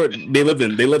they lived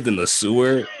in the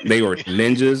sewer. They were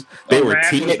ninjas. They were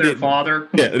their father.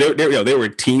 Yeah, they were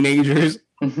teenagers.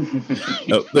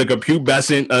 Like a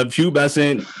pubescent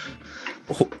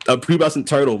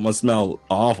turtle must smell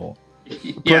awful.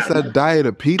 Plus, that diet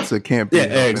of pizza can't be.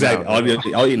 Yeah, exactly.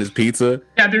 All eating is pizza.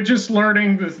 Yeah, they're just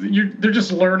learning. They're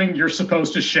just learning. You're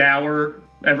supposed to shower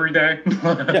every day.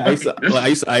 Yeah,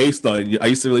 I used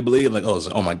to really believe like,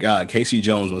 oh my god, Casey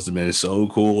Jones must have been so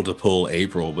cool to pull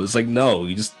April, but it's like no,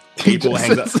 you just April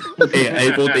hangs out.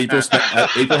 April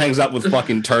hangs out with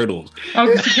fucking turtles.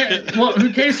 Well,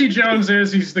 who Casey Jones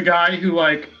is? He's the guy who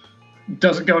like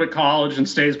doesn't go to college and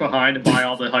stays behind to buy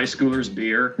all the high schoolers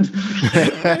beer.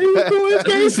 That's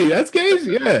Casey. That's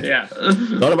Casey. Yeah.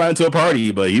 Thought about into a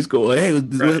party, but he's cool. Like, hey,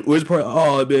 where's the party?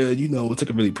 Oh man, it's like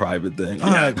a really private thing. All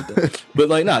right, but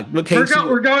like, but Casey,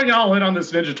 we're going all in on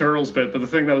this Ninja Turtles bit. But the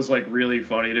thing that was like really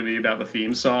funny to me about the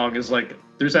theme song is like,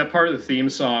 there's that part of the theme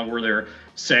song where they're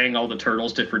saying all the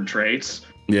turtles' different traits.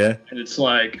 Yeah, and it's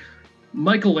like,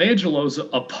 Michelangelo's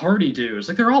a party dude. It's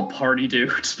like they're all party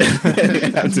dudes. But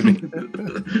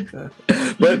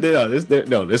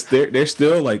they're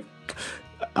still like,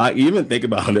 I even think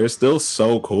about them, they're still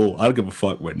so cool. I don't give a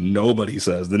fuck what nobody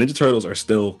says. The Ninja Turtles are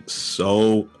still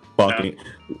so fucking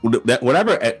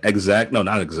not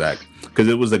exact, because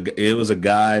it was a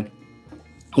guy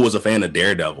who was a fan of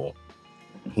Daredevil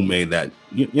who made that.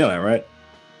 You know that, right?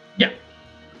 Yeah.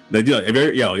 You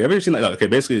ever seen that? Okay,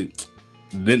 basically.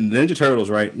 The Ninja Turtles,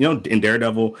 right? You know, in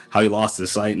Daredevil, how he lost his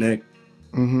sight, Nick?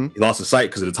 Mm-hmm. He lost his sight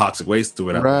because of the toxic waste or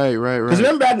whatever. Right. Because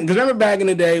remember back in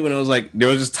the day when it was like, there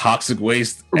was just toxic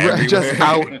waste everywhere. Just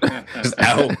out. Just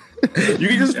out. You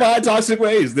could just find toxic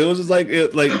waste. There was just like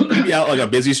you'd be out like a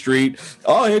busy street.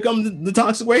 Oh, here comes the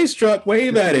toxic waste truck.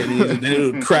 Wave at it. And then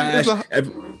it would crash.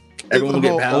 Everyone would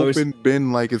get powers. Open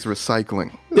bin like it's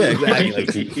recycling. Yeah,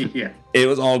 exactly. Yeah. It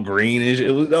was all greenish.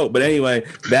 It was dope. But anyway,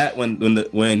 that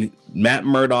when Matt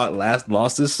Murdock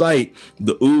lost his sight,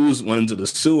 the ooze went into the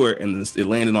sewer and it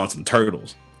landed on some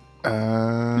turtles.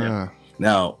 Yeah.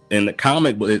 Now in the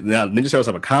comic book, Ninja Turtles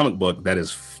have a comic book that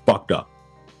is fucked up.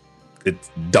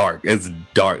 It's dark. There's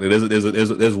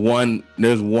one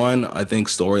I think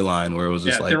storyline where it was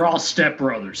just like they're all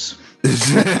stepbrothers.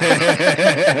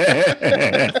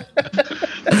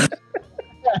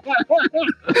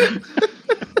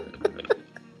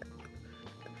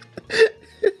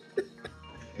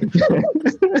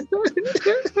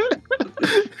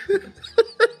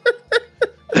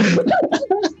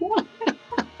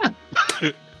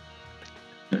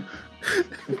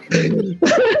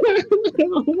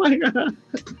 Oh my god,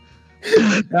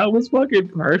 that was fucking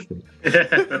perfect.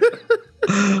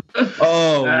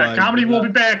 Oh my comedy will be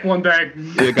back one day.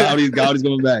 Yeah, comedy's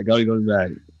coming back.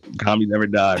 Comedy never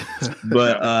died.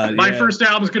 But my first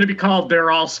album is going to be called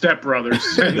 "They're All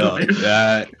Stepbrothers." No,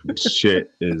 that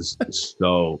shit is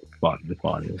so fucking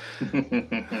funny.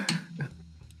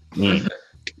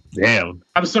 Damn.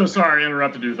 I'm so sorry I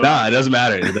interrupted you. Nah, it doesn't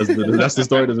matter. That's the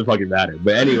story. Doesn't fucking matter.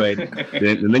 But anyway, the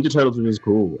Ninja Turtles were just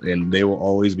cool, and they will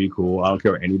always be cool. I don't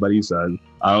care what anybody says.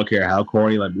 I don't care how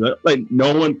corny. Like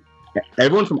no one,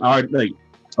 everyone from our like.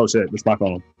 Oh shit! It's my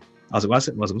phone. I was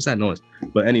like, what's that noise?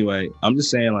 But anyway, I'm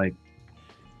just saying like,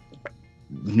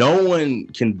 no one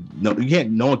can. No, you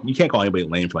can't call anybody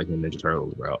lame for like the Ninja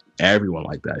Turtles, bro. Everyone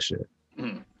like that shit.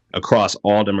 Across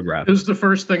all demographics. It was the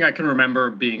first thing I can remember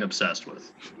being obsessed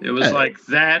with. It was like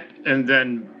that, and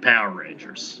then Power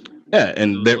Rangers. Yeah,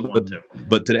 and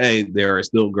but today there are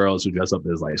still girls who dress up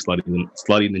as like slutty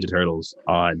Ninja Turtles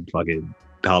on fucking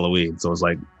Halloween. So it's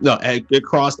like no, it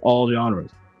crossed all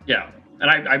genres. Yeah,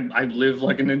 and I live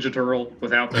like a Ninja Turtle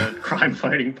without the crime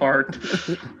fighting part.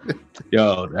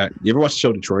 Yo, you ever watch the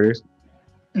show Detroiters?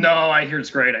 No, I hear it's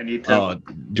great. I need to. Oh,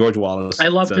 George Wallace. I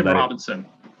love Tim Robinson.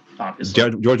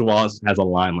 Obviously. George Wallace has a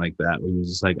line like that where he was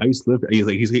just like, I used to live here.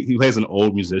 He plays an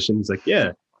old musician. He's like,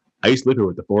 yeah, I used to live here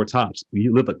with the four tops.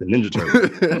 You live like the Ninja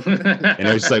Turtles. And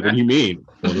I was just like, what do you mean?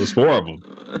 Well, there was four of them.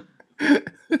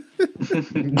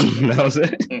 That was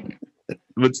it.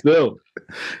 But still,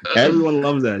 Everyone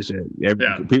loves that shit. Yeah.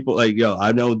 People like, yo,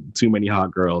 I know too many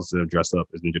hot girls that have dressed up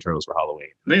as Ninja Turtles for Halloween.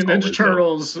 Ninja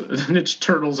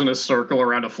Turtles in a circle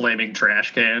around a flaming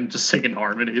trash can, just singing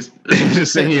harmonies.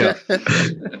 Just saying, yeah.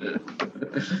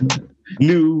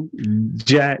 New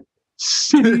Jack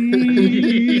City.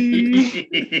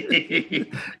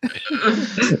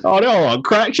 Oh, they're all on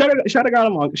crack. Should have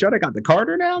got the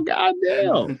Carter now.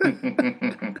 Goddamn.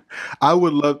 I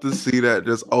would love to see that.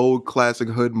 Just old classic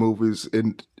hood movies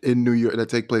in New York that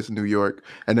take place in New York,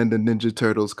 and then the Ninja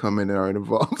Turtles come in and are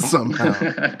involved somehow.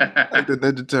 Like the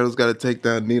Ninja Turtles got to take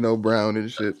down Nino Brown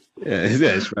and shit. Yeah,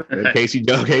 it's right. Casey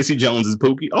Jones is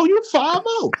Pookie. Oh, you're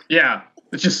 5-0. Yeah.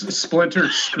 It's just Splinter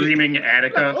screaming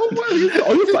Attica. You're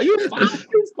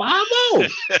 5-0.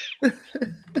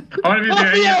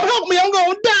 Help me, I'm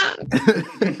gonna die.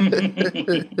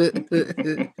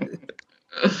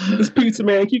 This pizza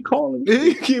man keep calling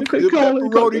me. Keep calling me,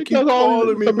 man. Keep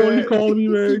calling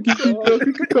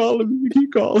me.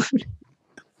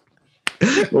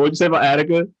 What would you say about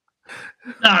Attica?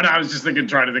 No, I was just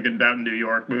trying to think about New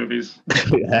York movies.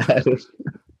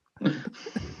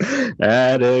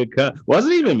 Attica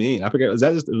wasn't even me. I forget. Was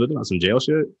that just about some jail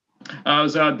shit? It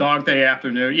was Dog Day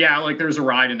Afternoon. Yeah, like there was a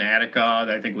ride in Attica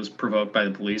that I think was provoked by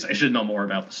the police. I should know more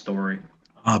about the story.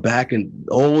 Back in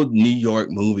old New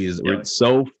York movies were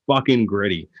so fucking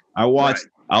gritty. I watched.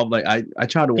 Right. I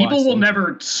tried to watch. People will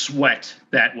never sweat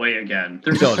that way again.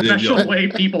 There's a special way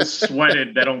people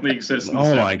sweated that only exists in the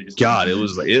 70s. My god, it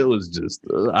was just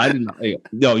I didn't.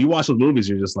 You watch those movies,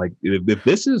 you're just like, if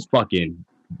this is fucking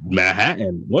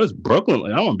Manhattan, what is Brooklyn?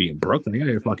 Like, I don't want to be in Brooklyn. You got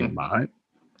your fucking mind.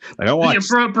 Like I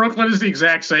watched. Yeah, Brooklyn is the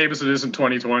exact same as it is in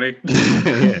 2020.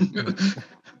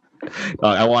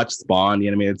 I watched Spawn, the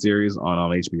animated series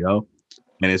on HBO,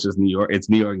 and it's just New York. It's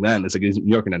New York then. It's like New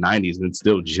York in the 90s, and it's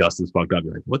still just as fucked up.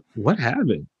 You're like, what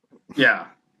happened? Yeah.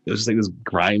 It was just like this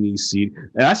grimy seed.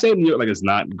 And I say New York like it's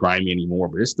not grimy anymore,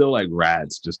 but it's still like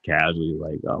rats just casually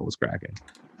like, oh, what's cracking?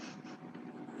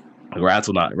 Like rats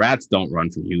don't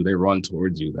run from you. They run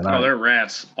towards you. There are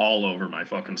rats all over my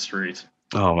fucking street.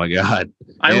 Oh my god!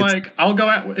 I'll go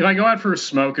out if I go out for a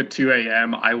smoke at 2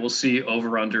 a.m. I will see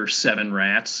over under 7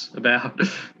 rats about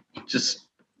just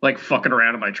like fucking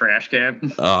around in my trash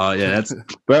can. Oh yeah, that's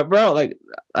bro. Like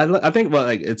I think, but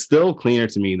like it's still cleaner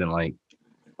to me than like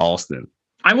Alston.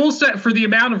 I will say for the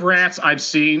amount of rats I've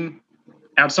seen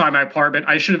outside my apartment,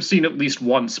 I should have seen at least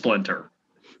one Splinter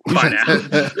by now.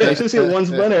 Yeah, you should have seen one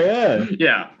Splinter. Yeah,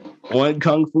 yeah, one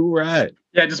Kung Fu rat.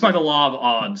 Yeah, just by the law of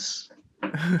odds.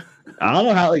 I don't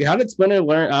know how did Splinter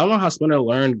learn? I don't know how Splinter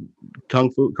learned Kung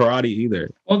Fu karate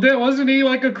either. Well, wasn't he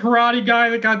like a karate guy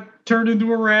that got turned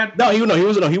into a rat? No, he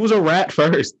was a rat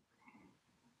first.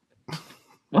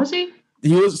 Was he?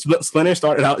 Splinter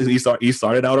started out. He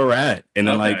started out a rat, and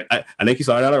then Okay. I think he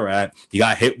started out a rat. He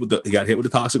got hit with the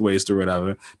toxic waste or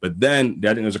whatever. But then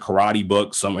I think there's a karate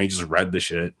book. Somewhere he just read the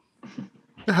shit.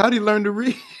 How did he learn to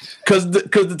read? Because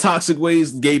the toxic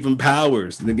waste gave him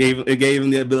powers. It gave him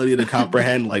the ability to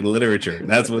comprehend like literature.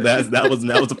 That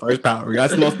was the first power.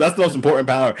 That's the most important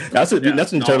power. That's what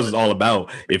Ninja Turtles is all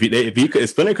about. If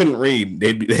Splinter couldn't read,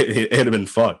 it'd have been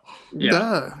fucked.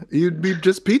 Yeah, you'd be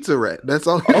just Pizza Rat. That's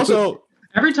all. Also,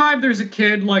 every time there's a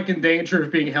kid like in danger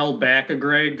of being held back a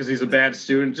grade because he's a bad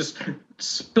student, just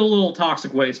spill a little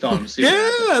toxic waste on him.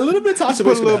 A little bit toxic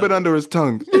Put waste. a little bit under his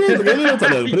tongue. Treat it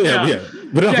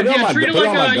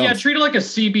like a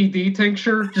CBD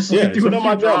tincture. Just put do it on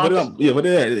my drops. drum. You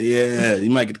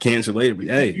might get cancer later. But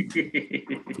hey,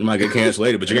 you might get cancer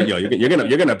later. But you're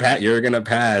gonna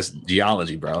pass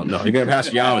geology, bro. No, you're gonna pass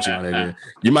geometry, my nigga.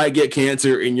 You might get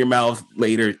cancer in your mouth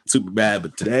later, super bad.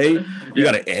 But today, you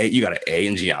got an A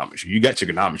in geometry. You got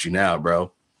trigonometry now,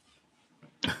 bro.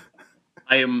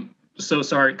 I am so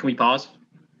sorry. Can we pause?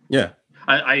 Yeah.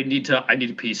 I need to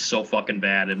pee so fucking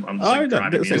bad, and I'm just All right,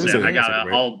 driving me that's insane. great.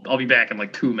 I'll be back in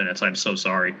like 2 minutes. I'm so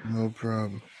sorry. No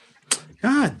problem.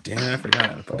 God damn, I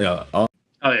forgot. Yeah. Oh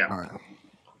yeah. All right.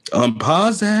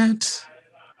 Pause that.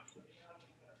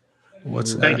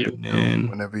 What's Thank you. happening?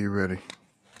 Whenever you're ready.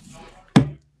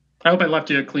 I hope I left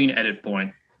you a clean edit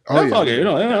point. Oh, Fuck it.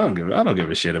 I don't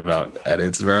give a shit about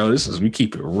edits, bro. We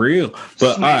keep it real.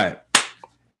 But all right.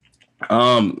 We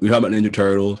talk about Ninja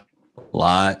Turtles a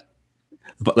lot.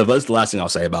 But that's the last thing I'll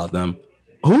say about them.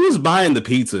 Who's buying the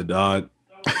pizza, dog?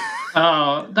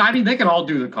 I mean, they can all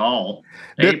do the call.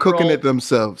 They're cooking it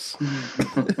themselves.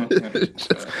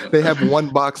 They have one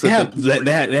box. They had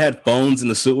phones in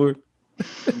the sewer,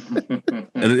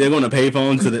 and they're going to pay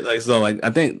phones to I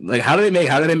think how do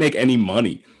they make any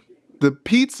money? the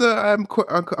pizza I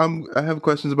have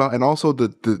questions about, and also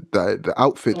the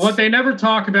outfits. What they never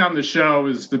talk about in the show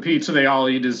is the pizza they all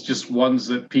eat is just ones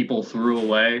that people threw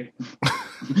away.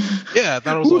 Yeah, I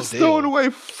thought it was Who's throwing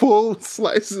away full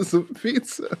slices of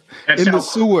pizza in the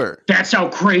sewer? That's how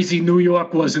crazy New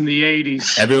York was in the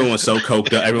 80s. Everyone was so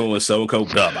coked up.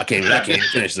 I can't even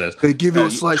finish this. They give you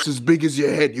a slice as big as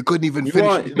your head. You couldn't even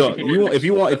finish it. If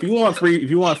you want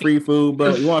free food,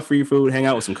 bro, you want free food, hang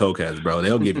out with some cokeheads, bro.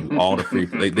 They'll give you all the free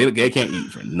food. They can't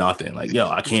eat for nothing. Like, yo,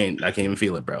 I can't even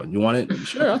feel it, bro. You want it?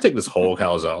 Sure, I'll take this whole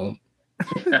calzone.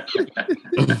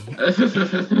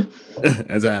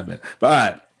 That's happening. But all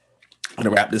right, I'm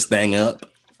gonna wrap this thing up.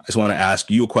 I just want to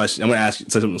ask you a question. I'm gonna ask you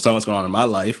something what's going on in my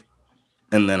life,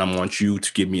 and then I want you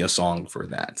to give me a song for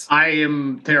that. I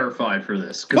am terrified for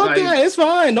this. Yeah, it's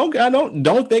fine.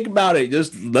 Don't think about it.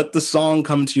 Just let the song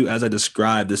come to you as I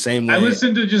described. The same way. I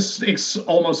listen to just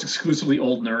almost exclusively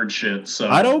old nerd shit. So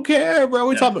I don't care, bro.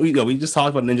 We just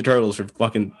talked about Ninja Turtles for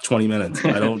fucking 20 minutes.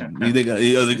 I don't. You think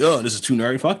like, oh, this is too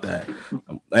nerdy? Fuck that.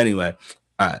 Anyway,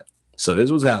 all right. So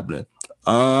this was happening.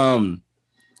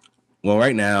 Well,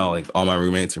 right now, like all my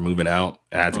roommates are moving out.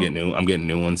 I have to get new. I'm getting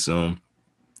new ones soon.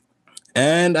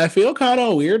 And I feel kind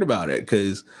of weird about it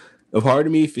because a part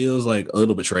of me feels like a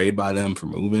little betrayed by them for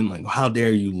moving. Like, how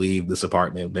dare you leave this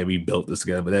apartment that we built this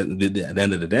together? But at the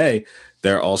end of the day,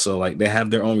 they're also like, they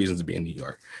have their own reasons to be in New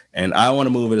York. And I want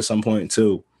to move it at some point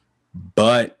too.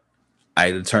 But I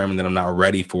determined that I'm not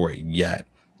ready for it yet.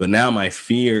 But now my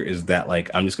fear is that like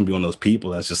I'm just gonna be one of those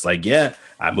people that's just like, yeah,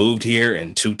 I moved here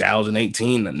in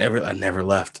 2018. I never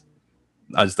left.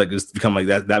 I just like it's become like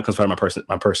that. That becomes part of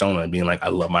my persona, and being like, I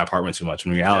love my apartment too much.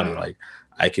 In reality, like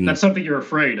I can. That's something you're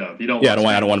afraid of. You don't. Yeah, I don't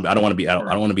want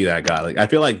to be that guy. Like I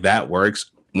feel like that works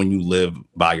when you live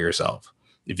by yourself.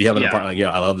 If you have an apartment, like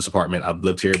I love this apartment. I've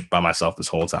lived here by myself this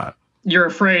whole time. You're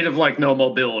afraid of like no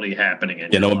mobility happening.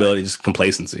 No mobility, just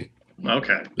complacency.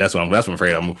 Okay, that's what I'm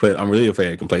afraid of. I'm really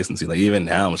afraid of complacency. Like even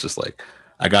now, it's just like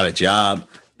I got a job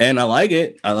and I like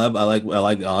it. I like working.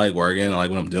 I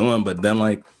like what I'm doing. But then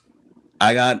like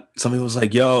I got somebody was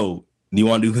like, "Yo, do you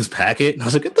want to do this packet?" And I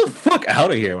was like, "Get the fuck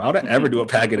out of here! Why would I ever do a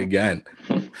packet again?"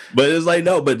 But it's like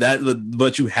no,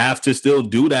 but you have to still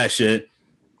do that shit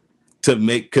to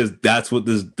make because that's what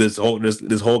this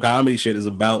whole comedy shit is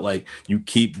about. Like you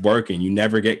keep working, you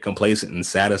never get complacent and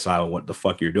satisfied with what the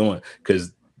fuck you're doing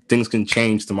because things can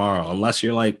change tomorrow unless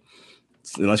you're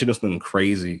doing something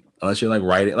crazy, unless you're like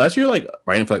writing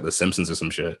for like The Simpsons or some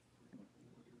shit.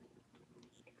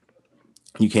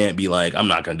 You can't be like, I'm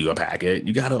not gonna do a packet.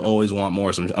 You gotta always want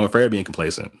more. So I'm afraid of being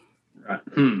complacent. Right.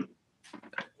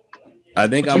 I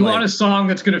think do you want a song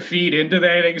that's gonna feed into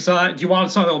that anxiety? Do you want a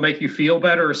song that will make you feel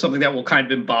better, or something that will kind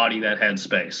of embody that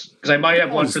headspace? Because I might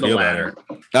have one for the latter.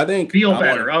 I think feel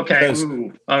better. Okay,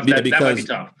 that might be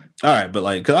tough. All right, but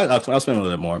like, cause I'll spend a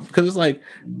little bit more because it's like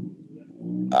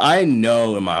I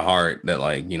know in my heart that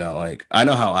like like I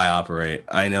know how I operate.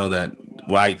 I know that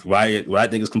why I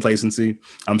think is complacency.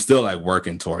 I'm still like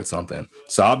working towards something,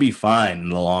 so I'll be fine in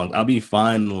the long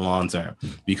term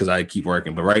because I keep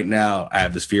working. But right now, I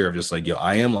have this fear of just like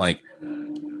I am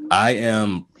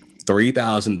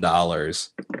 $3,000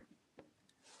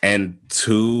 and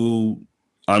 2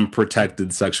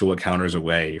 unprotected sexual encounters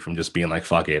away from just being like,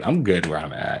 fuck it, I'm good where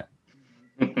I'm at.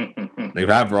 If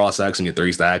I have raw sex and get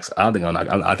 3 stacks, I think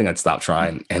I'd stop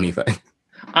trying anything.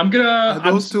 Are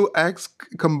those 2 acts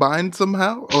combined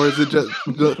somehow, or is it just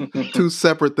 2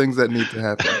 separate things that need to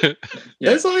happen?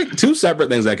 It's like 2 separate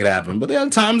things that could happen, but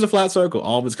time's a flat circle.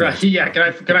 All of it's connected. Yeah,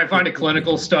 can I find a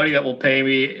clinical study that will pay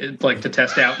me like to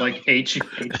test out like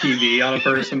HPV on a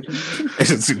person?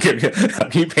 Can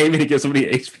you pay me to give somebody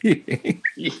HPV?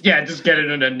 Yeah, just get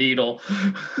it in a needle.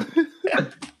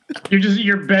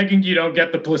 You're begging you don't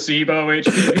get the placebo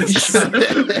HPV shot.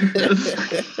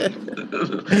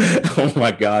 Oh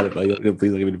my god! Please don't give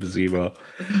me the placebo.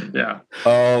 Yeah.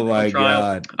 Oh my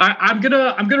god. I'm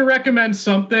gonna recommend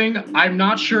something. I'm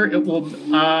not sure it will.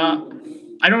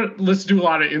 I don't listen to a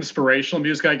lot of inspirational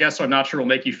music, I guess, so I'm not sure it'll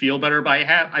make you feel better. But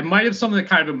I might have something that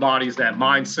kind of embodies that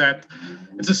mindset.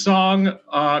 It's a song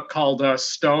called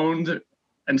 "Stoned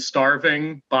and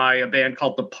Starving" by a band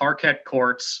called the Parquet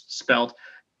Courts, spelled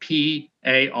Parquet,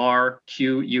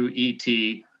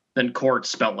 then court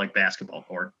spelled like basketball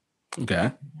court.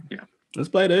 Okay. Yeah. Let's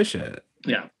play this shit.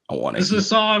 Yeah. This is a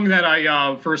song that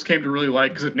I first came to really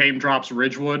like because it name drops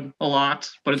Ridgewood a lot.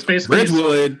 But it's basically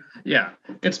Ridgewood.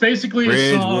 It's basically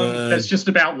a song that's just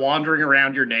about wandering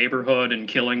around your neighborhood and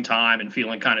killing time and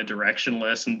feeling kind of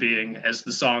directionless and being, as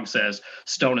the song says,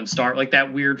 stone and start, like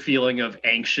that weird feeling of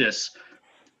anxious,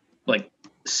 like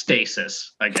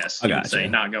stasis, I guess you would say,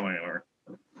 not going anywhere.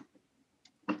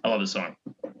 I love this song.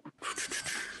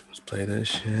 Let's play this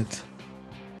shit.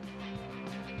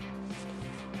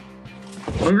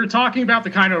 When we were talking about the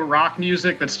kind of rock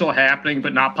music that's still happening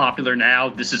but not popular now,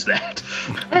 this is that.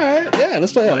 All right, yeah,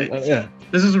 let's play it. Yeah.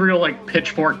 This is real like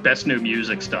Pitchfork best new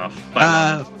music stuff.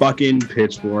 Fucking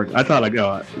Pitchfork. I thought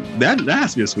that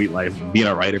has to be a sweet life being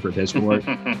a writer for Pitchfork.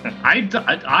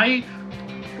 I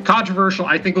controversial.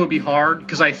 I think it would be hard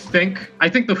because I think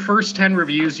the first 10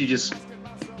 reviews you just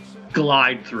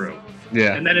glide through.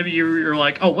 Yeah. And then if you're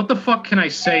like, oh, what the fuck can I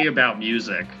say about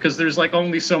music? Because there's like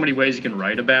only so many ways you can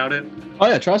write about it. Oh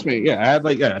yeah, trust me. Yeah,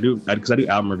 I do because I do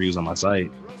album reviews on my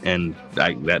site, and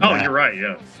you're right.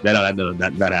 Yeah.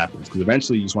 That happens because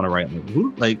eventually you just want to write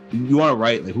who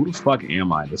the fuck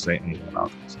am I to say anything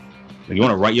about this? Like, you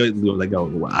want to write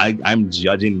I'm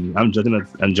judging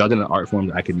an art form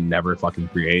that I could never fucking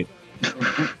create.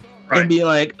 Right. And be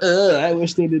like, I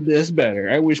wish they did this better.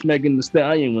 I wish Megan Thee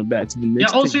Stallion went back to the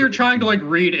mix. Yeah, also you're trying to like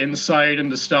read insight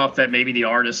into stuff that maybe the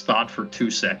artist thought for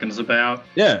 2 seconds about.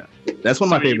 Yeah, that's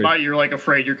one of my favorite. You're like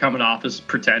afraid you're coming off as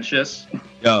pretentious.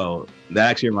 Yo, that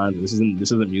actually reminds me.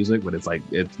 This isn't music, but it's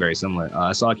very similar.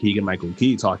 I saw Keegan-Michael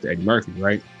Key talk to Eddie Murphy,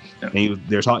 right? Yeah. And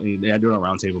they were talking. They had doing a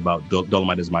roundtable about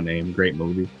Dolomite Is My Name, great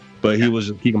movie. But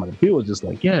Keegan-Michael Key was just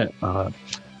like,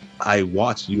 I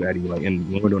watched you, Eddie, like,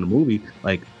 and when we're doing a movie,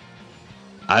 like,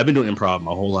 I've been doing improv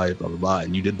my whole life, blah blah blah,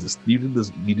 and you did these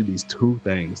 2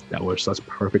 things that were such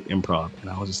perfect improv, and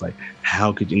I was just like,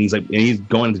 how could you? And he's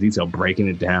going into detail, breaking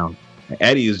it down. And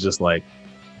Eddie is just like,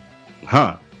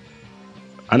 I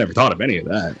never thought of any of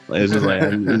that. It's just like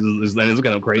it's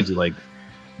kind of crazy. Like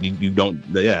you don't,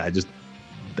 yeah.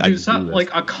 It's not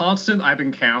like a constant I've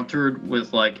encountered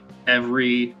with like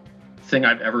every thing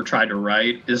I've ever tried to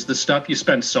write is the stuff you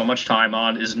spend so much time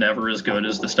on is never as good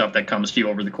as the stuff that comes to you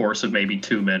over the course of maybe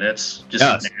 2 minutes,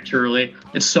 just naturally.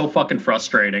 It's so fucking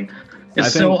frustrating.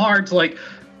 It's so hard to like,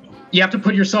 you have to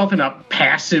put yourself in a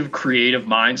passive creative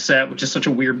mindset, which is such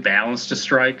a weird balance to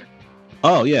strike.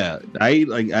 Oh yeah.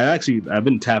 I've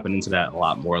been tapping into that a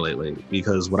lot more lately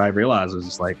because what I realized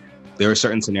is like, there are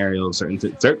certain scenarios, there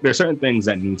are certain things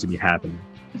that need to be happening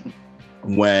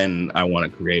when I want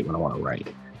to create, when I want to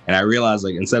write. And I realized,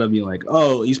 like, instead of being like,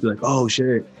 it used to be like, oh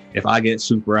shit, if I get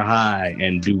super high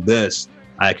and do this,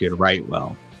 I could write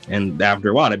well. And after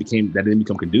a while, that didn't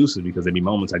become conducive because there'd be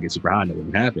moments I get super high and it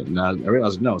wouldn't happen. And I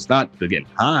realized, no, it's not the getting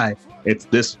high. It's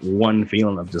this one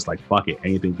feeling of just like, fuck it,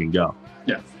 anything can go.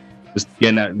 Yeah. Just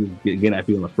getting that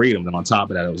feeling of freedom. Then on top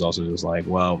of that, it was also just like,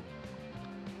 well,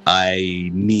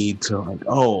 I need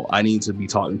to be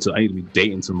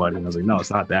dating somebody. And I was like, no,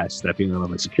 it's not that. It's just that feeling of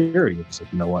like security. It's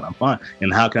like, you know what, I'm fine.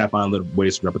 And how can I find little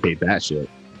ways to replicate that shit?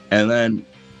 And then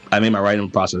I made my writing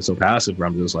process so passive where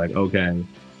I'm just like, okay,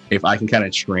 if I can kind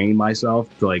of train myself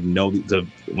to like know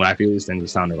when I feel these things,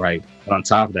 it's time to write. And on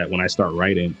top of that, when I start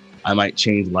writing, I might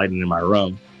change lighting in my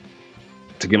room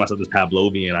to give myself this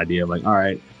Pavlovian idea of like, all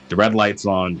right, the red light's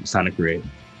on, it's time to create.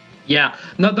 Yeah,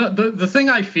 no, the thing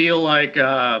I feel like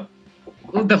the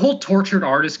whole tortured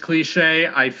artist cliche,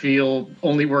 I feel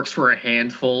only works for a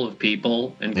handful of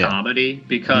people in comedy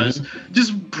because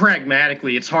just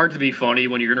pragmatically, it's hard to be funny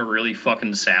when you're in a really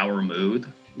fucking sour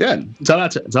mood. Yeah, tell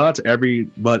that to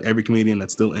every comedian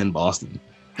that's still in Boston.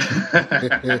 We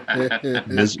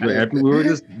were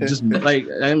just like,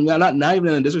 and not even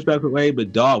in a disrespectful way,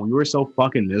 but dog, we were so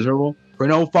fucking miserable for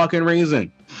no fucking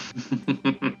reason.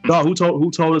 Dog, who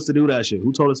told us to do that shit?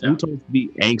 Who told us to be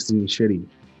angsty and shitty?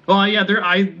 Well, yeah,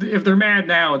 if they're mad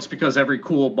now, it's because every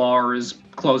cool bar is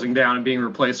closing down and being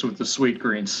replaced with the Sweet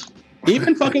Greens.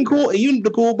 Even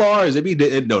the cool bars. There'd be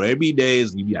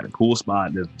days you be at a cool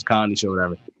spot, there's a comedy show,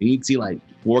 whatever. And you'd see like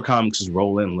 4 comics just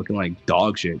roll in looking like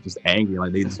dog shit, just angry,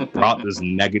 like they just brought this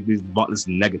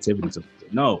negativity to.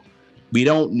 No, we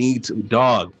don't need to,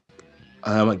 dog.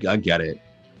 I get it.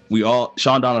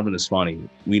 Sean Donovan is funny.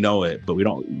 We know it, but we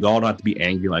all don't have to be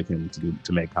angry like him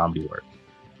to make comedy work.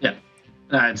 Yeah.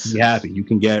 Be happy. You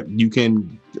can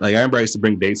like, I remember I used to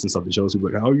bring dates and stuff to shows. People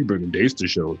were like, how are you bringing dates to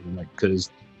shows? I'm like, because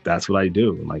that's what I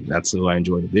do. And like, that's who I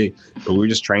enjoy to be. But we're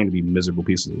just trained to be miserable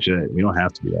pieces of shit. We don't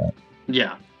have to be that.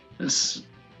 Yeah. It's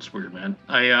weird, man.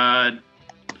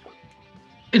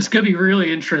 It's gonna be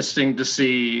really interesting to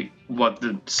see what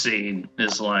the scene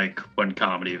is like when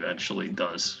comedy eventually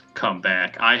does come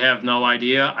back. I have no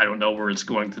idea. I don't know where it's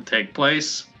going to take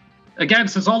place. Again,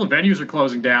 since all the venues are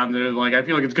closing down, like, I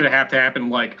feel like it's gonna have to happen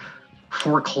like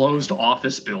foreclosed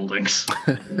office buildings.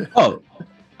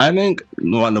 I think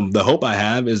the hope I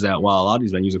have is that while a lot of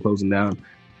these venues are closing down,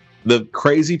 the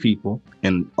crazy people,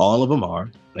 and all of them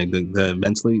are, like the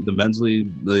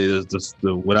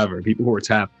whatever, people who are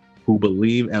tapped, who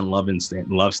believe and love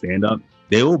stand up,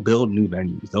 They will build new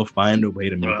venues. They'll find a way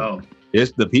to make it.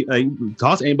 It's the people. Like,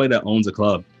 toss anybody that owns a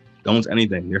club, owns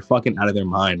anything. They're fucking out of their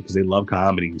mind because they love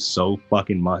comedy so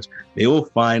fucking much. They will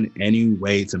find any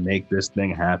way to make this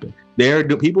thing happen.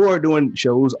 People are doing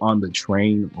shows on the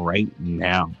train right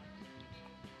now.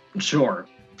 Sure.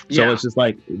 So it's just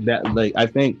like that. Like I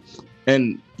think,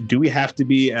 and do we have to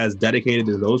be as dedicated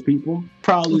as those people?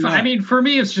 Probably not. I mean, for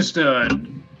me, it's just a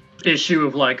issue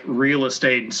of like real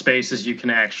estate and spaces you can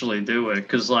actually do it,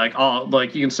 because like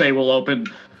you can say we'll open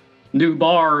new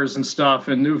bars and stuff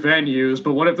and new venues,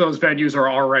 but what if those venues are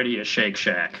already a Shake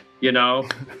Shack? You know,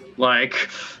 like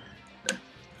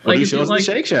the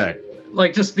Shake Shack.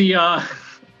 Like just the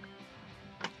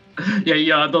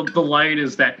the light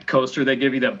is that coaster they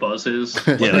give you that buzzes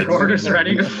when the order's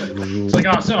ready. It's like,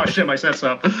 oh shit, my set's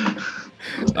up.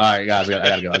 All right, guys,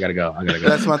 I gotta go.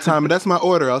 That's my time. That's my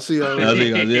order. I'll see y'all.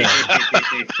 Yeah.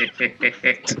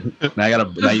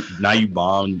 Now you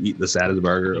bomb, eat the saddest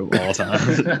burger of all time.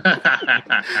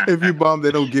 If you bomb,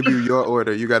 they don't give you your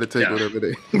order. You got to take whatever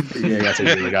they. You got to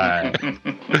take the guy.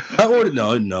 I ordered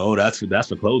no. That's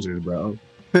for closers, bro.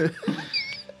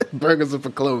 Burgers are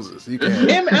for closers. You can't.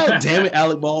 Damn it,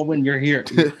 Alec Baldwin, you're here.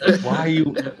 Why are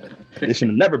you? They should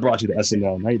have never brought you to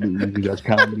SNL. Now you judge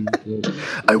comedy.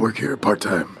 I work here part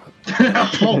time.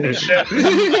 Holy shit!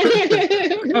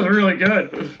 That was really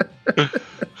good.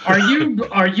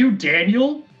 Are you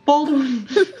Daniel Baldwin?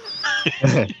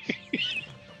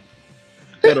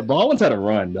 Yeah, the Baldwins had a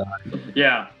run, dog.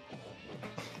 Yeah.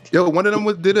 Yo, one of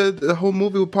them did a whole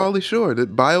movie with Pauly Shore.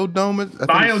 Did Biodome?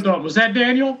 Biodome. Was that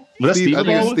Daniel? Was that Steven? I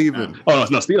think it's Steven. Oh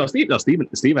no,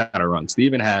 Steven had a run.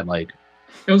 Steven had like.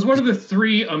 It was one of the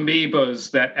 3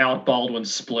 amoebas that Alec Baldwin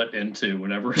split into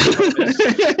whenever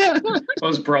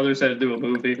those brothers had to do a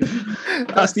movie.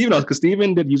 Steven, because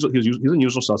Steven he was in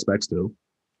Usual Suspects too.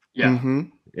 Yeah. Mm-hmm.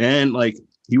 And like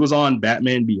he was on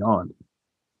Batman Beyond.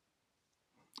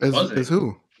 As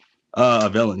who? A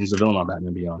villain. He's a villain on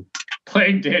Batman Beyond.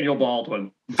 Playing Daniel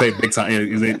Baldwin. He played big time.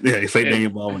 Yeah, he played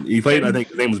Daniel Baldwin. He played, I think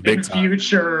his name was Big Time.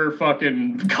 Future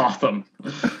fucking Gotham.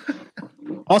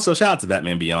 Also, shout out to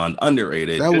Batman Beyond.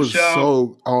 Underrated. That was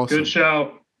so awesome. Good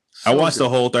show. I watched the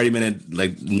whole 30-minute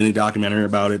like mini documentary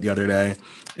about it the other day,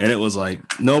 and it was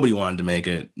like nobody wanted to make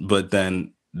it, but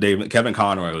then Kevin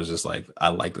Conroy was just like, I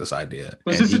like this idea.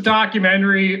 Was this a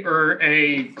documentary or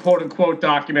a quote unquote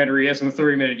documentary as in a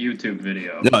 30-minute YouTube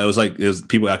video? No, it was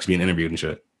people actually being interviewed and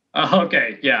shit.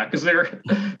 Okay, yeah, because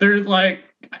they're like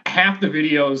half the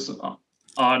videos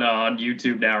on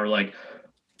YouTube now are like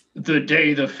the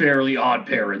day the Fairly Odd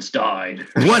Parents died.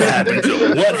 What happened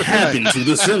to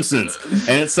The Simpsons?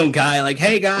 And it's some guy like,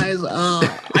 hey guys,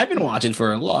 I've been watching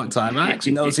for a long time. I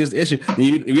actually noticed here's the issue. And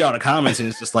you read all the comments and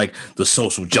it's just like the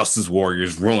social justice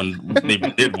warriors ruined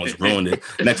it.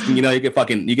 Next thing you know, you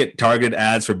get targeted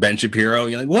ads for Ben Shapiro.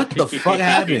 You're like, what the fuck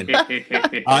happened?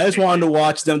 I just wanted to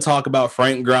watch them talk about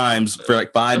Frank Grimes for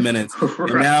like 5 minutes.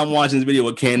 And now I'm watching this video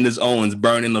with Candace Owens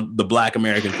burning the black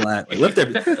American flag. Like, lift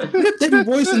every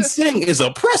voice and sing is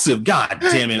oppressive. God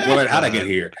damn it! How'd I get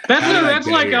here? That's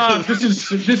like this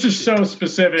is so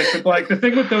specific. But like the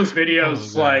thing with those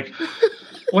videos, like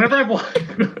whenever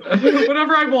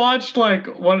I've watched like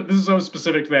this is so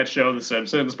specific to that show, The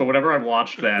Simpsons. But whenever I've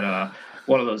watched that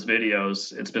one of those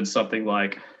videos, it's been something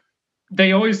like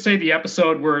they always say the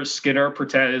episode where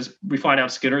we find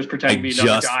out Skinner's pretending to be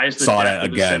another guy as the death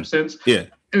of The Simpsons. Yeah.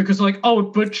 Because like, oh,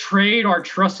 it betrayed our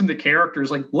trust in the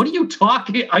characters. Like, what are you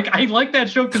talking? Like, I like that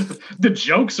show because the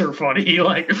jokes are funny.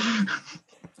 Like,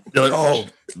 they're like, oh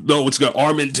no, it's got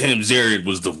Armin Tamzarian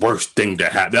was the worst thing to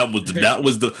happen. Was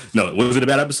it a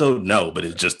bad episode? No, but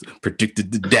it just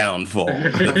predicted the downfall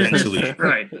eventually.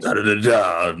 Right. And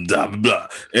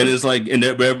it's like, and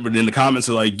then the comments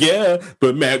are like, yeah,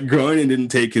 but Matt Groening didn't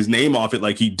take his name off it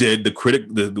like he did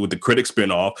with the critic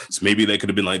spinoff. So maybe they could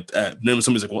have been like that. And then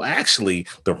somebody's like, well, actually,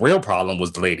 the real problem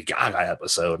was the Lady Gaga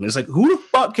episode. And it's like, who the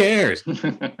fuck cares?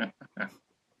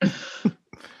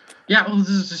 Yeah, well, this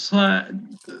is just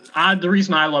the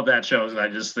reason I love that show is I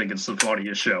just think it's the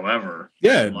funniest show ever.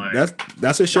 Yeah, like,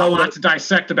 that's a show. Not a lot to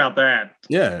dissect about that.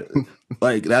 Yeah,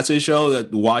 like that's a show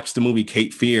that watched the movie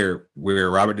Cape Fear,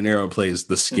 where Robert De Niro plays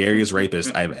the scariest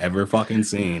rapist I've ever fucking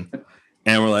seen,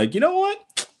 and we're like, you know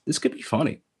what, this could be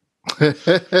funny. And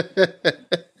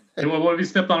what if he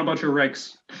stepped on a bunch of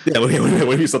rakes? Yeah, what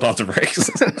if he stepped on some rakes?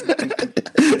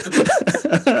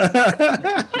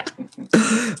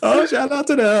 Oh, shout out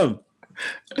to them.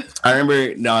 I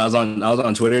remember I was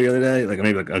on Twitter the other day, like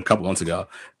maybe like a couple months ago,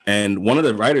 and one of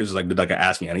the writers like did like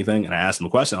ask me anything, and I asked him a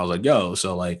question. I was like, yo,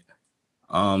 so like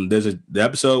there's the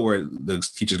episode where the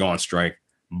teachers go on strike.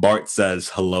 Bart says,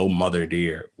 hello, mother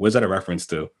dear. What's that a reference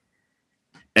to?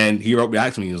 And he wrote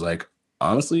back to me. He was like,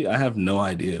 honestly, I have no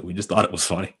idea. We just thought it was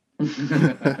funny.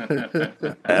 And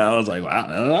I was like, wow,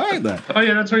 all right then. Oh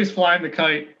yeah, that's where he's flying the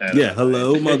kite. Yeah,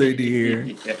 hello, mother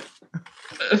dear.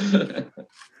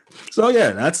 So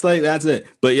yeah, that's it.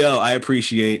 But yo, I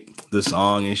appreciate the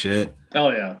song and shit.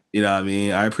 Oh yeah. You know what I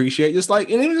mean? I appreciate just like,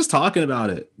 and even just talking about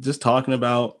it, just talking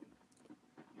about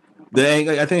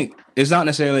I think it's not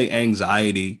necessarily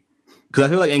anxiety, because I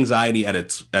feel like anxiety at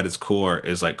its core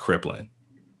is like crippling.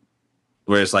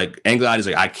 Where it's like anxiety is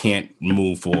like, I can't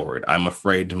move forward. I'm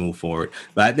afraid to move forward.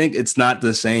 But I think it's not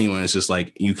the same when it's just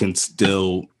like you can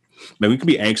still, we can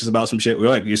be anxious about some shit. We're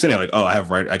like, you're sitting there like, oh, I'm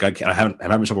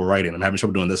having trouble writing. I'm having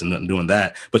trouble doing this and doing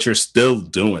that. But you're still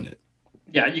doing it.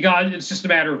 Yeah, it's just a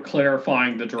matter of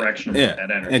clarifying the direction of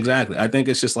that energy. Exactly. I think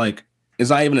it's just like, it's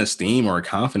not even a esteem or a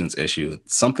confidence issue.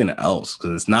 It's something else.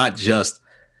 Because it's not just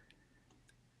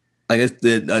like,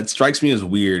 it strikes me as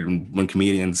weird when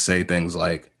comedians say things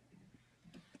like,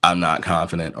 I'm not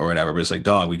confident or whatever, but it's like,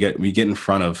 dog, we get in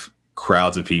front of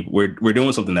crowds of people. We're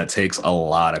doing something that takes a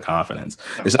lot of confidence.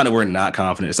 It's not that we're not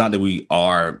confident. It's not that we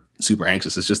are super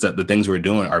anxious. It's just that the things we're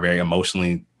doing are very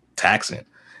emotionally taxing,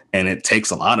 and it takes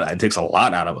a lot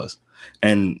out of us.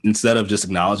 And instead of just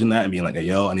acknowledging that and being like, hey,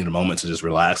 yo, I need a moment to just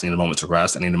relax. I need a moment to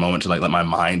rest. I need a moment to like let my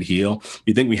mind heal.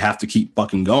 You think we have to keep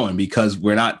fucking going because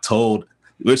we're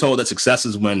told that success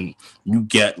is when you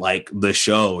get like the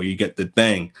show or you get the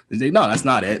thing. No, that's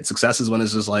not it. Success is when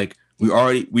it's just like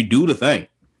we do the thing.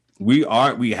 We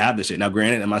have this shit. Now,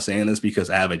 granted, am I saying this because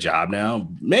I have a job now?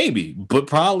 Maybe, but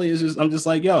probably it's just, I'm just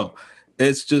like, yo,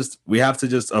 it's just, we have to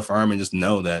just affirm and just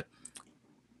know that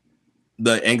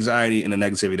the anxiety and the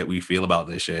negativity that we feel about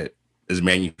this shit is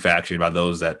manufactured by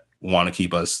those that want to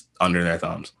keep us under their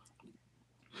thumbs.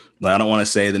 I don't want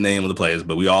to say the name of the place,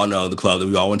 but we all know the club that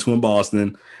we all went to in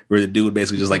Boston, where the dude would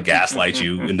basically just like gaslight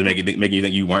you and to make you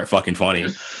think you weren't fucking funny.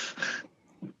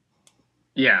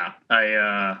 Yeah,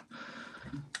 I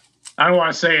don't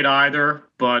want to say it either,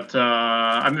 but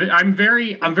I'm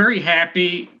very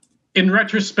happy. In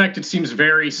retrospect, it seems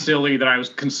very silly that I was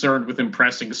concerned with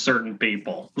impressing certain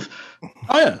people.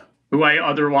 Oh yeah. Who I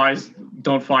otherwise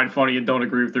don't find funny and don't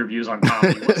agree with their views on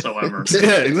comedy whatsoever.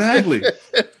 Yeah, exactly.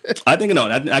 I can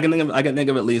think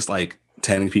of at least like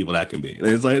 10 people that can be.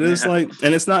 It's like,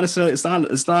 and it's not necessarily, it's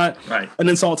not right. An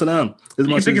insult to them. You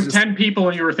can think of 10 people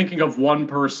and you were thinking of one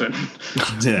person.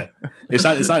 Yeah, it's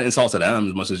not an insult to them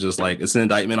as much as just like it's an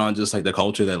indictment on just like the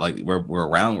culture that like we're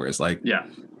around. Where it's like, yeah.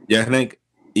 I think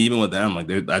even with them,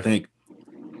 like I think.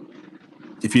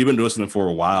 If you've been doing something for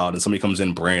a while and somebody comes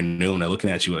in brand new and they're looking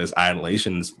at you as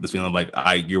idolation, this feeling like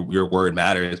your word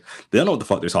matters, they don't know what the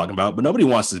fuck they're talking about. But nobody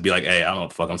wants to be like, hey, I don't know what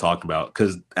the fuck I'm talking about.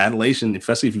 Because adulation,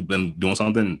 especially if you've been doing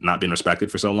something, not being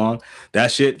respected for so long,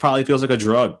 that shit probably feels like a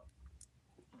drug.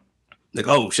 Like,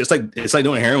 oh, shit, it's like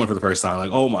doing heroin for the first time. Like,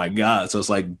 oh my God. So it's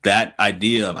like that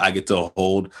idea of I get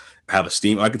to have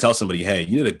esteem. I can tell somebody, hey,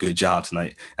 you did a good job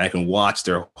tonight. And I can watch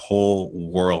their whole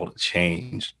world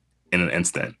change in an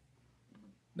instant.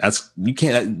 You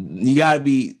gotta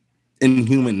be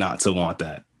inhuman not to want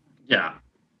that. Yeah.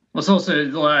 Well, it's also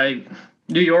like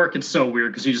New York, it's so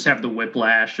weird because you just have the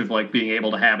whiplash of like being able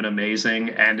to have an amazing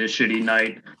and a shitty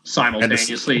night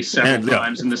simultaneously several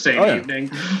times in the same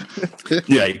evening.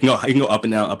 Yeah, you can go up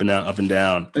and down, up and down, up and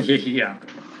down. Yeah.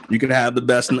 You could have the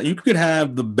best. You could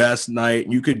have the best night.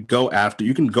 You can go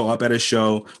up at a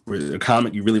show where the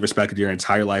comic you really respected your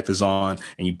entire life is on,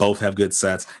 and you both have good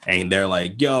sets. And they're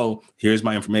like, "Yo, here's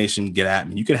my information. Get at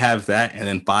me." You could have that, and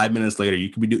then 5 minutes later, you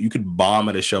could bomb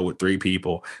at a show with 3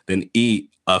 people, then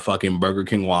eat a fucking Burger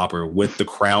King Whopper with the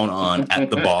crown on at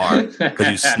the bar because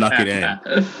you snuck it in.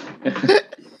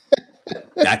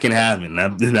 That can happen.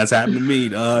 That's happened to me,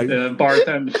 dog. The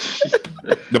bartender.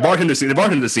 The bartender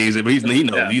sees it, but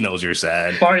he knows you're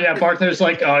sad. Bartender's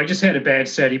like, oh, he just had a bad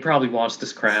set. He probably wants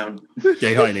this crown. Yeah,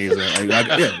 he probably needs it.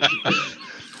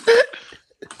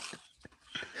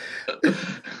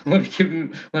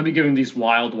 Let me give him these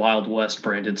Wild Wild West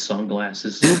branded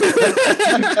sunglasses.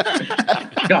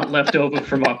 Got left over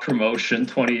from our promotion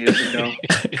 20 years ago.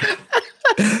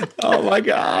 Oh my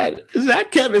God! Is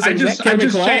that Kevin? I just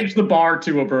changed the bar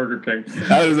to a Burger King.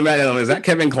 Is that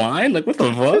Kevin Klein? Like what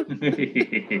the fuck?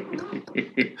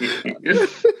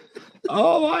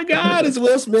 Oh my God! It's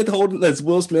Will Smith holding. That's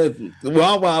Will Smith.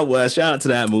 Wild Wild West. Shout out to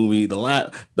that movie.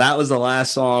 That was the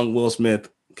last song Will Smith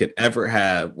could ever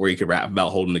have where he could rap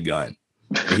about holding a gun.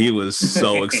 He was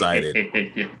so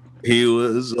excited. He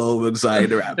was so excited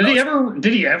to rap. Did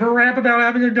he ever rap about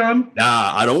having a gun?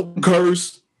 Nah, I don't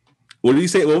curse. What did he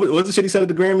say? What was the shit he said at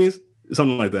the Grammys?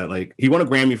 Something like that. Like he won a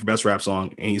Grammy for best rap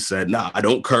song, and he said, "Nah, I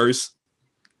don't curse.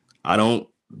 I don't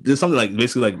there's something like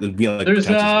basically like being like there's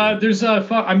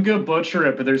I'm gonna butcher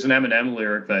it, but there's an Eminem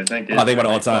lyric that I think is I think about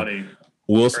it all the time. funny.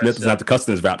 Will Smith doesn't have to cuss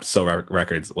in his rap to sell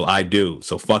records. Well, I do.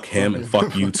 So fuck him and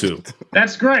fuck you too.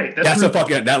 That's great. That's a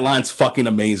fucking that line's fucking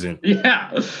amazing.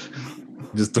 Yeah.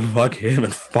 Just to fuck him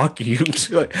and fuck you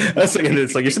too. Like, that's like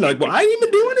it's like you're sitting like, well, I didn't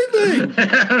even do anything.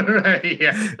 Right,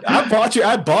 yeah. I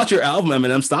bought your album,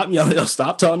 Eminem. Stop yelling.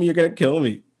 Stop telling me you're gonna kill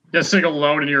me. Just sing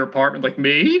alone in your apartment like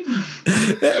me?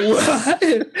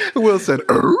 Will said,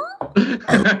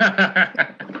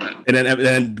 And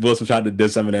then Will Smith tried to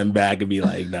diss Eminem back and be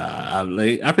like, nah,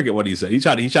 I forget what he said. He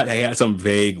had some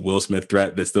vague Will Smith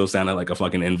threat that still sounded like a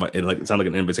fucking invite, like it sounded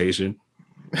like an invitation.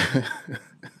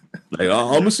 Like,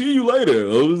 I'm gonna see you later.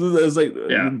 It's like,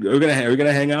 yeah. we're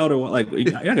gonna hang out or what? Like,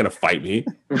 you're not gonna fight me.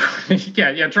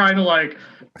 yeah, trying to like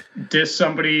diss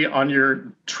somebody on your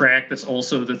track that's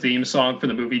also the theme song for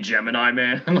the movie Gemini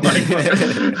Man. Like,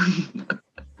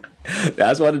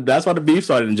 that's why the beef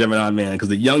started in Gemini Man, because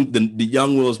the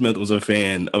young Will Smith was a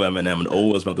fan of Eminem, and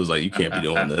old Will Smith was like, you can't be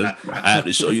doing this. I have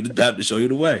to show you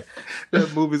the way.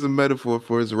 That movie's a metaphor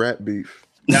for his rap beef.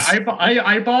 Yeah,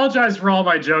 I apologize for all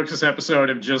my jokes this episode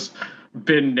have just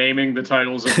been naming the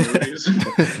titles of movies.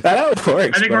 That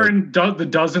works. I think we're in the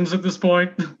dozens at this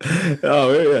point.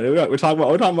 Oh yeah, we're talking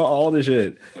about all this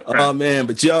shit. Right. Oh man,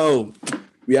 but yo,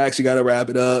 we actually got to wrap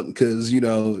it up because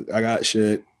I got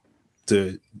shit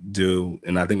to do,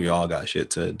 and I think we all got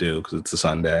shit to do because it's a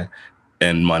Sunday.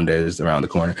 And Monday is around the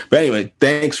corner. But anyway,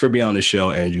 thanks for being on the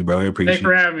show, Andrew, bro. I appreciate it. Thanks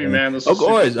for having me, man. Of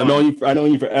course. I've known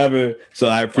you forever. So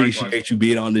I appreciate you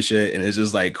being on the shit. And it's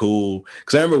just like cool.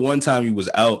 Because I remember one time you was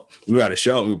out, we were at a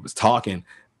show, and we was talking.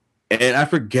 And I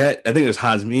forget, I think it was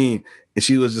Hasmin. And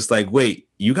she was just like, wait,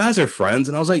 you guys are friends?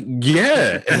 And I was like,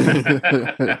 yeah.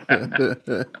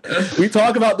 We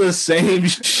talk about the same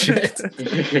shit.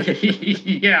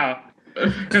 Yeah.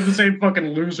 Have the same fucking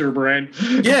loser brain.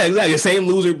 Yeah, exactly. Same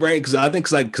loser brain. Because I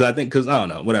don't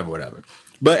know. Whatever.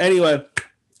 But anyway,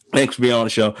 thanks for being on the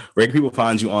show. Where can people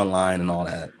find you online and all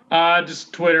that?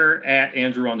 Just Twitter at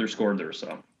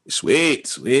Andrew_Durso.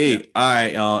 Sweet. Yeah. All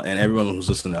right, y'all, and everyone who's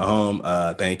listening at home,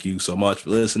 thank you so much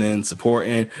for listening,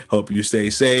 supporting. Hope you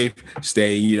stay safe.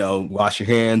 Stay, wash your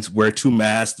hands. Wear 2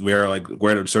 masks. Wear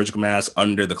the surgical mask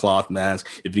under the cloth mask.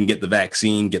 If you can get the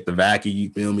vaccine, get the vaccine.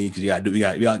 You feel me? Because we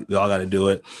all got to do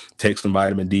it. Take some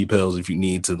vitamin D pills if you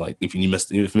need to. Like if you miss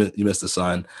the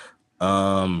sun.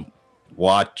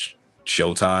 Watch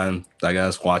Showtime. I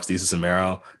guess watch Thesis and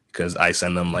Marrow. Because I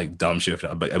send them like dumb shit.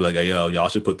 I'd be like, yo, y'all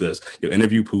should put this.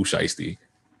 Interview Pooh Shiesty.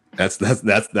 That's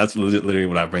literally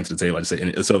what I bring to the table. I just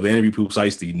say, so if they interview Pooh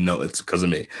Shiesty, no, it's because of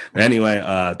me. But anyway,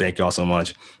 thank y'all so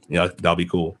much. That'll be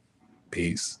cool.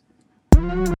 Peace.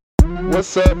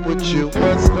 What's up with you?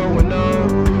 What's going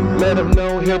on? Let them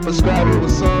know he'll prescribe you a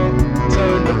song.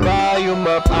 Turn the volume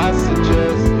up. I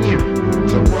suggest you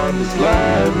to run this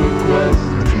live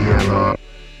request.